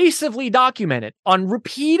 pervasively documented on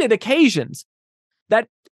repeated occasions, that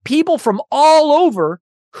people from all over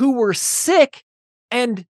who were sick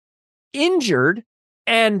and injured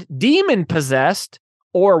and demon possessed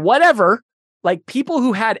or whatever, like people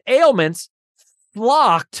who had ailments,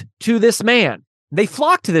 flocked to this man. They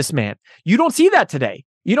flocked to this man. You don't see that today.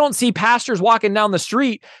 You don't see pastors walking down the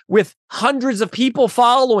street with hundreds of people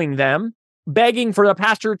following them, begging for the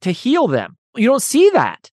pastor to heal them. You don't see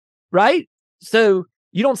that, right? So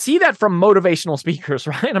you don't see that from motivational speakers,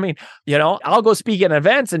 right? I mean, I'll go speak at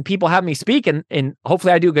events and people have me speak, and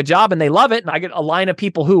hopefully I do a good job and they love it. And I get a line of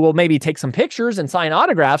people who will maybe take some pictures and sign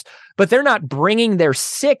autographs, but they're not bringing their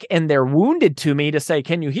sick and their wounded to me to say,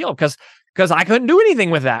 can you heal? Because I couldn't do anything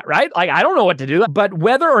with that, right? Like, I don't know what to do. But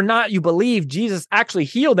whether or not you believe Jesus actually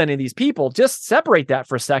healed any of these people, just separate that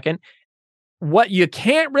for a second. What you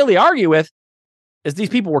can't really argue with is these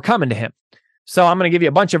people were coming to him. So I'm going to give you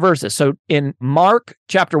a bunch of verses. So in Mark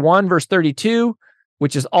chapter 1, verse 32,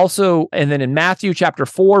 which is also, and then in Matthew chapter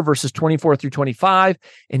 4, verses 24 through 25,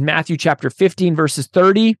 in Matthew chapter 15, verses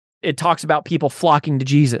 30, it talks about people flocking to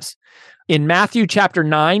Jesus. In Matthew chapter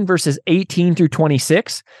 9, verses 18 through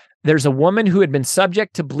 26, there's a woman who had been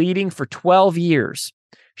subject to bleeding for 12 years.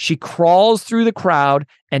 She crawls through the crowd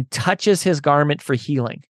and touches his garment for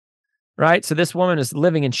healing, right? So this woman is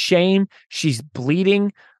living in shame. She's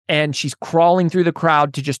bleeding, and she's crawling through the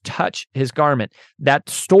crowd to just touch his garment. That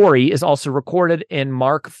story is also recorded in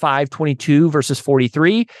Mark 5:22, verses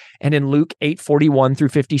 43, and in Luke 8:41 through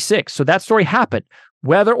 56. So that story happened.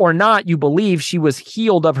 Whether or not you believe she was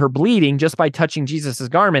healed of her bleeding just by touching Jesus's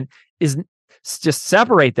garment is just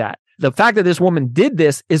separate that. The fact that this woman did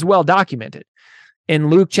this is well documented. In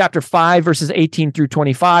Luke chapter 5, verses 18 through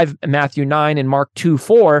 25, Matthew 9, and Mark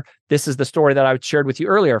 2:4, this is the story that I shared with you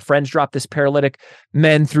earlier. Friends dropped this paralytic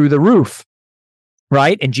man through the roof,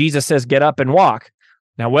 right? And Jesus says, get up and walk.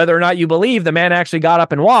 Now, whether or not you believe the man actually got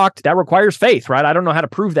up and walked, that requires faith, right? I don't know how to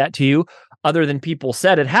prove that to you other than people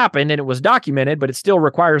said it happened and it was documented, but it still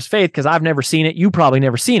requires faith because I've never seen it. You probably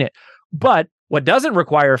never seen it. But what doesn't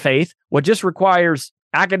require faith, what just requires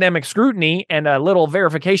academic scrutiny and a little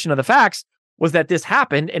verification of the facts, was that this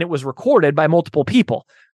happened and it was recorded by multiple people.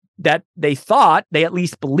 that they thought, they at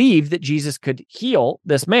least believed that Jesus could heal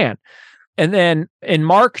this man. And then in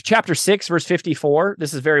Mark chapter 6, verse 54,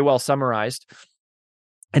 this is very well summarized.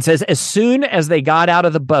 It says, as soon as they got out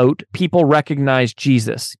of the boat, people recognized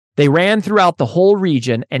Jesus. They ran throughout the whole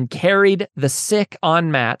region and carried the sick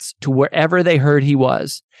on mats to wherever they heard he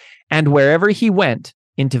was. And wherever he went,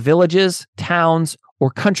 into villages, towns,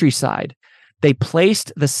 or countryside, they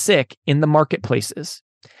placed the sick in the marketplaces.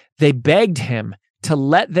 They begged him to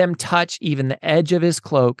let them touch even the edge of his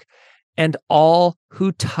cloak, and all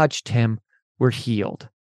who touched him were healed.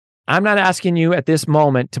 I'm not asking you at this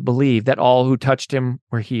moment to believe that all who touched him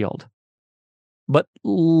were healed, but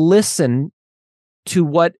listen to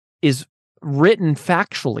what is written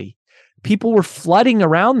factually. People were flooding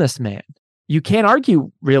around this man. You can't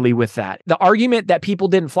argue really with that. The argument that people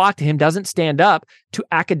didn't flock to him doesn't stand up to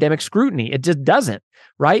academic scrutiny. It just doesn't,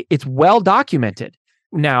 right? It's well documented.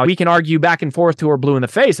 Now, we can argue back and forth till we're blue in the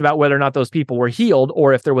face about whether or not those people were healed,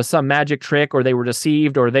 or if there was some magic trick, or they were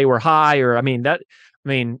deceived, or they were high, or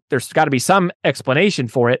there's got to be some explanation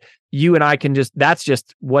for it. You and I that's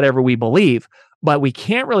just whatever we believe, but we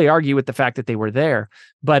can't really argue with the fact that they were there.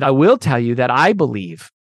 But I will tell you that I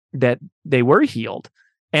believe that they were healed.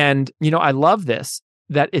 And, I love this,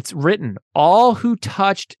 that it's written, all who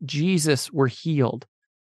touched Jesus were healed.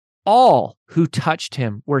 All who touched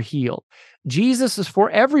him were healed. Jesus is for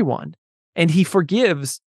everyone, and he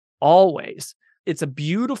forgives always. It's a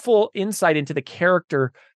beautiful insight into the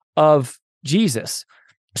character of Jesus.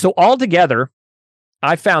 So altogether,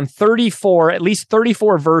 I found at least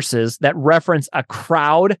 34 verses that reference a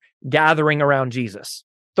crowd gathering around Jesus.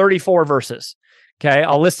 34 verses. Okay,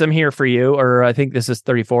 I'll list them here for you, or I think this is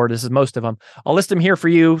 34. This is most of them. I'll list them here for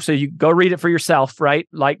you, so you go read it for yourself, right?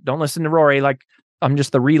 Like, don't listen to Rory, like I'm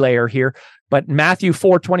just the relayer here. But Matthew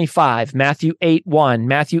 4:25, Matthew 8:1,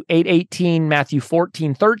 Matthew 8:18, Matthew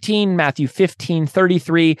 14:13, Matthew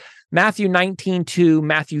 15:33, Matthew 19:2,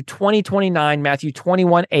 Matthew 20:29, Matthew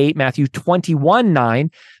 21:8, Matthew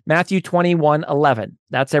 21:9, Matthew 21:11.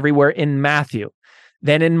 That's everywhere in Matthew.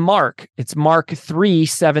 Then in Mark, it's Mark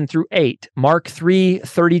 3:7-8, Mark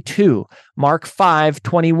 3:32, Mark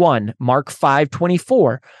 5:21, Mark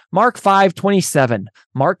 5:24, Mark 5:27,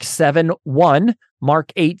 Mark 7:1,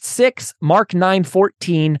 Mark 8:6, Mark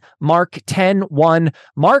 9:14, Mark 10:1,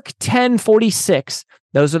 Mark 10:46.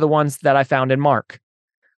 Those are the ones that I found in Mark.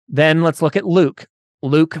 Then let's look at Luke.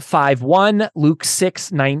 Luke 5:1, Luke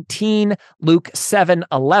 6:19, Luke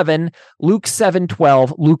 7:11, Luke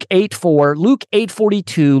 7:12, Luke 8:4, Luke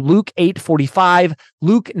 8:42, Luke 8:45,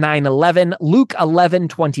 Luke 9:11, Luke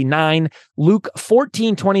 11:29, Luke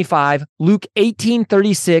 14:25, Luke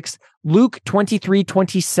 18:36, Luke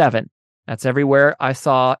 23:27. That's everywhere I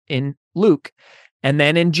saw in Luke. And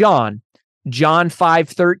then in John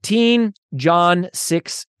 5:13, John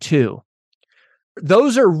 6:2.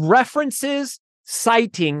 Those are references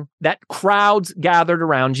citing that crowds gathered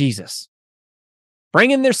around Jesus,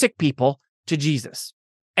 bringing their sick people to Jesus.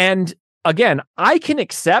 And again, I can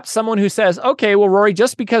accept someone who says, okay, well, Rory,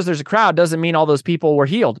 just because there's a crowd doesn't mean all those people were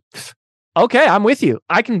healed. Okay, I'm with you.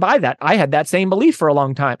 I can buy that. I had that same belief for a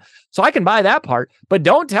long time. So I can buy that part. But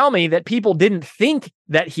don't tell me that people didn't think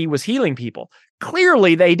that he was healing people.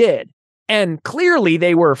 Clearly they did. And clearly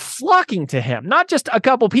they were flocking to him, not just a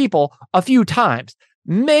couple people, a few times,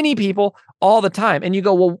 many people all the time. And you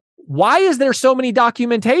go, well, why is there so many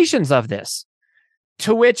documentations of this?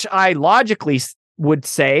 To which I logically would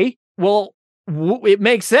say, well, it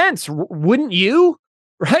makes sense. Wouldn't you?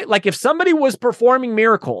 Right? Like if somebody was performing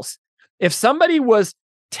miracles, if somebody was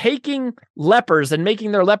taking lepers and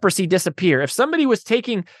making their leprosy disappear, if somebody was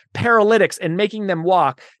taking paralytics and making them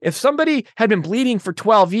walk, if somebody had been bleeding for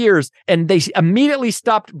 12 years and they immediately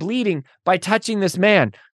stopped bleeding by touching this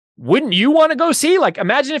man, wouldn't you want to go see? Like,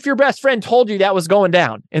 imagine if your best friend told you that was going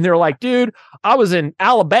down and they're like, dude, I was in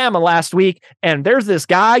Alabama last week and there's this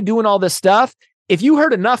guy doing all this stuff. If you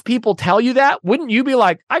heard enough people tell you that, wouldn't you be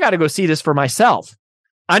like, I got to go see this for myself?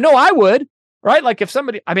 I know I would. Right? Like if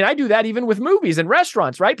somebody, I do that even with movies and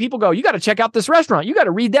restaurants, right? People go, you got to check out this restaurant. You got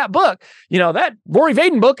to read that book. That Rory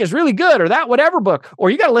Vaden book is really good, or that whatever book,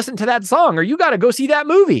 or you got to listen to that song, or you got to go see that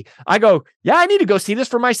movie. I go, yeah, I need to go see this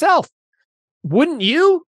for myself. Wouldn't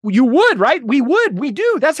you? You would, right? We would. We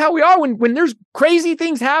do. That's how we are. When there's crazy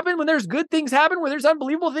things happen, when there's good things happen, when there's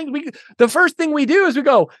unbelievable things, the first thing we do is we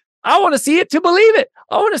go, I want to see it to believe it.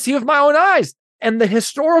 I want to see it with my own eyes. And the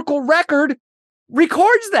historical record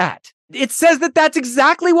records that. It says that that's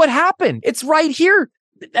exactly what happened. It's right here.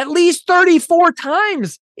 At least 34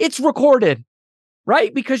 times it's recorded,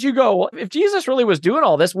 right? Because you go, well, if Jesus really was doing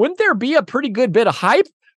all this, wouldn't there be a pretty good bit of hype?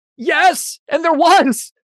 Yes. And there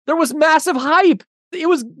was massive hype. It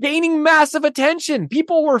was gaining massive attention.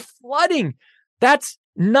 People were flooding. That's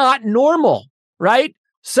not normal, right?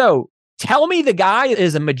 So tell me the guy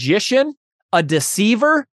is a magician, a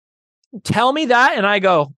deceiver. Tell me that. And I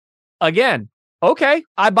go, again, okay,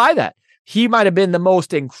 I buy that. He might have been the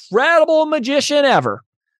most incredible magician ever.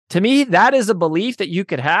 To me, that is a belief that you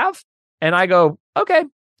could have. And I go, okay,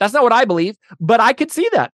 that's not what I believe, but I could see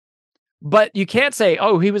that. But you can't say,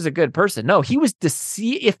 oh, he was a good person. No, he was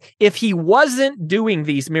if he wasn't doing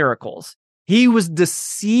these miracles, he was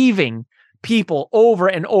deceiving people over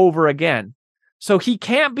and over again. So he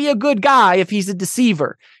can't be a good guy if he's a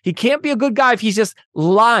deceiver. He can't be a good guy if he's just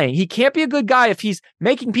lying. He can't be a good guy if he's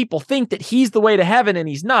making people think that he's the way to heaven and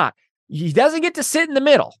he's not. He doesn't get to sit in the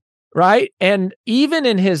middle, right? And even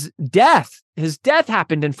in his death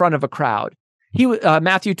happened in front of a crowd. He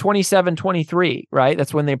Matthew 27:23, right?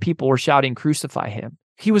 That's when the people were shouting, "Crucify him."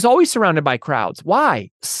 He was always surrounded by crowds. Why?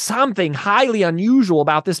 Something highly unusual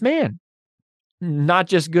about this man. Not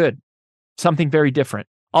just good, something very different.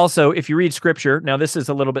 Also, if you read scripture, now this is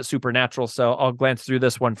a little bit supernatural, so I'll glance through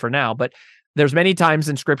this one for now, but there's many times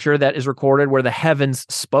in scripture that is recorded where the heavens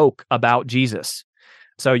spoke about Jesus.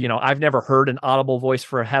 So, I've never heard an audible voice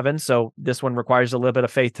for heaven, so this one requires a little bit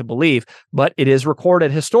of faith to believe, but it is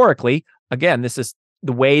recorded historically. Again, this is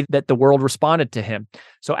the way that the world responded to him.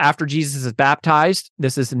 So after Jesus is baptized,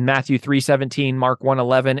 this is in Matthew 3:17, Mark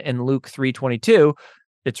 1:11, and Luke 3:22,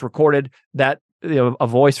 it's recorded that a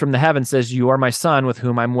voice from the heaven says, "You are my son with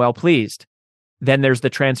whom I'm well pleased." Then there's the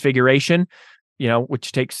transfiguration,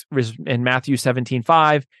 which takes in Matthew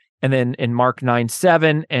 17:5, and then in Mark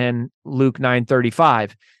 9:7 and Luke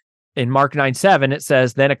 9:35. In Mark 9:7, it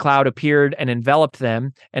says, "Then a cloud appeared and enveloped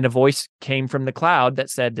them, and a voice came from the cloud that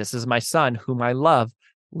said, 'This is my son whom I love.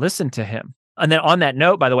 Listen to him.'" And then on that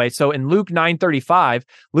note, by the way, so in Luke 9:35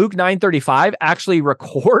 actually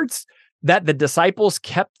records that the disciples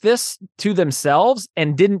kept this to themselves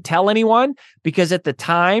and didn't tell anyone because at the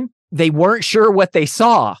time they weren't sure what they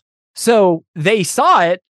saw. So they saw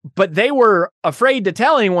it, but they were afraid to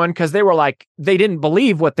tell anyone because they were like, they didn't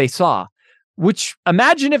believe what they saw. Which,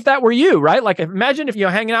 imagine if that were you, right? Like, imagine if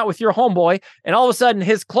you're hanging out with your homeboy and all of a sudden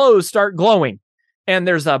his clothes start glowing and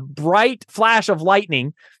there's a bright flash of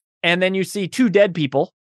lightning and then you see two dead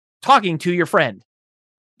people talking to your friend.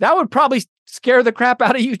 That would probably scare the crap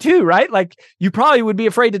out of you too, right? Like, you probably would be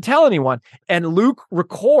afraid to tell anyone. And Luke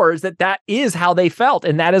records that is how they felt.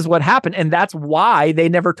 And that is what happened. And that's why they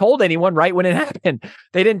never told anyone right when it happened.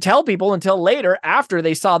 They didn't tell people until later after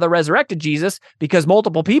they saw the resurrected Jesus, because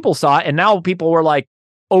multiple people saw it. And now people were like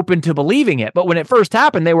open to believing it. But when it first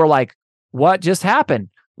happened, they were like, what just happened?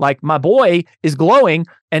 Like, my boy is glowing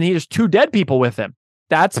and there's two dead people with him.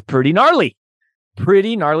 That's pretty gnarly.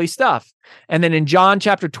 Pretty gnarly stuff. And then in John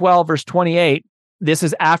chapter 12, verse 28, this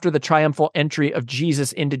is after the triumphal entry of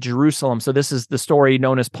Jesus into Jerusalem. So this is the story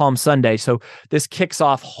known as Palm Sunday. So this kicks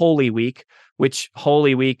off Holy Week, which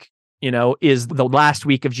Holy Week, is the last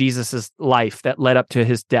week of Jesus's life that led up to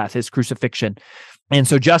his death, his crucifixion. And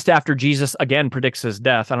so just after Jesus again predicts his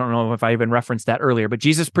death, I don't know if I even referenced that earlier, but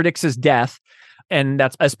Jesus predicts his death. And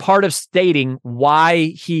that's as part of stating why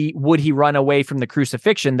he would run away from the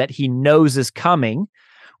crucifixion that he knows is coming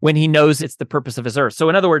when he knows it's the purpose of his earth. So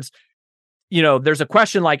in other words, there's a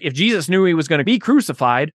question like, if Jesus knew he was going to be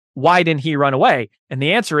crucified, why didn't he run away? And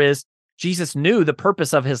the answer is, Jesus knew the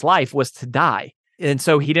purpose of his life was to die. And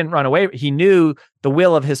so he didn't run away. He knew the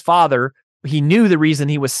will of his Father. He knew the reason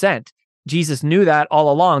he was sent. Jesus knew that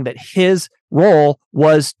all along, that his role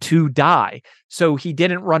was to die. So he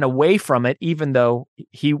didn't run away from it, even though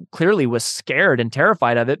he clearly was scared and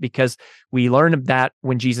terrified of it, because we learn that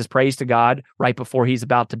when Jesus prays to God right before he's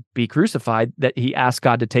about to be crucified, that he asked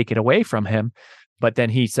God to take it away from him. But then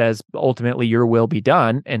he says, ultimately, your will be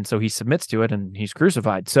done. And so he submits to it and he's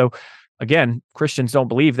crucified. So again, Christians don't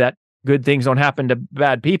believe that good things don't happen to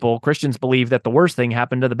bad people. Christians believe that the worst thing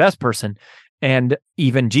happened to the best person. And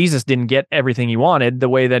even Jesus didn't get everything he wanted the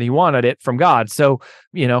way that he wanted it from God. So,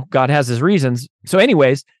 God has his reasons. So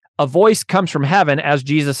anyways, a voice comes from heaven as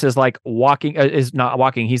Jesus is like is not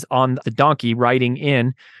walking. He's on the donkey riding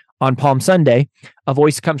in on Palm Sunday. A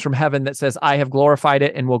voice comes from heaven that says, I have glorified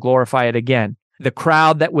it and will glorify it again. The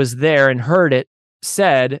crowd that was there and heard it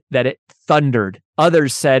said that it thundered.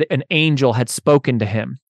 Others said an angel had spoken to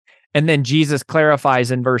him. And then Jesus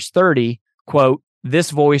clarifies in verse 30, quote,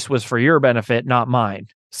 this voice was for your benefit, not mine.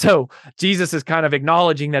 So Jesus is kind of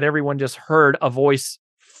acknowledging that everyone just heard a voice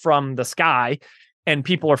from the sky and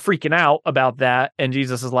people are freaking out about that. And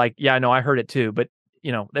Jesus is like, yeah, no, I heard it too, but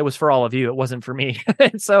it was for all of you. It wasn't for me.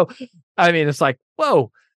 And so, it's like,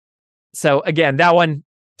 whoa. So again, that one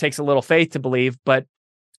takes a little faith to believe, but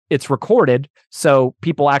it's recorded, so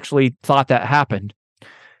people actually thought that happened.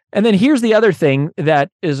 And then here's the other thing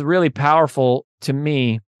that is really powerful to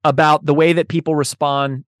me about the way that people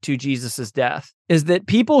respond to Jesus's death, is that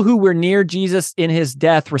people who were near Jesus in his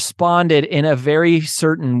death responded in a very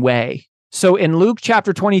certain way. So in Luke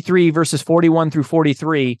chapter 23, verses 41 through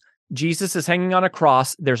 43, Jesus is hanging on a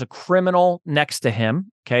cross. There's a criminal next to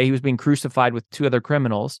him. Okay, he was being crucified with two other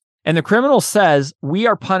criminals. And the criminal says, "We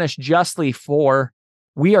are punished justly, for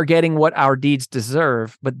we are getting what our deeds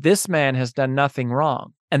deserve, but this man has done nothing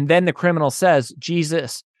wrong." And then the criminal says,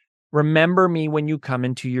 "Jesus, remember me when you come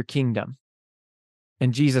into your kingdom."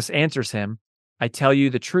 And Jesus answers him, "I tell you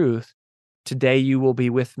the truth, today you will be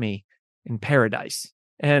with me in paradise."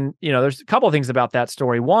 And, there's a couple of things about that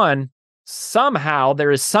story. One, somehow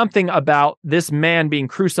there is something about this man being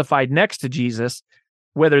crucified next to Jesus,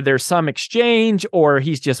 whether there's some exchange or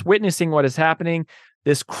he's just witnessing what is happening.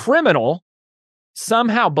 This criminal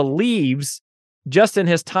somehow believes, just in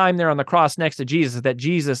his time there on the cross next to Jesus, that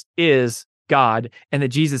Jesus is God and that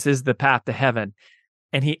Jesus is the path to heaven.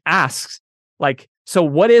 And he asks, so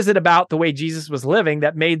what is it about the way Jesus was living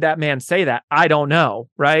that made that man say that? I don't know,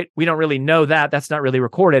 right? We don't really know that. That's not really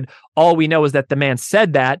recorded. All we know is that the man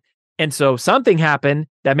said that. And so something happened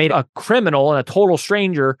that made a criminal and a total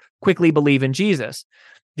stranger quickly believe in Jesus.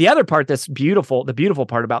 The other part that's beautiful, the beautiful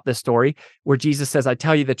part about this story, where Jesus says, "I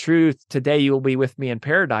tell you the truth, today you will be with me in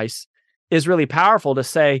paradise," is really powerful to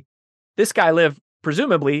say, this guy lived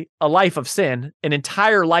presumably a life of sin, an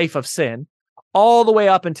entire life of sin, all the way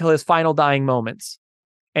up until his final dying moments.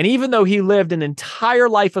 And even though he lived an entire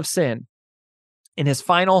life of sin, in his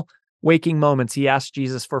final waking moments, he asks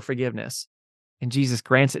Jesus for forgiveness, and Jesus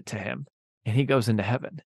grants it to him, and he goes into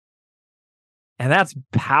heaven. And that's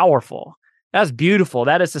powerful. That's beautiful.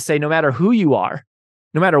 That is to say, no matter who you are,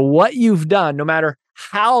 no matter what you've done, no matter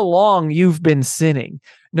how long you've been sinning,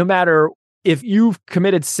 no matter if you've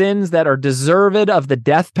committed sins that are deserved of the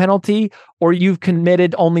death penalty, or you've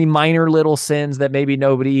committed only minor little sins that maybe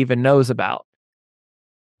nobody even knows about.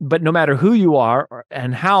 But no matter who you are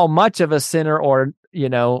and how much of a sinner or,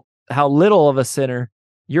 how little of a sinner,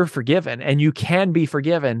 you're forgiven, and you can be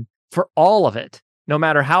forgiven for all of it, no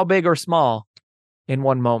matter how big or small, in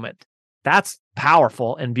one moment. That's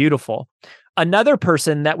powerful and beautiful. Another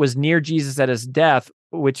person that was near Jesus at his death,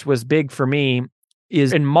 which was big for me,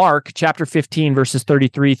 is in Mark chapter 15, verses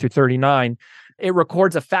 33 through 39. It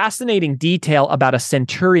records a fascinating detail about a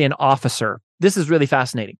centurion officer. This is really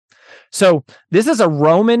fascinating. So this is a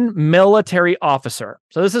Roman military officer.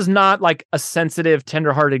 So this is not like a sensitive,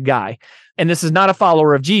 tenderhearted guy. And this is not a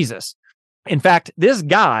follower of Jesus. In fact, this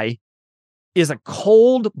guy is a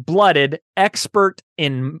cold-blooded expert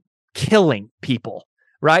in killing people,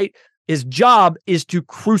 right? His job is to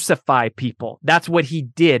crucify people. That's what he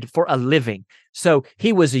did for a living. So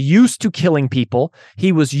he was used to killing people.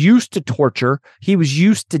 He was used to torture. He was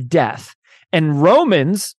used to death. And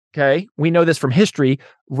Romans, okay, we know this from history,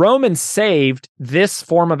 Romans saved this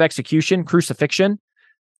form of execution, crucifixion,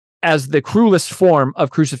 as the cruelest form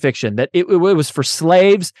of crucifixion, that it was for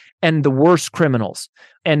slaves and the worst criminals.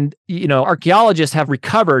 And, archaeologists have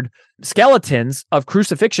recovered skeletons of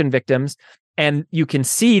crucifixion victims, and you can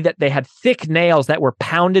see that they had thick nails that were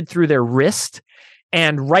pounded through their wrist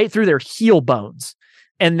and right through their heel bones.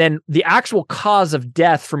 And then the actual cause of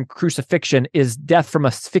death from crucifixion is death from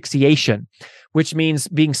asphyxiation, which means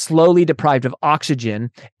being slowly deprived of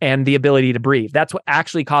oxygen and the ability to breathe. That's what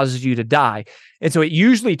actually causes you to die. And so it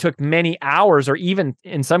usually took many hours, or even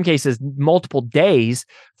in some cases, multiple days,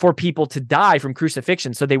 for people to die from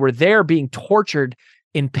crucifixion. So they were there being tortured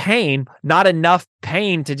in pain, not enough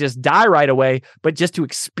pain to just die right away, but just to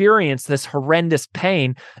experience this horrendous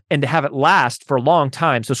pain and to have it last for a long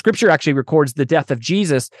time. So scripture actually records the death of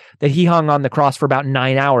Jesus, that he hung on the cross for about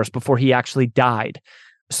 9 hours before he actually died.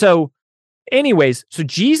 So anyways, so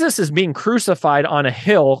Jesus is being crucified on a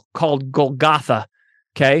hill called Golgotha,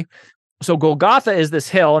 okay? So Golgotha is this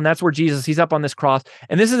hill, and that's where he's up on this cross,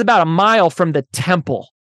 and this is about a mile from the temple.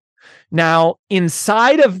 Now,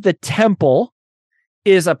 inside of the temple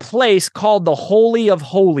is a place called the Holy of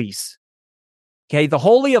Holies. Okay, the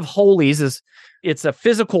Holy of Holies it's a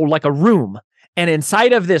physical, like a room. And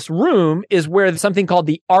inside of this room is where something called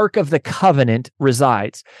the Ark of the Covenant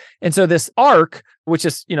resides. And so this Ark, which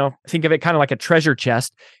is, think of it kind of like a treasure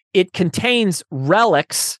chest, it contains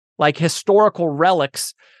relics, like historical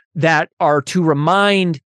relics that are to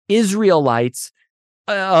remind Israelites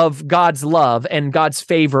of God's love and God's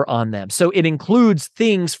favor on them. So it includes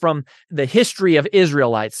things from the history of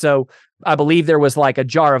Israelites. So I believe there was like a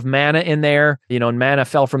jar of manna in there, and manna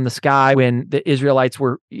fell from the sky when the Israelites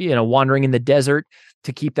were, wandering in the desert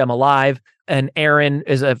to keep them alive. and Aaron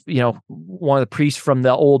is one of the priests from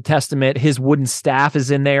the Old Testament. His wooden staff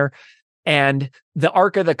is in there. And the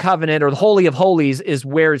Ark of the Covenant, or the Holy of Holies, is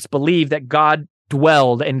where it's believed that God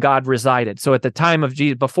dwelled and God resided. So at the time of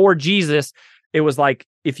Jesus, before Jesus, it was like,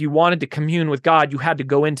 if you wanted to commune with God, you had to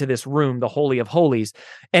go into this room, the Holy of Holies.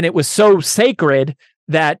 And it was so sacred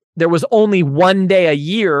that there was only one day a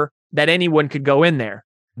year that anyone could go in there.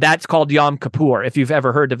 That's called Yom Kippur, if you've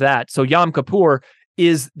ever heard of that. So Yom Kippur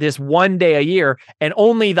is this one day a year, and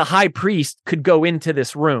only the high priest could go into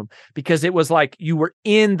this room, because it was like you were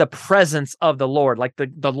in the presence of the Lord, like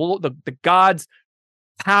the God's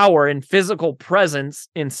power and physical presence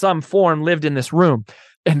in some form lived in this room.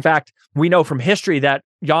 In fact, we know from history that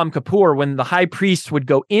Yom Kippur, when the high priest would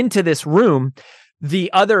go into this room,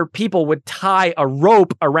 the other people would tie a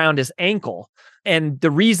rope around his ankle. And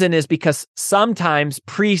the reason is because sometimes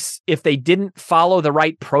priests, if they didn't follow the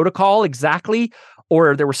right protocol exactly,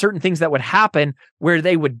 or there were certain things that would happen where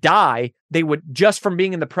they would die, they would, just from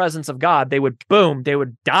being in the presence of God, they would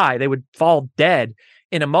die, they would fall dead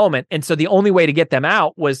in a moment. And so the only way to get them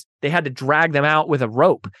out was they had to drag them out with a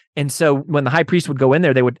rope. And so when the high priest would go in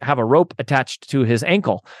there, they would have a rope attached to his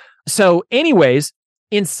ankle. So anyways,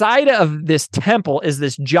 inside of this temple is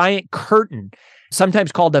this giant curtain,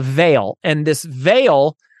 sometimes called a veil. And this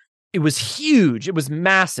veil, it was huge. It was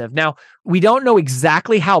massive. Now, we don't know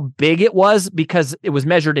exactly how big it was because it was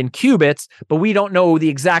measured in cubits, but we don't know the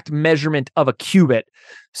exact measurement of a cubit.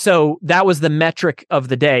 So that was the metric of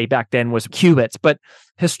the day back then, was cubits. But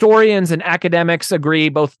historians and academics agree,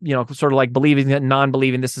 both, sort of like believing and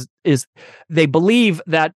non-believing, this is they believe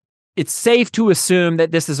that it's safe to assume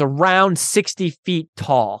that this is around 60 feet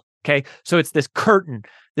tall. Okay. So it's this curtain,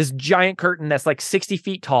 this giant curtain that's like 60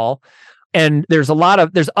 feet tall. And there's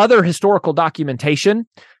other historical documentation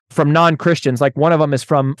from non-Christians. Like one of them is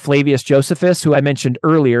from Flavius Josephus, who I mentioned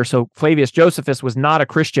earlier. So Flavius Josephus was not a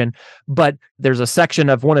Christian, but there's a section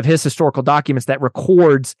of one of his historical documents that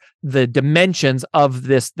records the dimensions of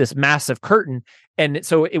this massive curtain. And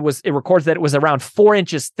so it records that it was around 4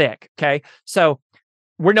 inches thick. Okay. So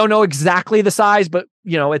we don't know exactly the size, but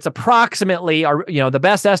it's approximately, the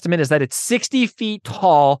best estimate is that it's 60 feet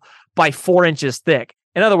tall by 4 inches thick.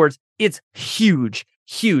 In other words, it's huge,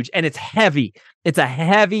 and it's heavy. It's a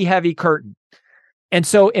heavy, heavy curtain. And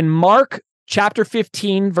so in Mark chapter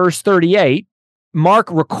 15, verse 38, Mark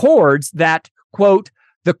records that, quote,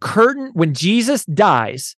 the curtain, when Jesus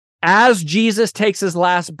dies, as Jesus takes his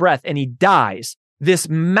last breath and he dies, this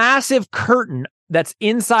massive curtain that's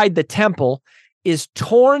inside the temple is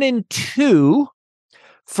torn in two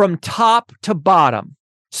from top to bottom.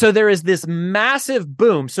 So there is this massive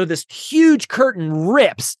boom. So this huge curtain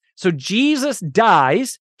rips. So Jesus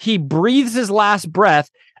dies, he breathes his last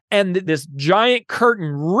breath, and this giant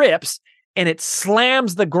curtain rips and it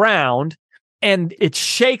slams the ground and it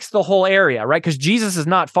shakes the whole area, right? Because Jesus is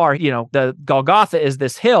not far. The Golgotha is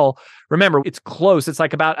this hill. Remember, it's close. It's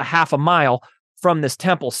like about a half a mile from this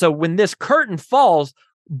temple. So when this curtain falls,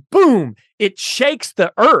 boom, it shakes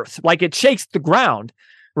the earth, like it shakes the ground,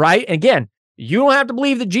 right? And again, you don't have to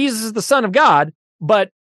believe that Jesus is the Son of God,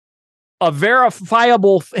 but a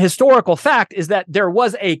verifiable historical fact is that there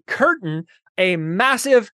was a curtain, a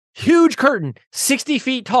massive, huge curtain, 60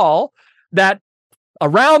 feet tall, that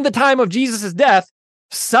around the time of Jesus' death,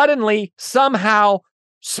 suddenly somehow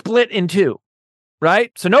split in two,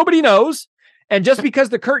 right? So nobody knows. And just because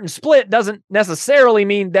the curtain split doesn't necessarily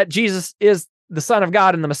mean that Jesus is the Son of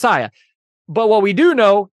God and the Messiah. But what we do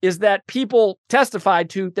know is that people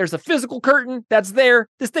testified to, there's a physical curtain that's there.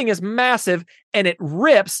 This thing is massive and it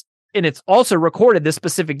rips. And it's also recorded this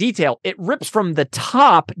specific detail. It rips from the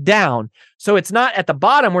top down. So it's not at the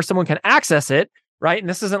bottom where someone can access it, right? And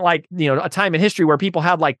this isn't like, a time in history where people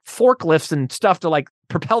had like forklifts and stuff to like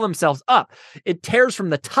propel themselves up. It tears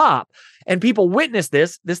from the top and people witness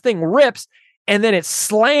this. This thing rips and then it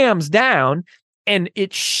slams down and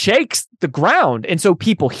it shakes the ground. And so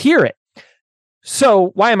people hear it. So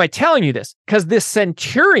why am I telling you this? Because this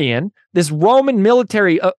centurion, this Roman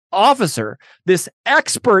military officer, this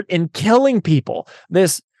expert in killing people,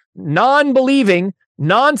 this non-believing,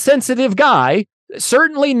 non-sensitive guy,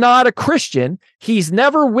 certainly not a Christian. He's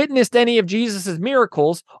never witnessed any of Jesus's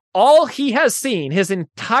miracles. All he has seen, his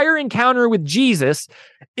entire encounter with Jesus,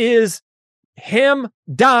 is him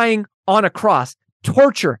dying on a cross,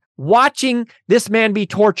 torture, watching this man be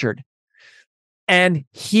tortured. And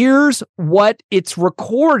here's what it's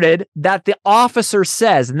recorded that the officer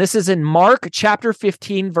says. And this is in Mark chapter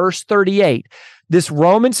 15, verse 38. This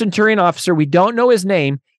Roman centurion officer, we don't know his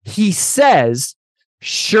name, he says,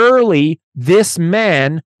 surely this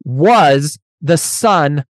man was the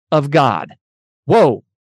Son of God. Whoa,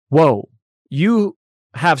 whoa. you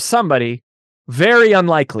have somebody very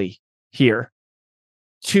unlikely here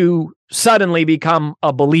to suddenly become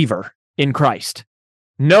a believer in Christ.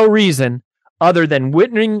 No reason other than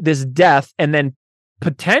witnessing this death and then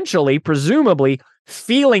potentially, presumably,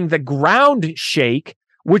 feeling the ground shake,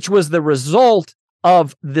 which was the result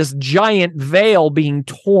of this giant veil being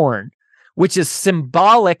torn, which is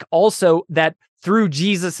symbolic also that through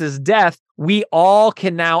Jesus's death, we all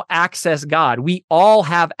can now access God. We all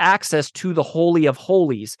have access to the Holy of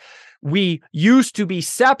Holies. We used to be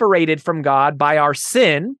separated from God by our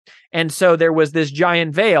sin. And so there was this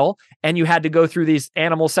giant veil, and you had to go through these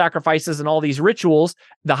animal sacrifices and all these rituals.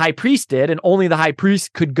 The high priest did, and only the high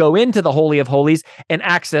priest could go into the Holy of Holies and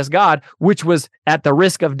access God, which was at the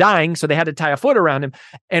risk of dying. So they had to tie a foot around him.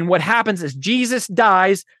 And what happens is Jesus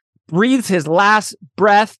dies, breathes his last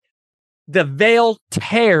breath, the veil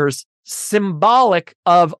tears, symbolic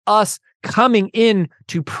of us coming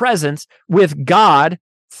into presence with God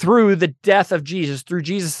through the death of Jesus, through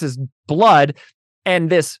Jesus's blood. And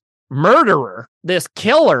this murderer, this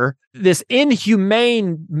killer, this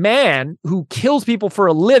inhumane man who kills people for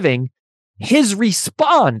a living, his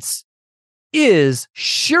response is,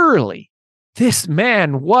 surely this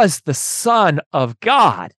man was the Son of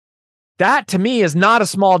God. That to me is not a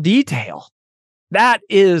small detail. That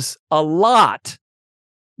is a lot.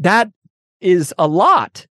 That is a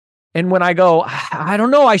lot. And when I go, I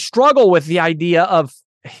don't know, I struggle with the idea of,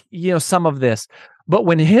 some of this. But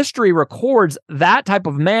when history records that type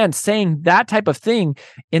of man saying that type of thing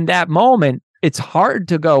in that moment, it's hard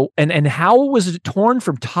to go. And how was it torn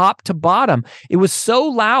from top to bottom? It was so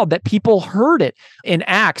loud that people heard it. In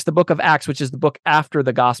Acts, the book of Acts, which is the book after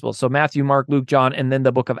the Gospels. So Matthew, Mark, Luke, John, and then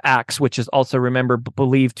the book of Acts, which is also,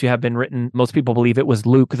 believed to have been written. Most people believe it was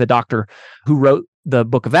Luke, the doctor, who wrote the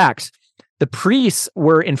book of Acts. The priests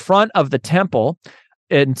were in front of the temple.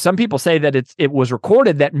 And some people say that it was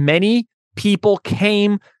recorded that many people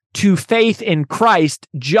came to faith in Christ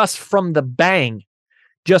just from the bang,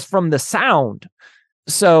 just from the sound.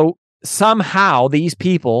 So somehow these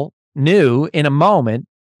people knew in a moment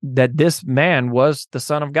that this man was the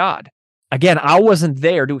Son of God. Again, I wasn't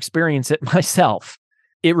there to experience it myself.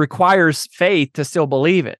 It requires faith to still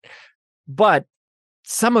believe it. But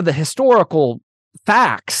some of the historical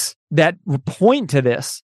facts that point to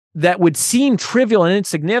this, that would seem trivial and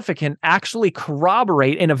insignificant, actually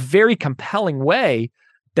corroborate in a very compelling way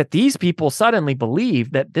that these people suddenly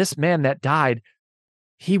believe that this man that died,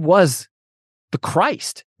 he was the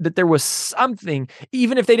Christ, that there was something,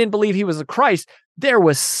 even if they didn't believe he was the Christ, there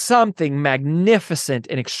was something magnificent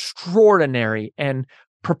and extraordinary and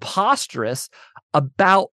preposterous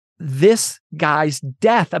about this guy's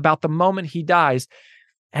death, about the moment he dies.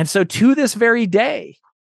 And so to this very day,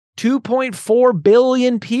 2.4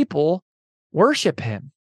 billion people worship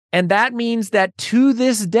him. And that means that to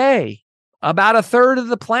this day, about a third of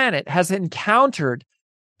the planet has encountered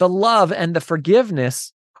the love and the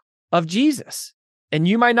forgiveness of Jesus. And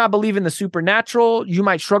you might not believe in the supernatural. You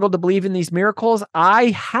might struggle to believe in these miracles.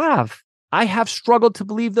 I have struggled to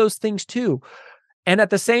believe those things too. And at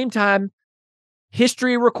the same time,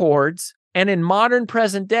 history records, and in modern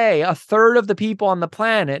present day, a third of the people on the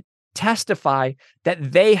planet testify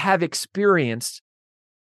that they have experienced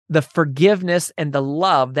the forgiveness and the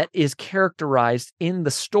love that is characterized in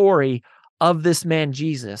the story of this man,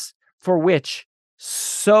 Jesus, for which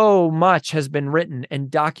so much has been written and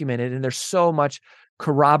documented, and there's so much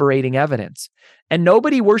corroborating evidence. And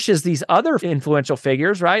nobody worships these other influential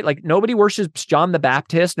figures, right? Like nobody worships John the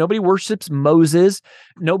Baptist, nobody worships Moses,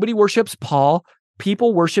 nobody worships Paul.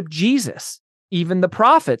 People worship Jesus. Even the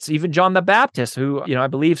prophets, even John the Baptist, who, I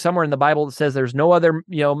believe somewhere in the Bible that says there's no other,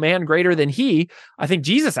 man greater than he. I think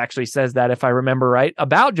Jesus actually says that, if I remember right,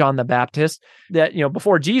 about John the Baptist, that,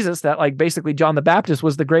 before Jesus, that like basically John the Baptist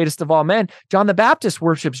was the greatest of all men. John the Baptist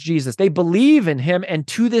worships Jesus. They believe in him. And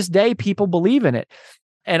to this day, people believe in it.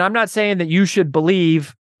 And I'm not saying that you should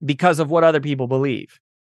believe because of what other people believe,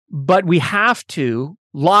 but we have to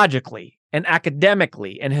logically and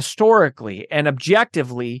academically and historically and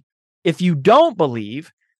objectively. If you don't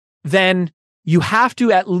believe, then you have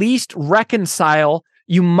to at least reconcile.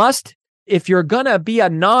 You must, if you're going to be a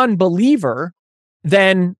non-believer,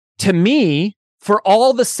 then to me, for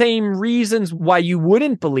all the same reasons why you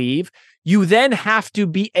wouldn't believe, you then have to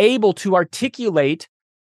be able to articulate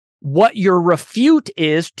what your refute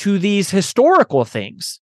is to these historical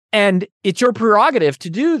things. And it's your prerogative to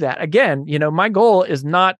do that. Again, my goal is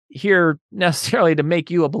not here necessarily to make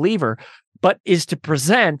you a believer, but is to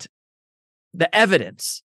present the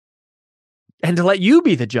evidence and to let you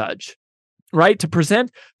be the judge, right? To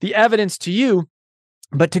present the evidence to you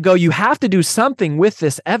but to go, you have to do something with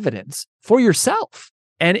this evidence for yourself.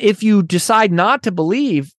 And if you decide not to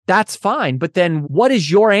believe, that's fine. But then what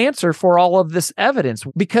is your answer for all of this evidence?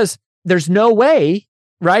 Because there's no way,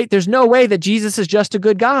 right? There's no way that Jesus is just a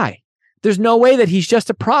good guy. There's no way that he's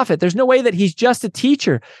just a prophet. There's no way that he's just a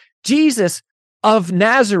teacher. Jesus of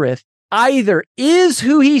Nazareth either is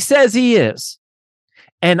who he says he is,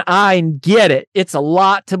 and I get it, it's a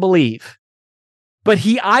lot to believe, but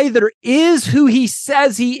he either is who he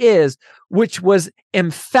says he is, which was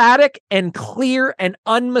emphatic and clear and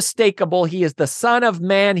unmistakable. He is the Son of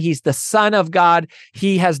Man. He's the Son of God.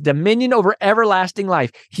 He has dominion over everlasting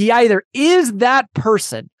life. He either is that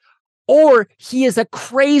person or he is a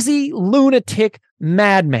crazy lunatic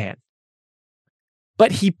madman.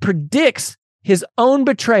 But he predicts his own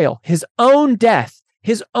betrayal, his own death,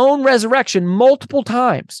 his own resurrection multiple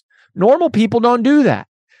times. Normal people don't do that.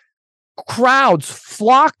 Crowds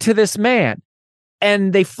flock to this man,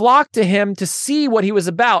 and they flocked to him to see what he was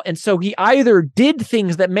about. And so he either did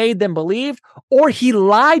things that made them believe, or he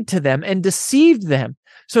lied to them and deceived them.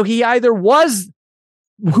 So he either was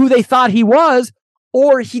who they thought he was,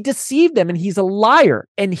 or he deceived them, and he's a liar,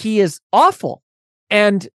 and he is awful.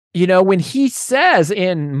 And, you know, when he says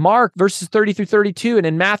in Mark verses 30 through 32 and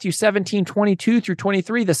in Matthew 17, 22 through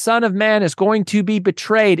 23, the Son of Man is going to be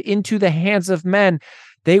betrayed into the hands of men.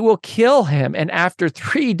 They will kill him, and after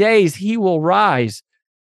 3 days, he will rise.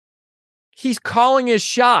 He's calling his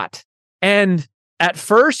shot. And at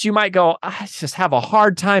first, you might go, I just have a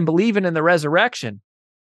hard time believing in the resurrection.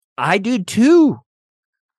 I did too.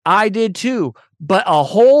 But a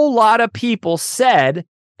whole lot of people said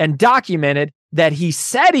and documented that he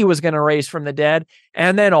said he was going to raise from the dead,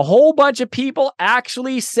 and then a whole bunch of people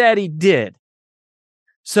actually said he did.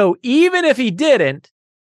 So even if he didn't,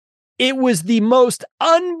 it was the most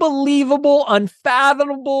unbelievable,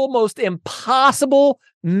 unfathomable, most impossible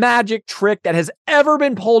magic trick that has ever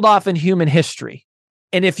been pulled off in human history.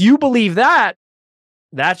 And if you believe that,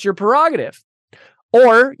 that's your prerogative.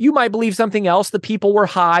 Or you might believe something else. The people were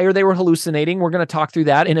high or they were hallucinating. We're going to talk through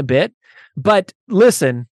that in a bit. But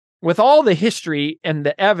listen, with all the history and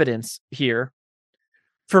the evidence here,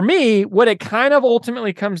 for me, what it kind of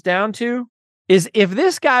ultimately comes down to is if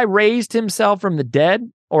this guy raised himself from the dead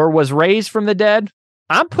or was raised from the dead,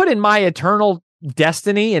 I'm putting my eternal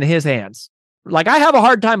destiny in his hands. Like, I have a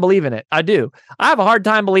hard time believing it. I do. I have a hard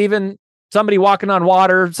time believing somebody walking on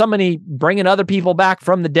water, somebody bringing other people back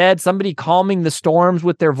from the dead, somebody calming the storms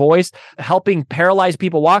with their voice, helping paralyzed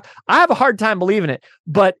people walk. I have a hard time believing it.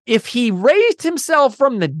 But if he raised himself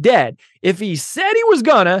from the dead, if he said he was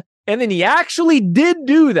gonna, and then he actually did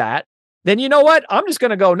do that, then you know what? I'm just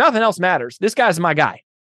going to go, nothing else matters. This guy's my guy,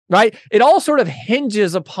 right? It all sort of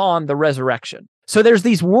hinges upon the resurrection. So there's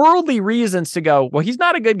these worldly reasons to go, well, he's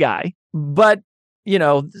not a good guy, but you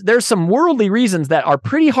know, there's some worldly reasons that are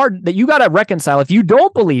pretty hard that you got to reconcile. If you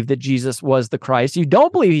don't believe that Jesus was the Christ, you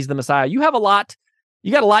don't believe he's the Messiah, you got a lot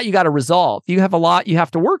you got to resolve. You have a lot you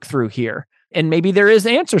have to work through here. And maybe there is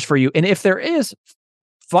answers for you. And if there is,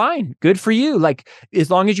 fine, good for you. Like,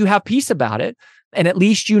 as long as you have peace about it. And at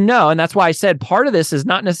least you know, and that's why I said part of this is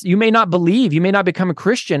not necessarily, you may not believe, you may not become a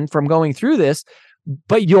Christian from going through this,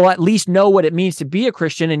 but you'll at least know what it means to be a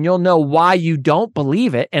Christian, and you'll know why you don't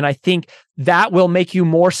believe it. And I think that will make you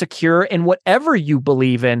more secure in whatever you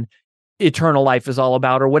believe in eternal life is all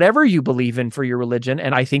about, or whatever you believe in for your religion.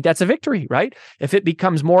 And I think that's a victory, right? If it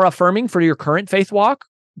becomes more affirming for your current faith walk,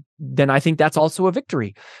 then I think that's also a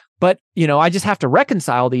victory. But, you know, I just have to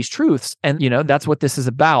reconcile these truths. And, you know, that's what this is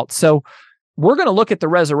about. So we're going to look at the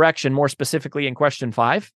resurrection more specifically in question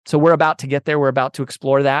 5. So we're about to get there. We're about to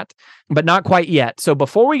explore that, but not quite yet. So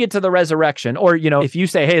before we get to the resurrection, or, you know, if you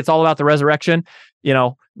say, hey, it's all about the resurrection, you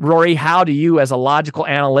know, Rory, how do you, as a logical,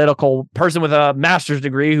 analytical person with a master's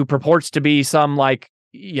degree who purports to be some, like,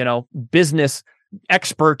 you know, business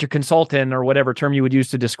expert or consultant or whatever term you would use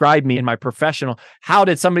to describe me in my professional, how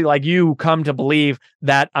did somebody like you come to believe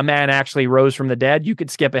that a man actually rose from the dead? You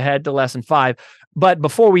could skip ahead to lesson 5. But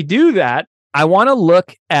before we do that, I want to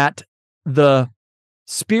look at the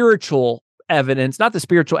spiritual evidence, not the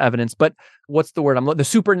spiritual evidence, but what's the word? The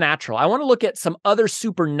supernatural. I want to look at some other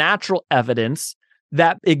supernatural evidence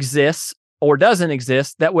that exists or doesn't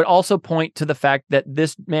exist that would also point to the fact that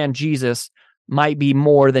this man, Jesus, might be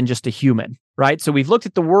more than just a human, right? So we've looked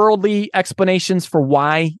at the worldly explanations for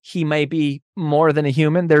why he may be more than a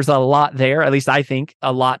human. There's a lot there, at least I think,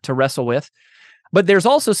 a lot to wrestle with. But there's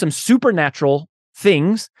also some supernatural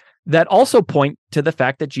things that also point to the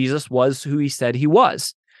fact that Jesus was who he said he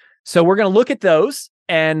was. So we're going to look at those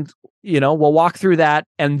and, you know, we'll walk through that.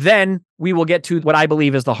 And then we will get to what I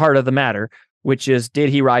believe is the heart of the matter, which is, did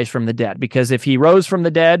he rise from the dead? Because if he rose from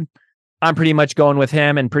the dead, I'm pretty much going with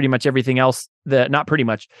him, and pretty much everything else not pretty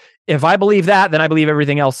much. If I believe that, then I believe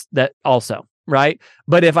everything else that also, right?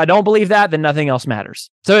 But if I don't believe that, then nothing else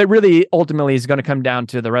matters. So it really ultimately is going to come down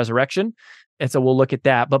to the resurrection. And so we'll look at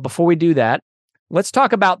that. But before we do that, let's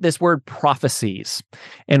talk about this word prophecies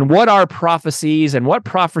and what are prophecies and what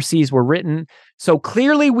prophecies were written. So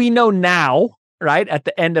clearly we know now, right, at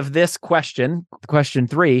the end of this question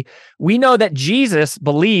 3, we know that Jesus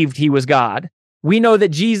believed he was God. We know that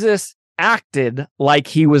Jesus acted like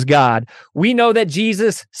he was God. We know that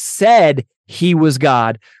Jesus said he was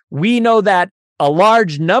God. We know that a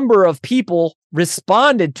large number of people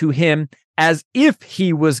responded to him as if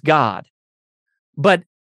he was God. But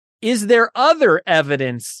is there other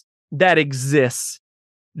evidence that exists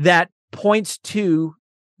that points to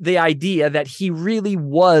the idea that he really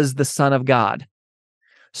was the Son of God?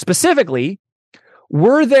 Specifically,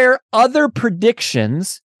 were there other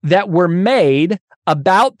predictions that were made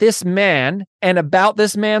about this man and about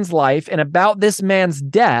this man's life and about this man's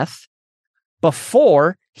death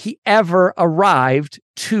before he ever arrived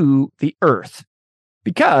to the earth?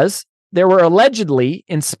 Because there were allegedly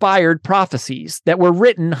inspired prophecies that were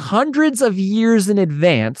written hundreds of years in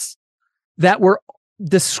advance that were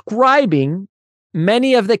describing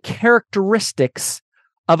many of the characteristics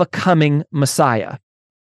of a coming Messiah.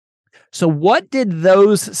 So what did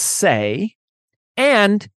those say?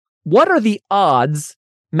 And what are the odds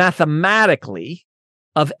mathematically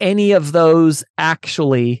of any of those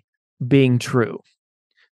actually being true?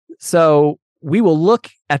 So we will look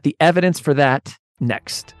at the evidence for that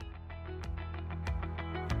next.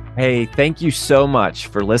 Hey, thank you so much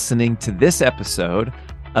for listening to this episode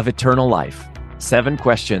of Eternal Life. 7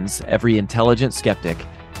 questions every intelligent skeptic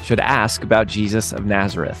should ask about Jesus of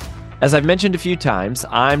Nazareth. As I've mentioned a few times,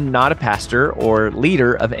 I'm not a pastor or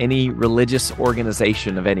leader of any religious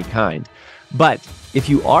organization of any kind. But if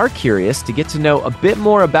you are curious to get to know a bit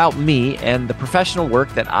more about me and the professional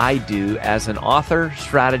work that I do as an author,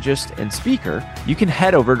 strategist, and speaker, you can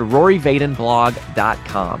head over to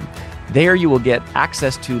roryvadenblog.com. There you will get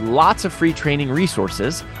access to lots of free training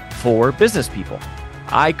resources for business people.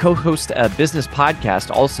 I co-host a business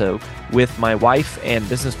podcast also with my wife and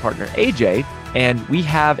business partner, AJ, and we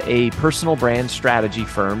have a personal brand strategy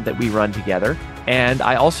firm that we run together. And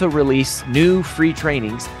I also release new free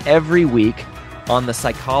trainings every week on the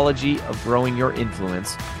psychology of growing your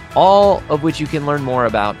influence, all of which you can learn more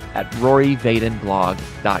about at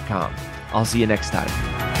roryvadenblog.com. I'll see you next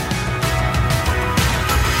time.